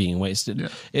time being wasted. Yeah.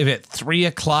 If at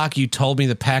 3:00 you told me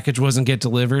the package wasn't get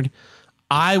delivered,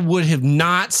 I would have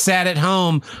not sat at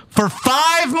home for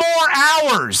 5 more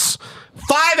hours.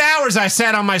 5 hours I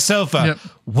sat on my sofa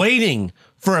waiting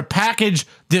for a package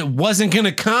that wasn't going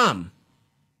to come.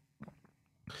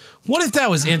 What if that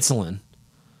was insulin?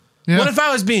 Yeah. What if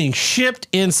I was being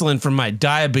shipped insulin for my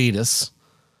diabetes?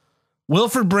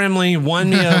 Wilford Brimley won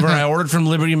me over. I ordered from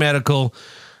Liberty Medical.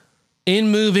 In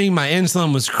moving, my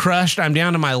insulin was crushed. I'm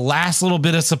down to my last little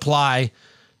bit of supply.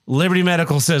 Liberty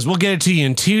Medical says, we'll get it to you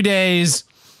in 2 days.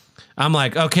 I'm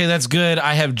like, okay, that's good.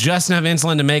 I have just enough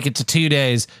insulin to make it to 2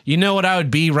 days. You know what I would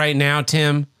be right now,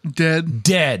 Tim?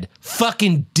 Dead.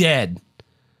 Fucking dead.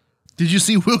 Did you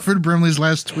see Wilford Brimley's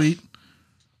last tweet?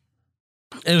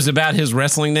 It was about his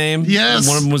wrestling name. Yes.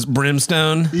 One of them was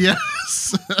Brimstone.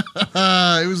 Yes.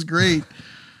 It was great.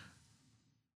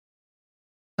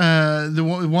 The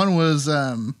one was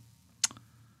what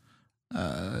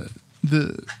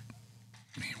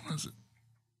was it?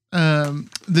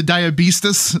 The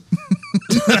Diabetes.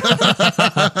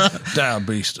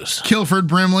 Diabetes. Kilford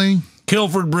Brimley.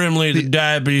 Kilford Brimley, the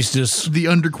Diabetes. The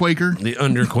Underquaker. The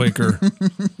Underquaker.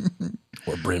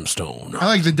 Or Brimstone. I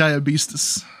like the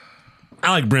Diabetes.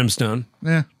 I like Brimstone.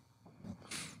 Yeah.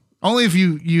 Only if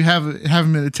you have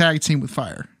him in a tag team with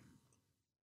Fire.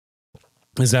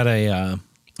 Is that an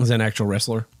actual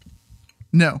wrestler?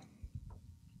 No.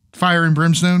 Fire and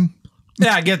Brimstone?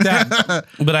 Yeah, I get that.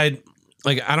 But I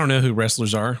don't know who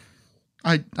wrestlers are.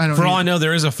 I don't For know. all I know,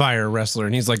 there is a Fire wrestler,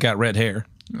 and he's like got red hair.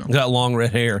 Got long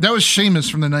red hair. That was Sheamus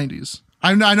from the 90s.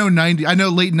 I know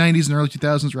late 90s and early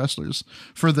 2000s wrestlers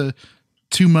for the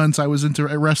 2 months I was into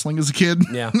wrestling as a kid.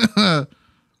 Yeah.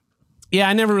 Yeah,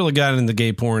 I never really got into the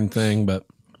gay porn thing, but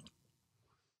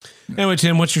anyway,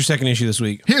 Tim, what's your second issue this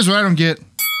week? Here's what I don't get.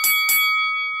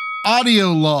 Audio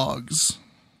logs.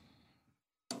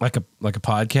 Like a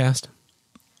podcast?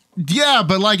 Yeah,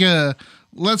 but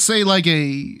let's say it's like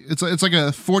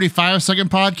a 45-second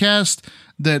podcast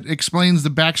that explains the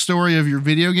backstory of your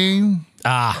video game.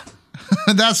 Ah.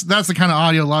 That's the kind of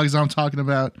audio logs I'm talking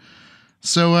about.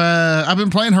 So I've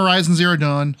been playing Horizon Zero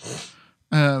Dawn.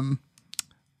 I've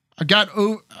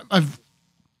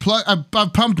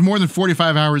pumped more than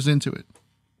 45 hours into it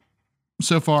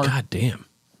so far. God damn.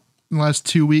 In the last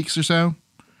 2 weeks or so.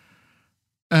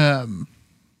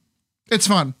 It's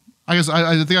fun. I guess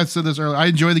I think I said this earlier. I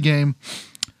enjoy the game.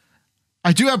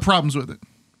 I do have problems with it.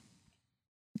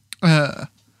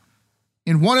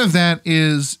 And one of that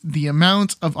is the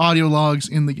amount of audio logs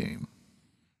in the game.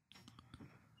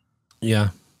 Yeah.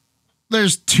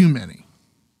 There's too many.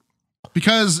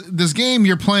 Because this game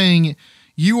you're playing,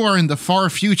 you are in the far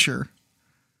future,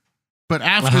 but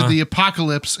after the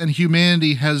apocalypse and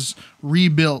humanity has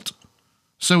rebuilt.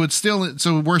 So we're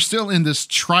still in this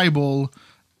tribal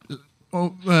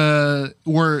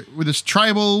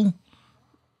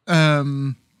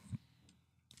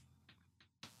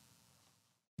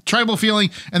tribal feeling,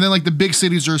 and then like the big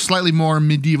cities are slightly more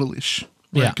medievalish, right?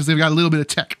 Yeah, because they've got a little bit of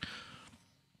tech.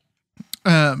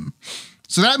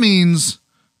 So that means,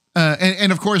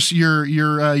 and of course your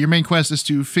main quest is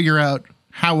to figure out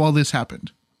how all this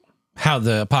happened, how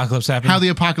the apocalypse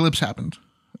happened.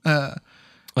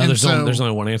 There's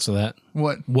only one answer to that.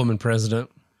 What? Woman president.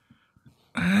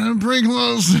 Pretty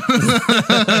close.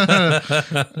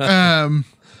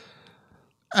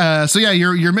 So yeah,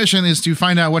 your mission is to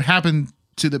find out what happened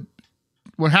in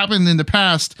the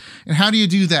past, and how do you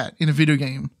do that in a video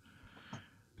game?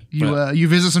 You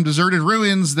visit some deserted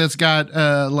ruins that's got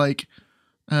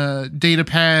data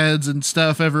pads and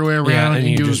stuff everywhere around. Yeah, and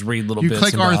you just read little bits. You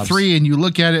click and R3 and you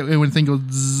look at it, and when the thing goes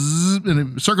zzz,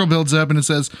 and a circle builds up, and it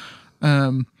says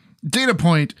data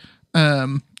point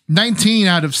 19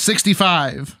 out of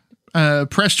 65.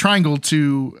 Press triangle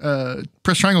to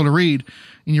read,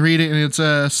 and you read it, and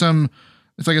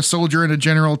it's like a soldier and a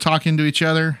general talking to each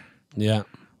other. Yeah.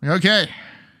 Okay.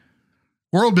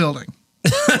 World building.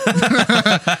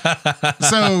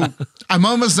 So I'm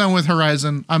almost done with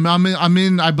Horizon. I'm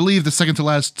in I believe the second to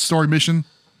last story mission.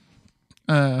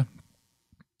 And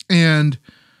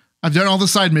I've done all the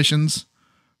side missions.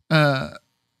 I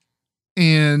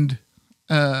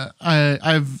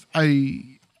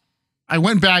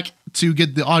went back to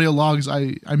get the audio logs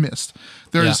I missed.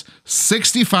 There's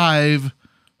 65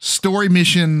 story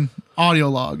mission audio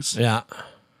logs. Yeah.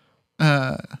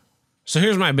 So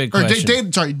here's my big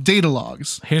question. Data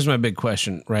logs. Here's my big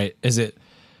question, right? Is it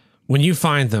when you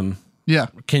find them? Yeah.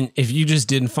 If you just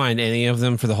didn't find any of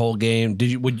them for the whole game,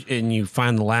 and you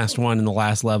find the last one in the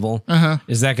last level,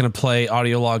 is that going to play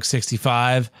audio log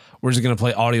 65, or is it going to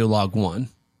play audio log 1?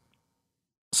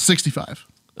 65.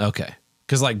 Okay.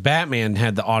 Because like Batman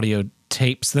had the audio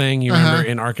tapes thing, you remember,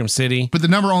 in Arkham City? But the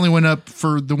number only went up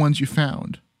for the ones you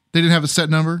found. They didn't have a set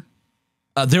number?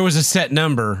 There was a set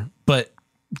number, but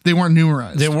they weren't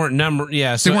numerized. They weren't numbered.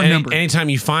 Yeah. So they weren't numbered. Anytime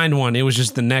you find one, it was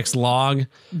just the next log.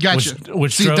 Gotcha.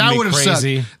 Which drove me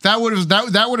crazy. Sucked. That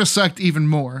would have sucked even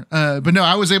more. But no,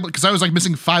 I was able, because I was like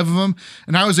missing 5 of them,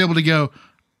 and I was able to go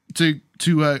to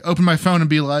open my phone and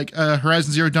be like,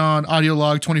 Horizon Zero Dawn audio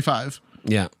log 25.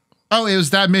 Yeah. Oh, it was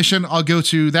that mission. I'll go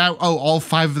to that. Oh, all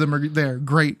 5 of them are there.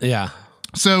 Great. Yeah.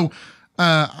 So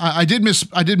I did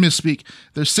misspeak.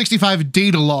 There's 65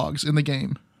 data logs in the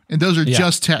game, and those are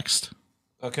just text.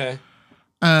 Okay.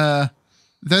 Then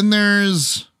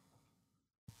there's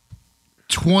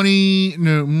 20.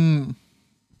 No.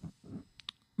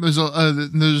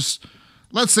 There's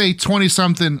let's say 20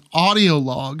 something audio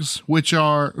logs, which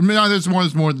are, no, there's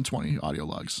more than 20 audio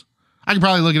logs. I can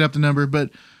probably look it up the number, but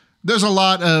there's a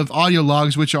lot of audio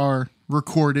logs which are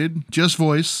recorded, just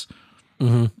voice.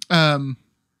 And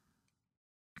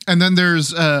then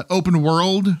there's open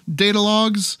world data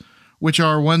logs, which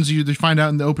are ones you find out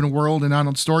in the open world and not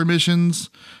on story missions.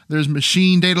 There's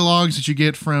machine data logs that you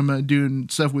get from doing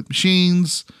stuff with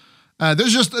machines.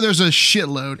 There's a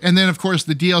shitload. And then, of course,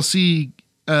 the DLC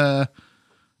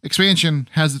expansion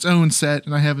has its own set,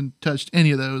 and I haven't touched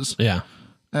any of those. Yeah.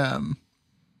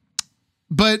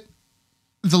 But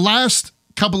the last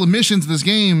couple of missions in this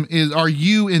game are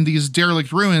you in these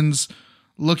derelict ruins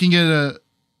looking at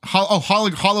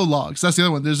holo logs. That's the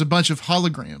other one. There's a bunch of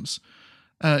holograms.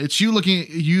 It's you look at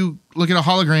a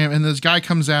hologram, and this guy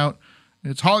comes out.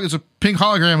 It's a pink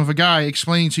hologram of a guy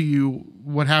explaining to you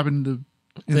what happened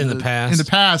in the past. In the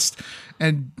past,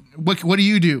 and what do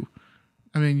you do?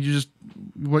 I mean, you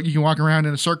can walk around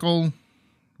in a circle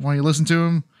while you listen to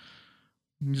him.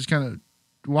 You just kind of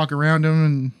walk around him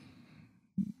and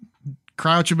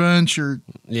crouch a bunch, or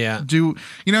do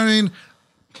you know what I mean?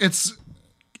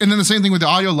 And then the same thing with the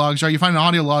audio logs, right? You find an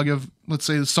audio log of, let's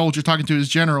say, the soldier talking to his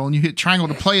general, and you hit triangle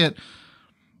to play it.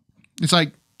 It's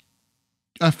like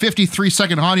a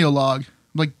 53-second audio log.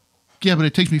 Like, yeah, but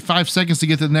it takes me 5 seconds to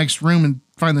get to the next room and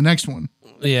find the next one.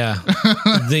 Yeah.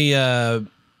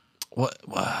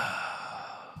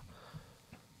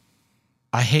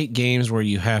 I hate games where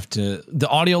you have to, the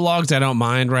audio logs I don't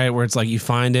mind, right? Where it's like you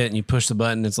find it and you push the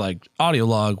button, it's like audio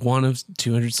log 1 of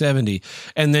 270.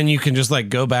 And then you can just like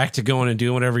go back to going and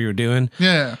doing whatever you're doing.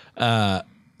 Yeah.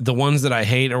 The ones that I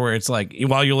hate are where it's like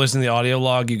while you're listening to the audio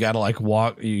log, you got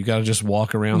to just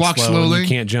walk around slowly. You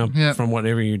can't jump from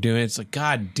whatever you're doing. It's like,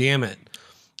 God damn it.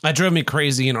 That drove me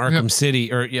crazy in Arkham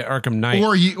City or Arkham Knight.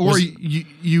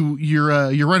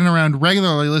 You're running around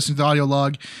regularly listening to the audio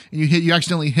log, and you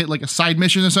accidentally hit like a side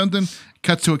mission or something.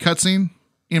 Cuts to a cutscene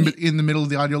in the middle of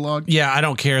the audio log. Yeah, I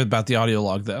don't care about the audio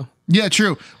log though. Yeah,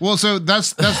 true. Well, so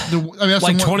that's that's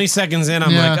like 20 seconds in.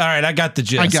 I'm like, all right, I got the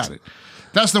gist. I got it.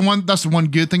 That's the one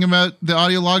good thing about the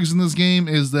audio logs in this game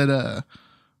is that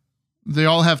they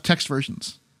all have text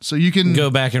versions, so you can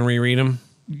go back and reread them.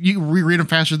 You reread them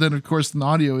faster than, of course, than the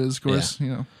audio is. Of course, you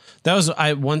know. That was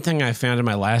one thing I found in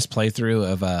my last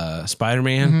playthrough of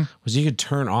Spider-Man was you could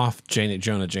turn off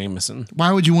Jonah Jameson.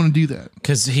 Why would you want to do that?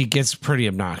 Because he gets pretty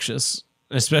obnoxious,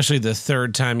 especially the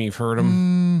third time you've heard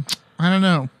him. I don't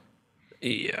know.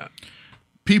 Yeah.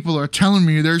 People are telling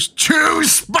me there's 2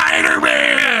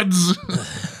 Spider-Mans.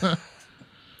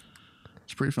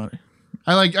 It's pretty funny.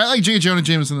 I like J. Jonah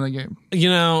Jameson in that game. You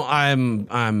know, I'm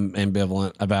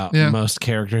ambivalent about most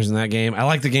characters in that game. I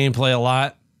like the gameplay a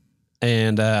lot,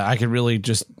 and I could really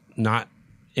just not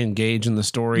engage in the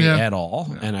story at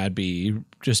all, and I'd be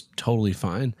just totally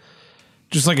fine.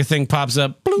 Just like a thing pops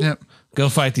up, bloop, go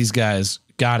fight these guys.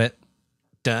 Got it.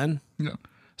 Done. Yeah.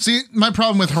 See, my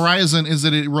problem with Horizon is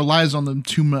that it relies on them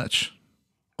too much.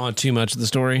 On too much of the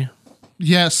story?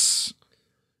 Yes.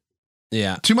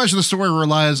 Yeah. Too much of the story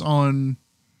relies on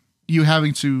you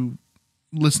having to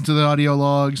listen to the audio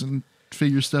logs and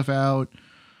figure stuff out.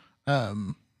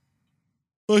 Well,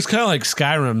 it's kind of like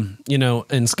Skyrim. You know,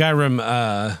 in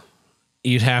Skyrim,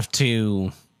 you'd have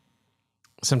to...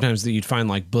 Sometimes you'd find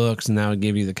like books, and that would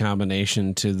give you the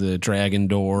combination to the dragon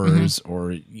doors,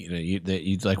 or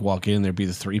you'd like walk in, there'd be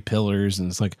the 3 pillars, and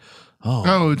it's like,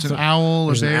 it's an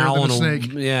owl, a bear, and a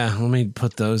snake. Yeah, let me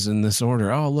put those in this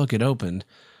order. Oh, look, it opened,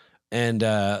 and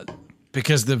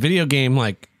because the video game,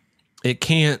 like, it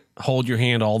can't hold your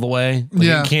hand all the way. Like,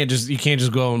 you can't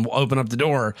just go and open up the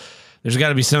door. There's got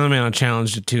to be some amount of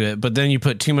challenge to it, but then you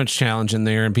put too much challenge in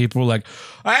there, and people are like,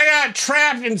 I got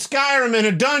trapped in Skyrim in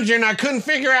a dungeon. I couldn't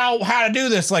figure out how to do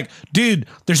this. Like, dude,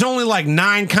 there's only like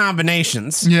 9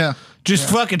 combinations. Yeah.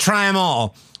 Just fucking try them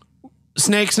all.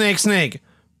 Snake, snake, snake.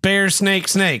 Bear, snake,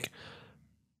 snake.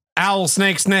 Owl,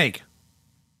 snake, snake.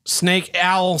 Snake,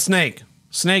 owl, snake.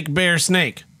 Snake, bear,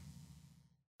 snake.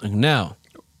 Like, no.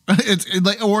 It's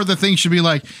like, or the thing should be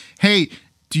like, hey,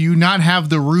 do you not have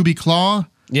the ruby claw?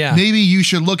 Yeah. Maybe you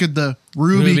should look at the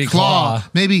ruby claw.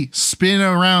 Maybe spin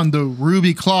around the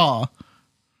ruby claw.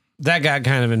 That got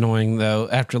kind of annoying, though,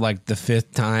 after like the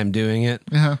 5th time doing it.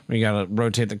 Yeah. You got to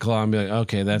rotate the claw and be like,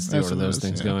 okay, that's the order those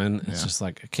things go in. It's just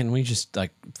like, can we just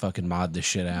like fucking mod this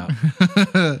shit out?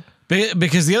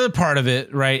 Because the other part of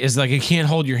it, right, is like it can't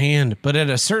hold your hand. But at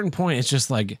a certain point, it's just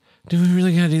like, do we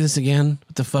really got to do this again?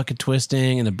 With the fucking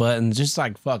twisting and the buttons? Just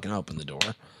like fucking open the door.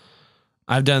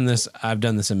 I've done this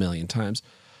a million times.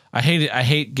 I hate it. I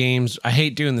hate games. I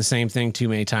hate doing the same thing too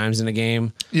many times in a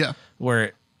game. Yeah.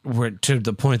 Where where to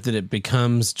the point that it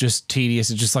becomes just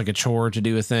tedious. It's just like a chore to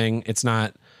do a thing. It's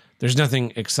not. There's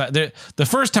nothing exciting. The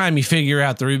first time you figure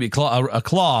out the ruby claw, a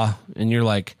claw, and you're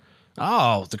like,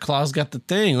 oh, the claw's got the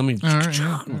thing. Let me.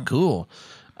 Cool.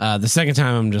 The second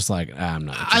time, I'm just like, I'm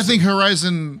not. I think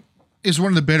Horizon is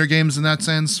one of the better games in that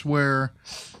sense, where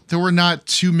there were not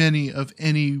too many of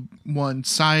any one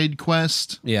side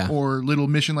quest or little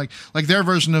mission. Like their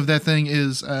version of that thing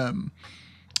is a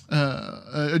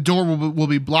door will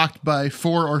be blocked by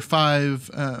 4 or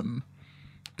 5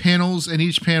 panels, and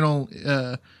each panel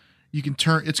you can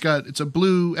turn. It's a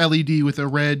blue LED with a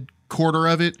red quarter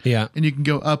of it. Yeah, and you can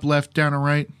go up, left, down, or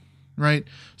right. Right.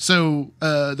 So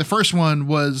the first one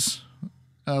was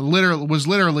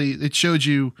literally it showed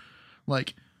you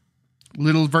like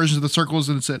little versions of the circles,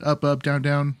 and it said up, up, down,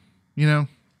 down. You know.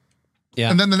 Yeah.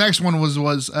 And then the next one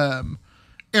was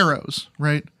arrows,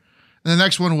 right? And the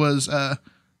next one was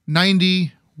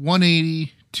 90,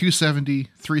 180, 270,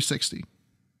 360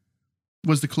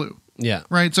 was the clue. Yeah.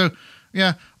 Right. So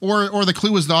yeah, or the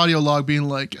clue was the audio log being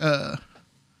like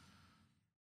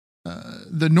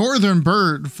the northern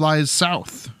bird flies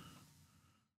south.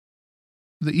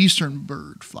 The eastern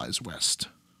bird flies west.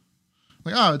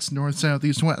 Like, oh, it's north, south,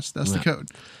 east, west. That's the code.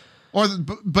 Or,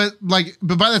 but by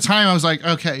the time I was like,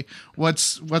 okay,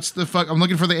 what's the fuck? I'm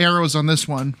looking for the arrows on this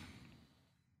one.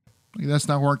 Like, that's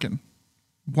not working.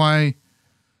 Why?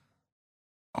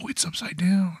 Oh, it's upside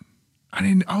down. I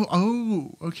didn't.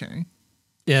 Oh, okay.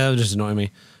 Yeah, that would just annoy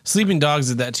me. Sleeping Dogs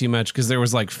did that too much because there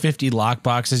was like 50 lock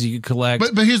boxes you could collect.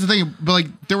 But here's the thing. But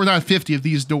like, there were not 50 of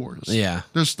these doors. Yeah.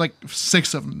 There's like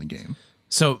 6 of them in the game.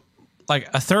 So like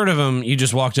a third of them, you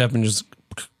just walked up and just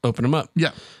open them up.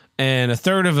 Yeah. And a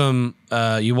third of them,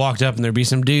 you walked up and there'd be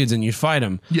some dudes and you'd fight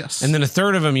them. Yes. And then a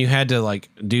third of them, you had to like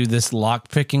do this lock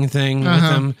picking thing with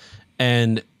them.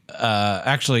 And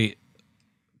actually,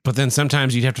 but then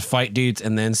sometimes you'd have to fight dudes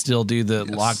and then still do the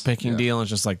lock picking deal. And it's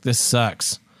just like, this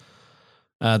sucks.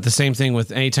 The same thing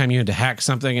with anytime you had to hack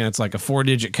something and it's like a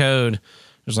 4-digit code.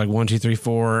 There's like 1, 2, 3,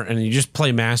 4, and you just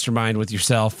play Mastermind with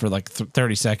yourself for like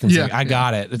 30 seconds. Yeah, like, I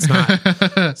got it.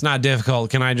 It's not difficult.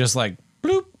 Can I just like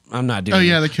bloop? I'm not doing. Oh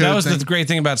yeah, it. the code that was thing. the great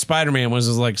thing about Spider-Man was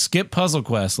like skip puzzle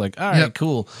quests. Like, all right,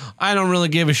 cool. I don't really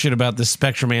give a shit about this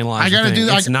spectrum analyzer. I gotta thing. do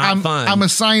that. It's not fun. I'm a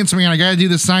science man. I gotta do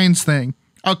the science thing.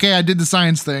 Okay, I did the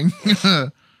science thing.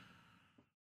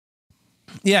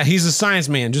 Yeah, he's a science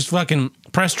man. Just fucking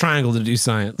press triangle to do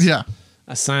science. Yeah,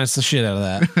 I science the shit out of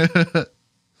that.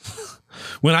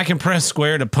 When I can press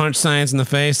square to punch science in the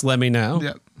face, let me know.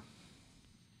 yeah.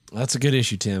 That's a good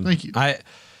issue, Tim. Thank you.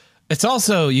 It's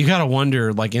also, you got to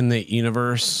wonder, like in the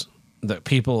universe that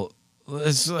people,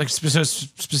 it's like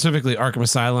specifically Arkham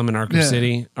Asylum and Arkham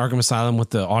City. Arkham Asylum with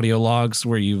the audio logs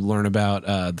where you learn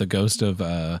about the ghost of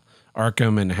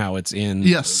Arkham and how it's in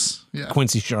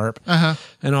Quincy Sharp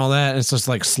and all that. And it's just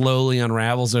like slowly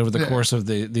unravels over the course of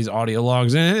these audio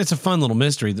logs. And it's a fun little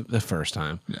mystery the first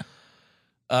time. Yeah.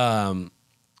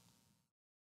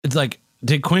 It's like,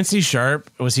 did Quincy Sharp,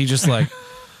 was he just like,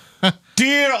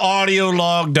 dear audio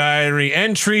log diary,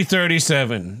 entry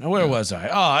 37. Where was I?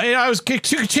 Oh, I was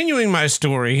continuing my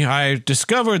story. I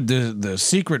discovered the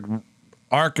secret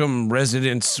Arkham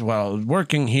residence while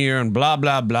working here and blah,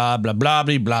 blah, blah, blah, blah,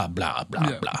 blah, blah, blah,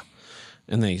 blah, blah.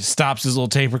 And then he stops his little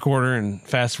tape recorder and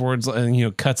fast forwards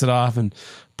and, cuts it off and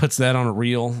puts that on a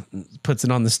reel, puts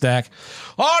it on the stack.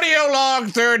 Audio log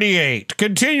 38.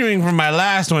 Continuing from my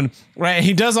last one, right?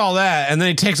 He does all that, and then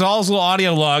he takes all his little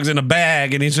audio logs in a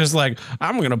bag, and he's just like,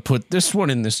 I'm going to put this one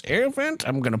in this air vent.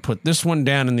 I'm going to put this one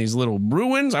down in these little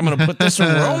ruins. I'm going to put this one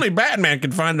where only Batman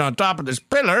can find it on top of this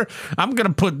pillar. I'm going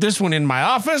to put this one in my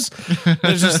office. And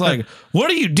it's just like, what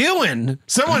are you doing?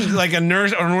 Someone, like a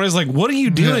nurse, or was like, what are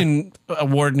you doing,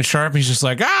 Warden Sharp? He's just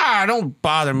like, don't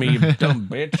bother me, you dumb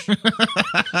bitch.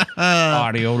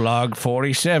 Audio log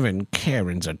 47.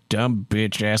 Karen's a dumb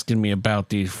bitch asking me about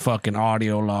these fucking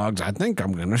audio logs. I think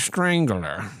I'm gonna strangle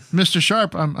her. Mr.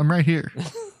 Sharp, I'm right here.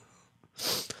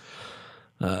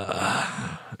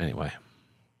 Anyway.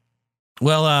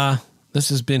 Well, this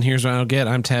has been Here's What I Don't Get.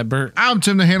 I'm Tad Burt. I'm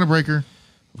Tim the Handle Breaker.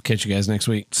 We'll catch you guys next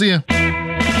week. See ya.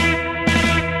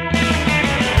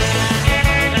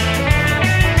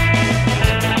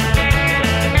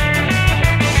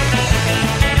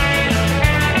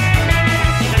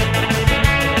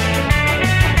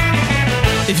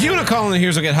 If you want to call in the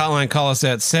Here's What I Get hotline, call us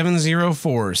at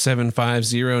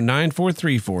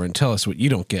 704-750-9434 and tell us what you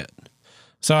don't get.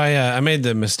 So I made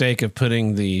the mistake of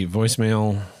putting the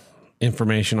voicemail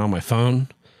information on my phone.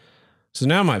 So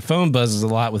now my phone buzzes a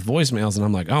lot with voicemails, and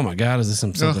I'm like, oh my God, is this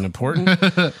something important?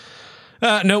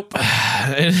 Nope.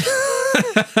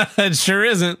 It sure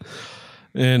isn't.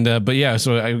 And but yeah,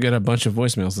 so I got a bunch of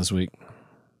voicemails this week.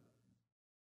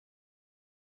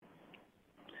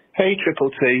 Hey,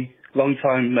 Triple T,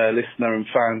 long-time listener and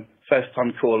fan,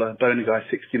 first-time caller, Boner Guy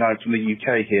 69 from the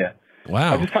UK here.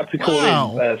 Wow. I just had to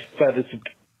call in further to...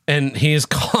 And he is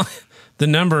calling... The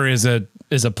number is a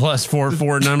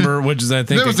 +44 number, which is, I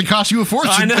think... That was to cost you a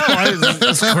fortune. I know.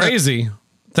 It's crazy.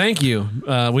 Thank you.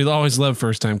 We always love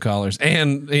first-time callers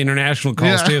and international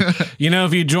calls, too. You know,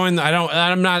 if you join... I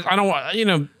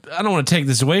don't want to take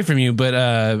this away from you, but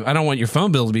I don't want your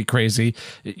phone bill to be crazy.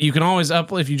 You can always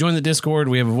upload, if you join the Discord,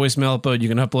 we have a voicemail upload. You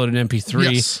can upload an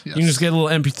MP3. Yes. You can just get a little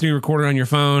MP3 recorder on your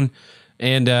phone.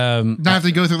 And not have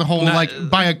to go through the whole,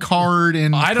 buy a card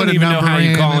and I don't even know how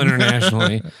you call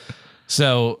internationally.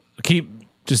 So keep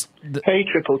just... Hey,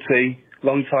 Triple T,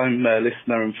 long-time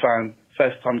listener and fan,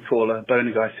 first-time caller,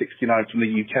 Boner Guy 69 from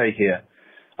the UK here.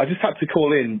 I just had to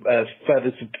call in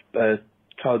further to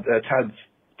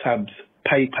Tab's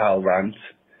PayPal rant,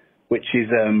 which is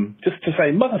just to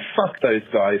say, motherfuck those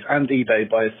guys and eBay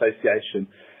by association.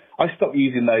 I stopped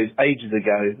using those ages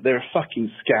ago. They're a fucking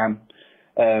scam.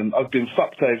 I've been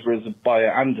fucked over as a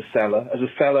buyer and a seller. As a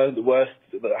seller, the worst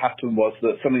that happened was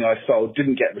that something I sold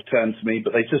didn't get returned to me,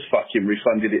 but they just fucking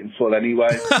refunded it in full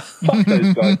anyway. Fuck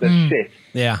those guys, they're shit.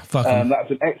 Yeah, fuck them. That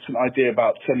was an excellent idea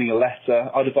about sending a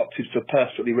letter. I'd have opted for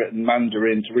perfectly written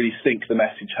Mandarin to really sink the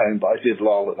message home, but I did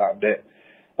lol at that bit.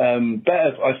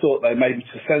 Better, I thought, though, maybe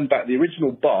to send back the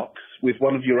original box with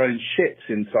one of your own shits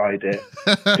inside it,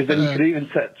 because then you could even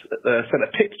send a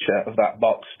picture of that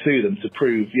box to them to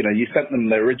prove, you sent them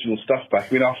their original stuff back.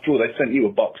 I mean, after all, they sent you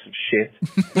a box of shit.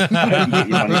 I hope you get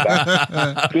your money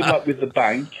back. Good luck with the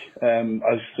bank.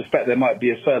 I suspect there might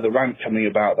be a further rant coming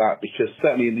about that, because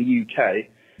certainly in the UK,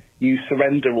 you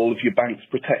surrender all of your bank's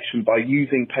protection by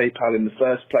using PayPal in the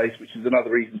first place, which is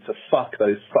another reason to fuck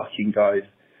those fucking guys.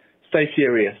 Stay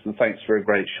furious, and thanks for a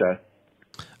great show.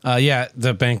 Yeah,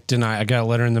 the bank denied. I got a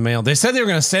letter in the mail. They said they were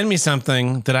going to send me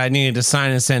something that I needed to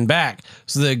sign and send back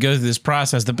so that it goes through this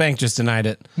process. The bank just denied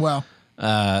it. Wow.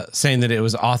 Saying that it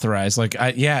was authorized.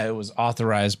 It was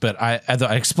authorized, but I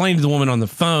explained to the woman on the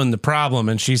phone the problem,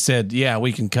 and she said, yeah,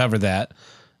 we can cover that.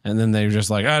 And then they were just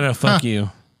like, oh, no, fuck you.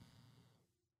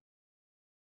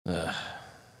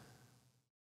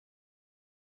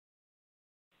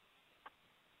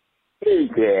 Hey,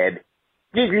 Tab.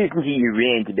 Just listen to your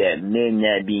rant about men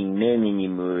not being men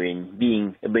anymore and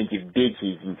being a bunch of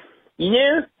bitches. And,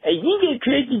 I think I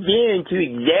tracked it down to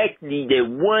exactly the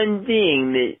one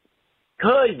thing that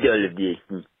caused all of this.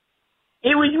 And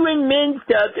it was when men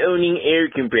stopped owning air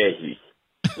compressors.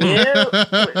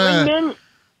 When men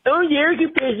owned air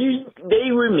compressors,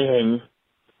 they were men.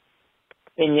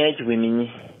 And not women.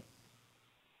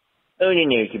 Own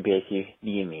an air compressor,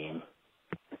 be a man.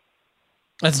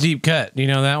 That's a deep cut. Do you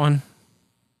know that one?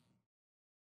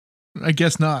 I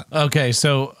guess not. Okay,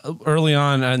 so early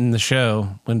on in the show,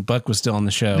 when Buck was still on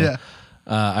the show,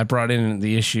 I brought in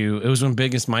the issue. It was when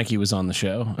Biggest Mikey was on the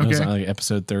show. It was like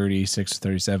episode 36 or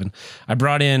 37. I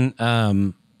brought in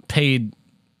paid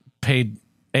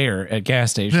air at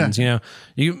gas stations. You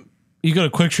go to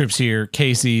Quick Trips here,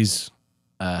 Casey's,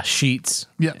 Sheets,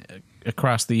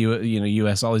 across the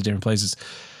U.S., all these different places.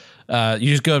 You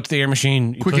just go up to the air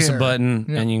machine, you push a button,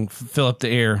 and you fill up the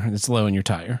air that's low in your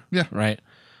tire. Yeah. Right.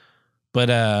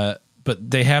 But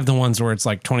they have the ones where it's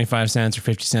like 25 cents or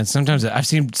 50 cents. Sometimes I've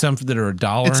seen some that are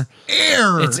 $1. It's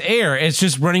air. It's air. It's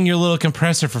just running your little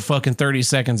compressor for fucking 30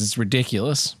 seconds. It's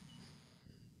ridiculous.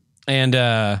 And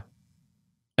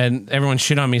everyone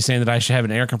shit on me saying that I should have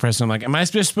an air compressor. I'm like, am I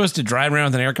just supposed to drive around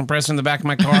with an air compressor in the back of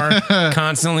my car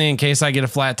constantly in case I get a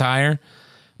flat tire?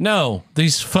 No,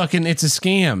 it's a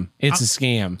scam. It's a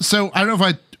scam. So I don't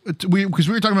know because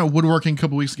we were talking about woodworking a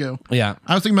couple weeks ago. Yeah.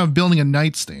 I was thinking about building a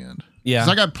nightstand. Yeah. 'Cause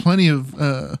I got plenty of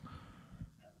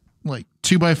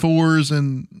 2x4s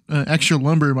and extra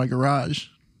lumber in my garage,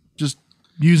 just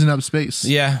using up space.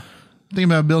 Yeah. Thinking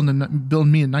about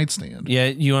building me a nightstand. Yeah.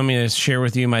 You want me to share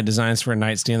with you my designs for a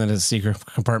nightstand that has a secret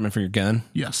compartment for your gun?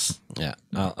 Yes. Yeah.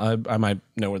 I might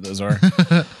know where those are.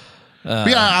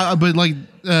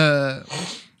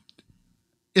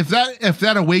 If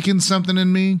that awakens something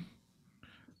in me,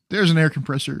 there's an air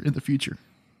compressor in the future.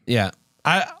 Yeah.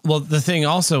 The thing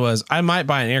also was I might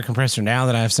buy an air compressor now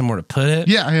that I have somewhere to put it.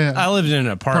 Yeah. I lived in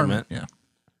an apartment. Yeah.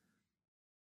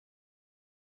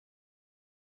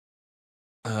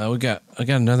 I got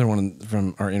another one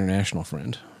from our international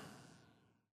friend.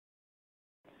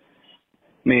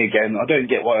 Me again. I don't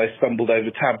get why I stumbled over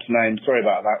Tab's name. Sorry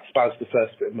about that. Spazzed the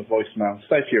first bit of my voicemail.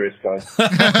 Stay furious, guys.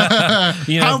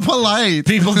 How polite.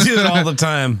 People do it all the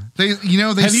time. Have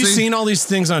you seen all these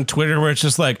things on Twitter where it's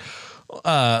just like,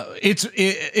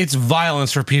 it's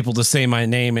violence for people to say my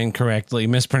name incorrectly,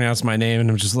 mispronounce my name, and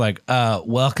I'm just like,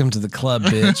 welcome to the club,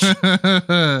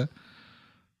 bitch.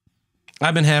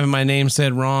 I've been having my name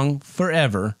said wrong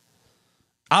forever.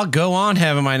 I'll go on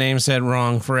having my name said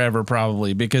wrong forever,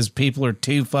 probably, because people are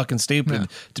too fucking stupid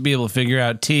to be able to figure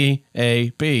out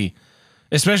T-A-B.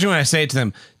 Especially when I say it to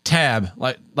them, tab,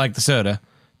 like the soda.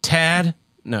 Tad?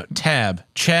 No. Tab.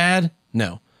 Chad?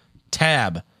 No.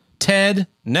 Tab. Ted?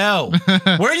 No.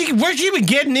 Where'd you even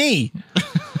get an E?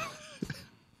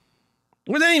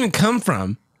 Where'd that even come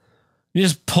from? You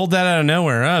just pulled that out of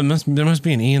nowhere. There must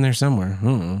be an E in there somewhere.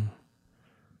 Do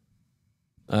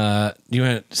you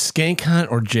want Skank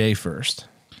Hunt or Jay first?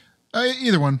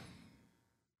 Either one.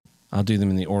 I'll do them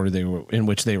in the order in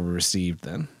which they were received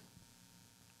then.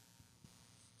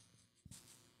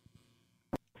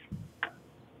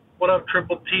 What up,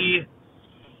 Triple T?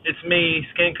 It's me,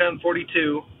 Skank Hunt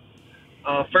 42.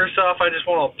 First off, I just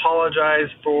want to apologize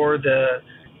for the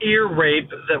ear rape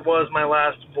that was my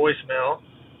last voicemail.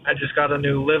 I just got a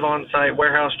new live-on-site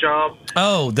warehouse job.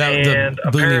 Oh, and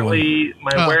apparently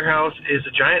my warehouse is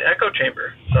a giant echo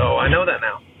chamber, so I know that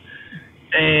now.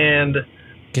 And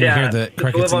can you hear the it's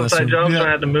a live-on-site job, so I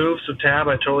had to move. So Tab,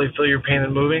 I totally feel your pain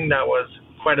in moving. That was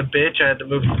quite a bitch. I had to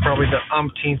move probably the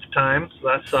umpteenth time, so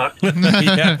that sucked.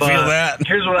 Yeah, but feel that.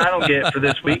 Here's what I don't get for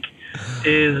this week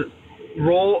is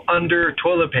roll under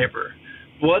toilet paper.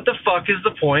 What the fuck is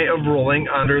the point of rolling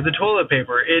under the toilet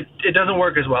paper? It doesn't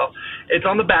work as well. It's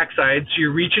on the backside, so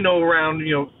you're reaching around,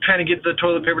 trying to get the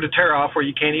toilet paper to tear off where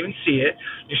you can't even see it.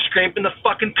 You're scraping the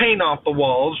fucking paint off the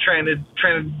walls, trying to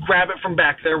grab it from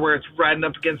back there where it's riding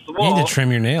up against the wall. You need to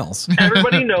trim your nails.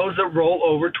 Everybody knows that roll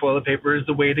over toilet paper is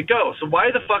the way to go. So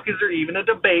why the fuck is there even a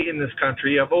debate in this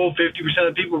country of 50%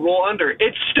 of people roll under?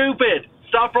 It's stupid.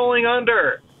 Stop rolling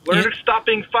under. Learn to stop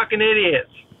being fucking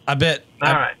idiots. I bet.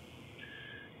 All right.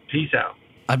 Peace out.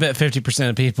 I bet 50%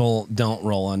 of people don't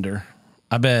roll under.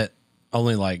 I bet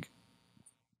only like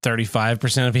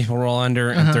 35% of people roll under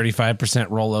and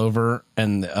 35% roll over,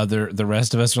 and the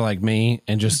rest of us are like me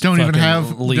and just leave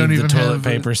the toilet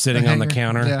paper sitting on the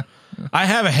counter. Yeah. I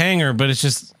have a hanger, but it's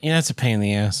just it's a pain in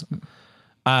the ass.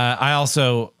 I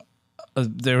also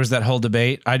there was that whole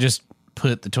debate. I just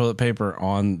put the toilet paper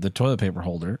on the toilet paper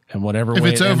holder, and whatever if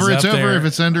way it's over, it's over. There, if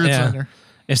it's under, it's under.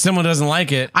 If someone doesn't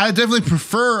like it, I definitely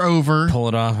prefer over. Pull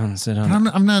it off and sit on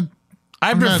it. I'm not.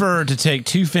 I prefer to take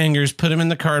two fingers, put them in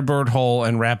the cardboard hole,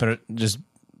 and wrap it. Just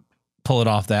pull it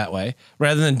off that way,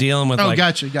 rather than dealing with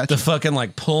gotcha. the fucking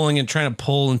pulling and trying to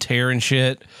pull and tear and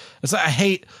shit. It's I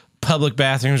hate public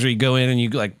bathrooms where you go in and you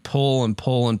pull and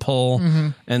pull and pull,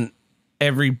 and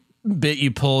every bit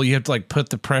you pull, you have to put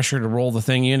the pressure to roll the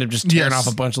thing. You end up just tearing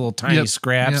off a bunch of little tiny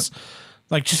scraps. Yep.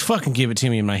 Just fucking give it to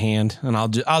me in my hand, and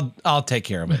I'll take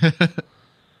care of it.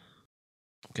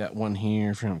 Got one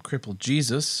here from Crippled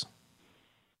Jesus.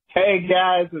 Hey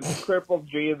guys, it's Crippled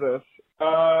Jesus.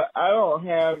 I don't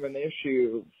have an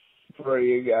issue for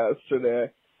you guys today,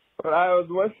 but I was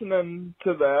listening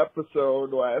to the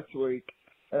episode last week,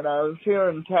 and I was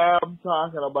hearing Tab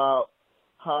talking about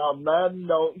how men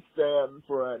don't stand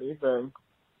for anything.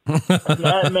 And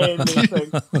that made me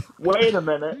think, wait a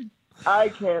minute. I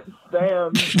can't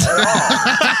stand at all.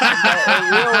 It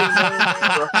really made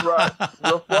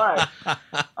me reflect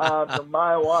on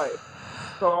my wife.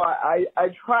 So I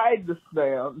tried to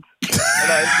stand, and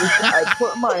I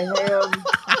put my hands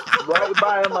right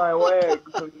by my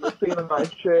legs in the seat of my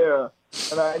chair,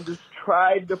 and I just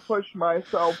tried to push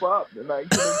myself up, and I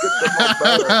couldn't get them up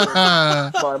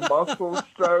better. My muscles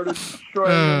started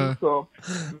straining, so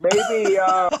maybe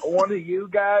one of you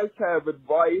guys have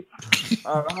advice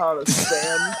on how to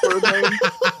stand for things,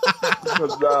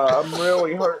 because I'm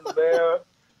really hurting there.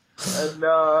 And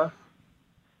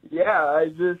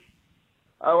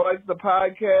I like the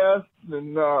podcast,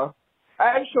 and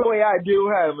actually I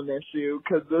do have an issue,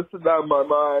 because this is on my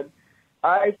mind.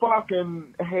 I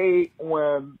fucking hate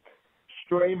when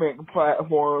streaming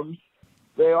platforms,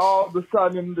 they all of a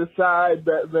sudden decide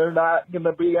that they're not going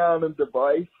to be on a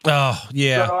device. Oh,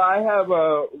 yeah. So I have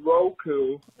a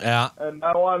Roku. Yeah. And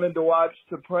I wanted to watch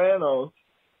Sopranos.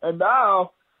 And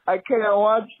now I can't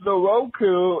watch the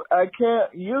Roku. I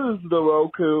can't use the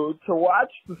Roku to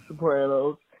watch The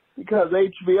Sopranos because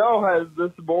HBO has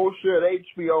this bullshit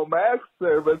HBO Max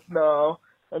service now,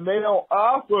 and they don't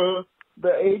offer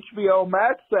the HBO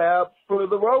Max app for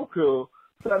the Roku.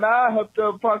 So now I have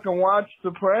to fucking watch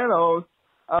Sopranos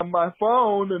on my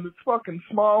phone, and it's fucking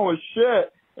small as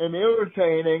shit and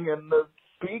irritating, and the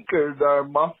speakers are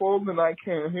muffled, and I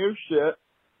can't hear shit.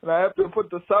 And I have to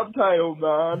put the subtitles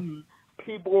on and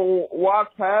people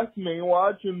walk past me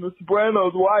watching The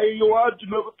Sopranos. Why are you watching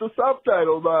it with the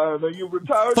subtitles on? Are you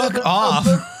retarded? Fuck off.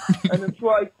 And it's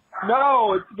like,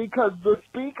 no, it's because the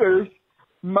speakers,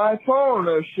 my phone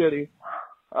are shitty.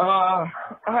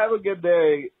 Have a good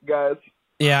day, guys.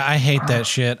 Yeah, I hate that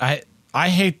shit. I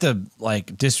hate the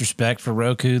like disrespect for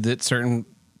Roku that certain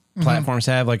platforms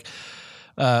have. Like,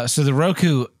 so the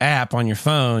Roku app on your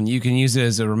phone, you can use it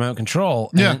as a remote control.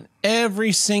 Yeah. And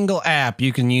every single app,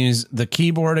 you can use the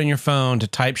keyboard on your phone to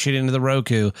type shit into the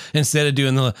Roku instead of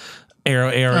doing the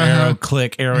arrow,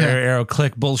 click, arrow,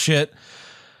 click bullshit.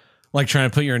 Like trying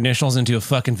to put your initials into a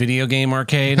fucking video game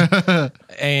arcade.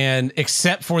 And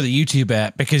except for the YouTube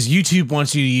app, because YouTube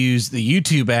wants you to use the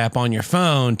YouTube app on your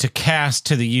phone to cast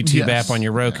to the YouTube app on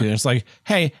your Roku. And it's like,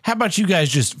 hey, how about you guys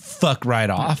just fuck right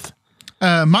off?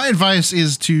 My advice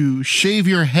is to shave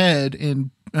your head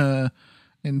and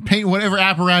paint whatever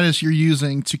apparatus you're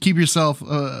using to keep yourself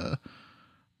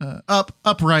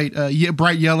upright,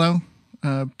 bright yellow.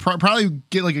 Probably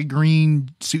get like a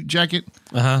green suit jacket.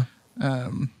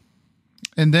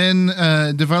 And then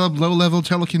develop low-level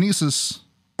telekinesis.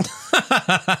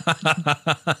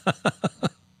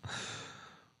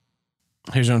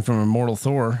 Here's one from Immortal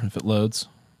Thor, if it loads.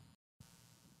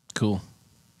 Cool.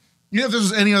 You know, if this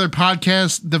was any other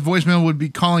podcast, the voicemail would be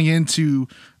calling in to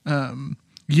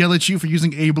yell at you for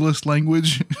using ableist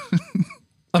language.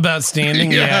 About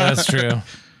standing? Yeah, that's true.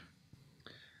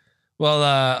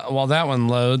 Well, while that one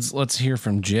loads, let's hear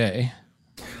from Jay.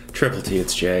 Triple T,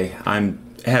 it's Jay. I'm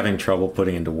having trouble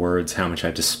putting into words how much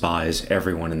I despise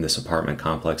everyone in this apartment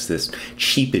complex, this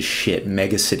cheap as shit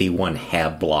Mega City 1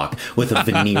 hab block with a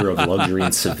veneer of luxury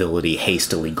and civility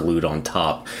hastily glued on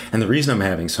top. And the reason I'm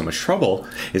having so much trouble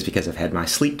is because I've had my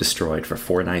sleep destroyed for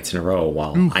 4 nights in a row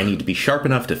while I need to be sharp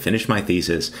enough to finish my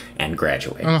thesis and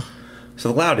graduate. So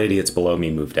the loud idiots below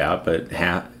me moved out, but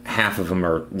half of them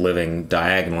are living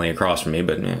diagonally across from me,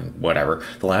 but whatever.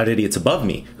 The loud idiots above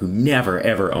me, who never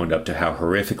ever owned up to how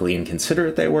horrifically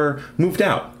inconsiderate they were, moved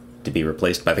out to be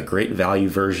replaced by the great value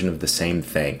version of the same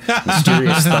thing.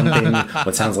 Mysterious thumping,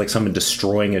 what sounds like someone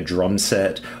destroying a drum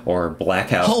set, or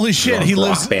blackout Holy shit, he rock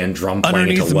lives band drum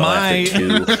playing until well after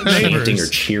 2, chanting neighbors.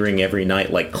 or cheering every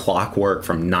night like clockwork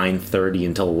from 9:30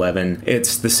 until 11.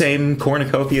 It's the same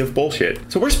cornucopia of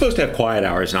bullshit. So we're supposed to have quiet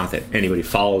hours, not that anybody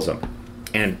follows them.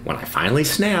 And when I finally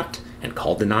snapped and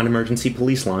called the non-emergency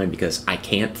police line because I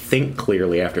can't think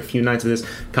clearly after a few nights of this,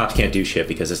 cops can't do shit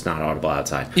because it's not audible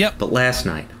outside. Yep. But last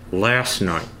night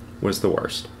was the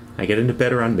worst. I get into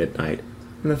bed around midnight,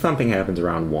 and the thumping happens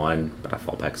around 1, but I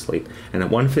fall back asleep. And at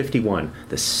 1:51,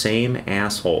 the same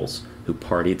assholes who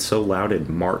partied so loud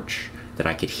in March that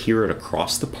I could hear it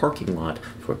across the parking lot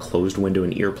through a closed window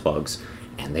and earplugs,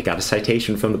 and they got a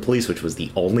citation from the police, which was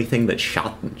the only thing that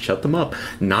shut them up,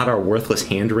 not our worthless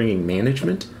hand-wringing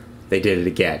management. They did it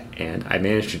again, and I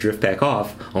managed to drift back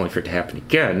off, only for it to happen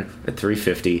again at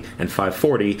 3:50 and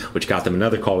 5:40, which got them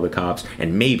another call to the cops,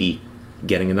 and maybe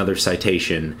getting another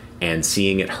citation and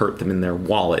seeing it hurt them in their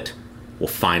wallet will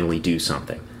finally do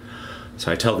something.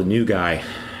 So I tell the new guy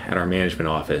at our management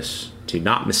office to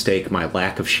not mistake my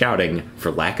lack of shouting for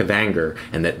lack of anger,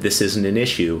 and that this isn't an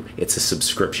issue, it's a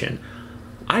subscription.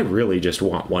 I really just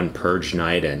want one purge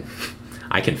night, and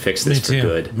I can fix this for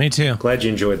good. Me too. Glad you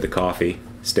enjoyed the coffee.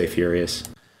 Stay furious.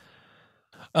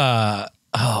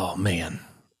 Oh man,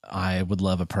 I would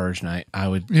love a purge night. I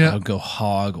would go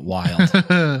hog wild.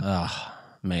 Oh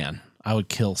man, I would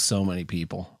kill so many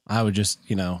people. I would just,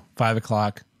 5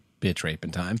 o'clock, bitch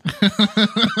raping time.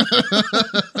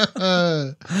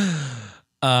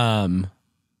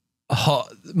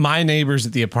 My neighbors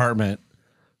at the apartment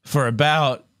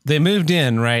they moved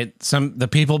in, right? The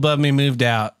people above me moved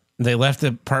out. They left the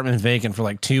apartment vacant for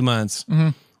like 2 months. Mm-hmm.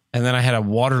 And then I had a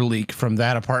water leak from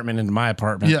that apartment into my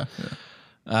apartment. Yeah.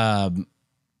 And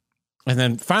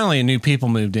then finally new people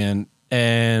moved in,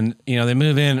 and, they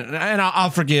move in, and I'll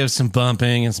forgive some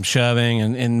bumping and some shoving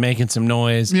and making some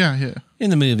noise. Yeah. In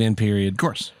the move-in period. Of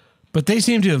course. But they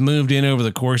seem to have moved in over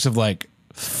the course of like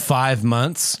 5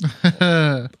 months.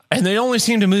 And they only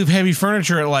seem to move heavy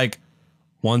furniture at like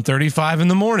 1:35 in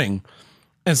the morning.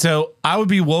 And so I would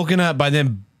be woken up by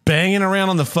them banging around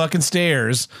on the fucking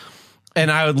stairs, and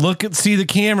I would see the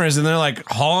cameras, and they're like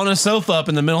hauling a sofa up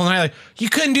in the middle of the night. Like, you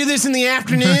couldn't do this in the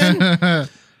afternoon?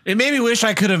 It made me wish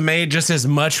I could have made just as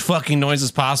much fucking noise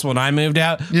as possible when I moved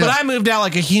out. Yeah. But I moved out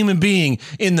like a human being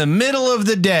in the middle of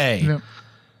the day. Yep.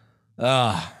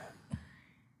 I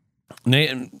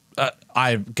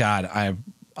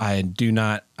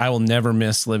will never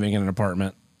miss living in an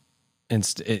apartment.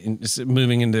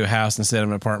 Moving into a house instead of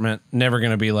an apartment. Never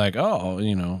going to be like,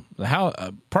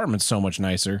 the apartment's so much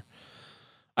nicer.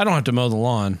 I don't have to mow the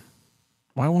lawn.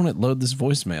 Why won't it load this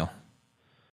voicemail?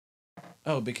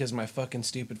 Oh, because my fucking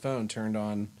stupid phone turned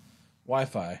on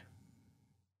Wi-Fi,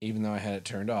 even though I had it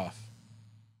turned off.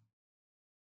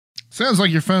 Sounds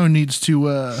like your phone needs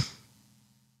to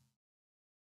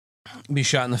be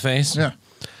shot in the face. Yeah.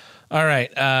 All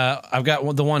right. I've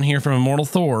got the one here from Immortal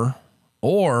Thor,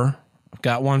 or I've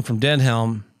got one from Dead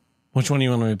Helm. Which one do you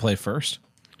want me to play first?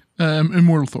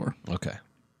 Immortal Thor. Okay.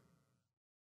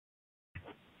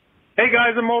 Hey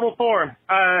guys, Immortal Thor.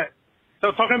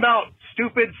 So talking about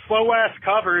stupid, slow-ass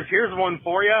covers, here's one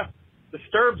for you.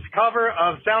 Disturbed's cover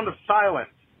of Sound of Silence.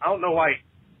 I don't know why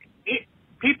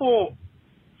people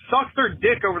suck their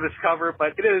dick over this cover,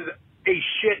 but it is a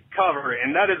shit cover,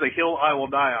 and that is a hill I will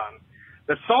die on.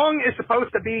 The song is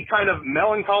supposed to be kind of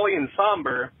melancholy and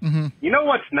somber. Mm-hmm. You know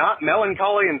what's not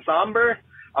melancholy and somber?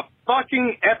 A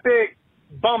fucking epic,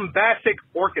 bombastic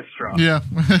orchestra. Yeah.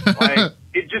 Like,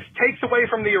 it just takes away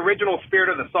from the original spirit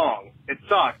of the song. It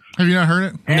sucks. Have you not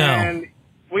heard it? And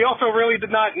we also really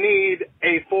did not need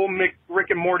a full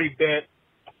Rick and Morty bit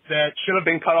that should have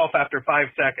been cut off after 5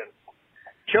 seconds.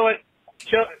 Chill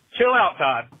out,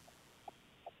 Todd.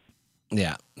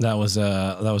 Yeah, that was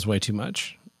way too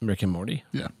much. Rick and Morty.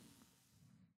 Yeah.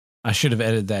 I should have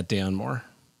edited that down more.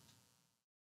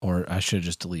 Or I should have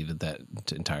just deleted that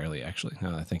entirely, actually,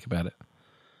 now that I think about it.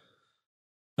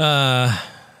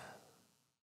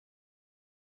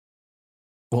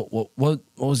 What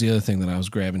was the other thing that I was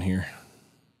grabbing here?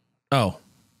 Oh,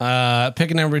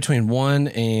 pick a number between 1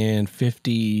 and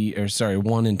 50, or sorry,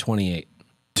 1 and 28.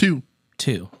 2.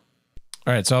 All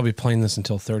right, so I'll be playing this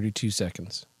until 32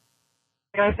 seconds.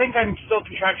 I think I'm still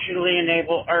contractually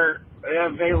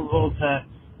available to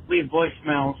leave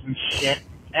voicemails and shit.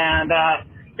 And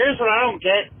here's what I don't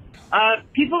get.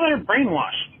 People that are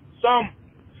brainwashed. So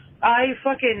I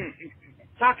fucking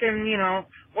talking,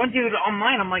 one dude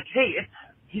online, I'm like, hey,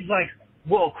 he's like,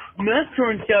 well,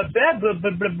 masculine stuff, blah, blah,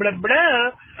 blah, blah, blah,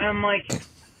 blah. And I'm like,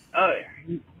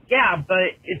 yeah,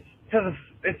 but it's because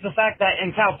it's the fact that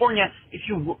in California, if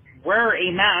you wear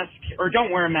a mask or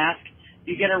don't wear a mask,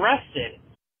 you get arrested.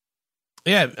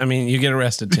 Yeah, I mean, you get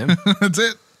arrested, Tim. That's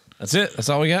it. That's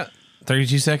all we got.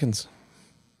 32 seconds.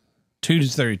 2 to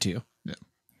 32. Yeah.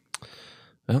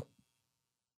 Well,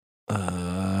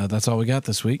 that's all we got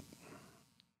this week.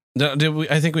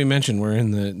 I think we mentioned we're in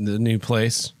the new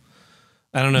place.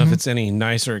 I don't know if it's any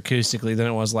nicer acoustically than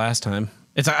it was last time.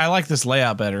 I like this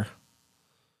layout better.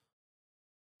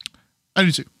 I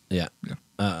do too. Yeah.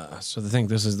 So I think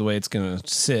this is the way it's going to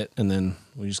sit, and then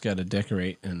we just got to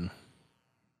decorate and.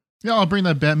 Yeah, I'll bring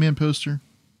that Batman poster.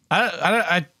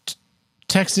 I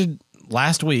texted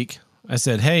last week. I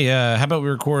said, hey, how about we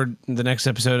record the next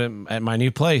episode at my new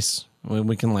place?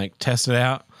 We can like test it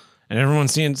out. And everyone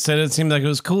said it seemed like it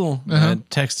was cool. I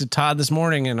texted Todd this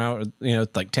morning, and I,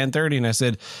 like 10:30, and I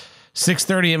said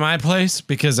 6:30 at my place,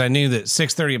 because I knew that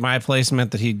 6:30 at my place meant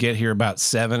that he'd get here about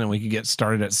 7, and we could get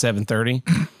started at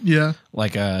 7:30. Yeah,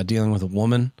 like dealing with a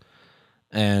woman,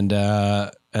 and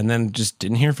then just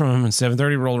didn't hear from him. And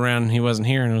 7:30 rolled around, and he wasn't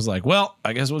here, and I was like, well,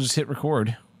 I guess we'll just hit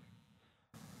record.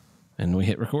 And we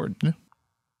hit record. Yeah.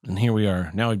 And here we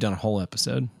are. Now we've done a whole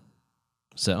episode.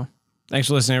 So thanks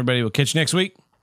for listening, everybody. We'll catch you next week.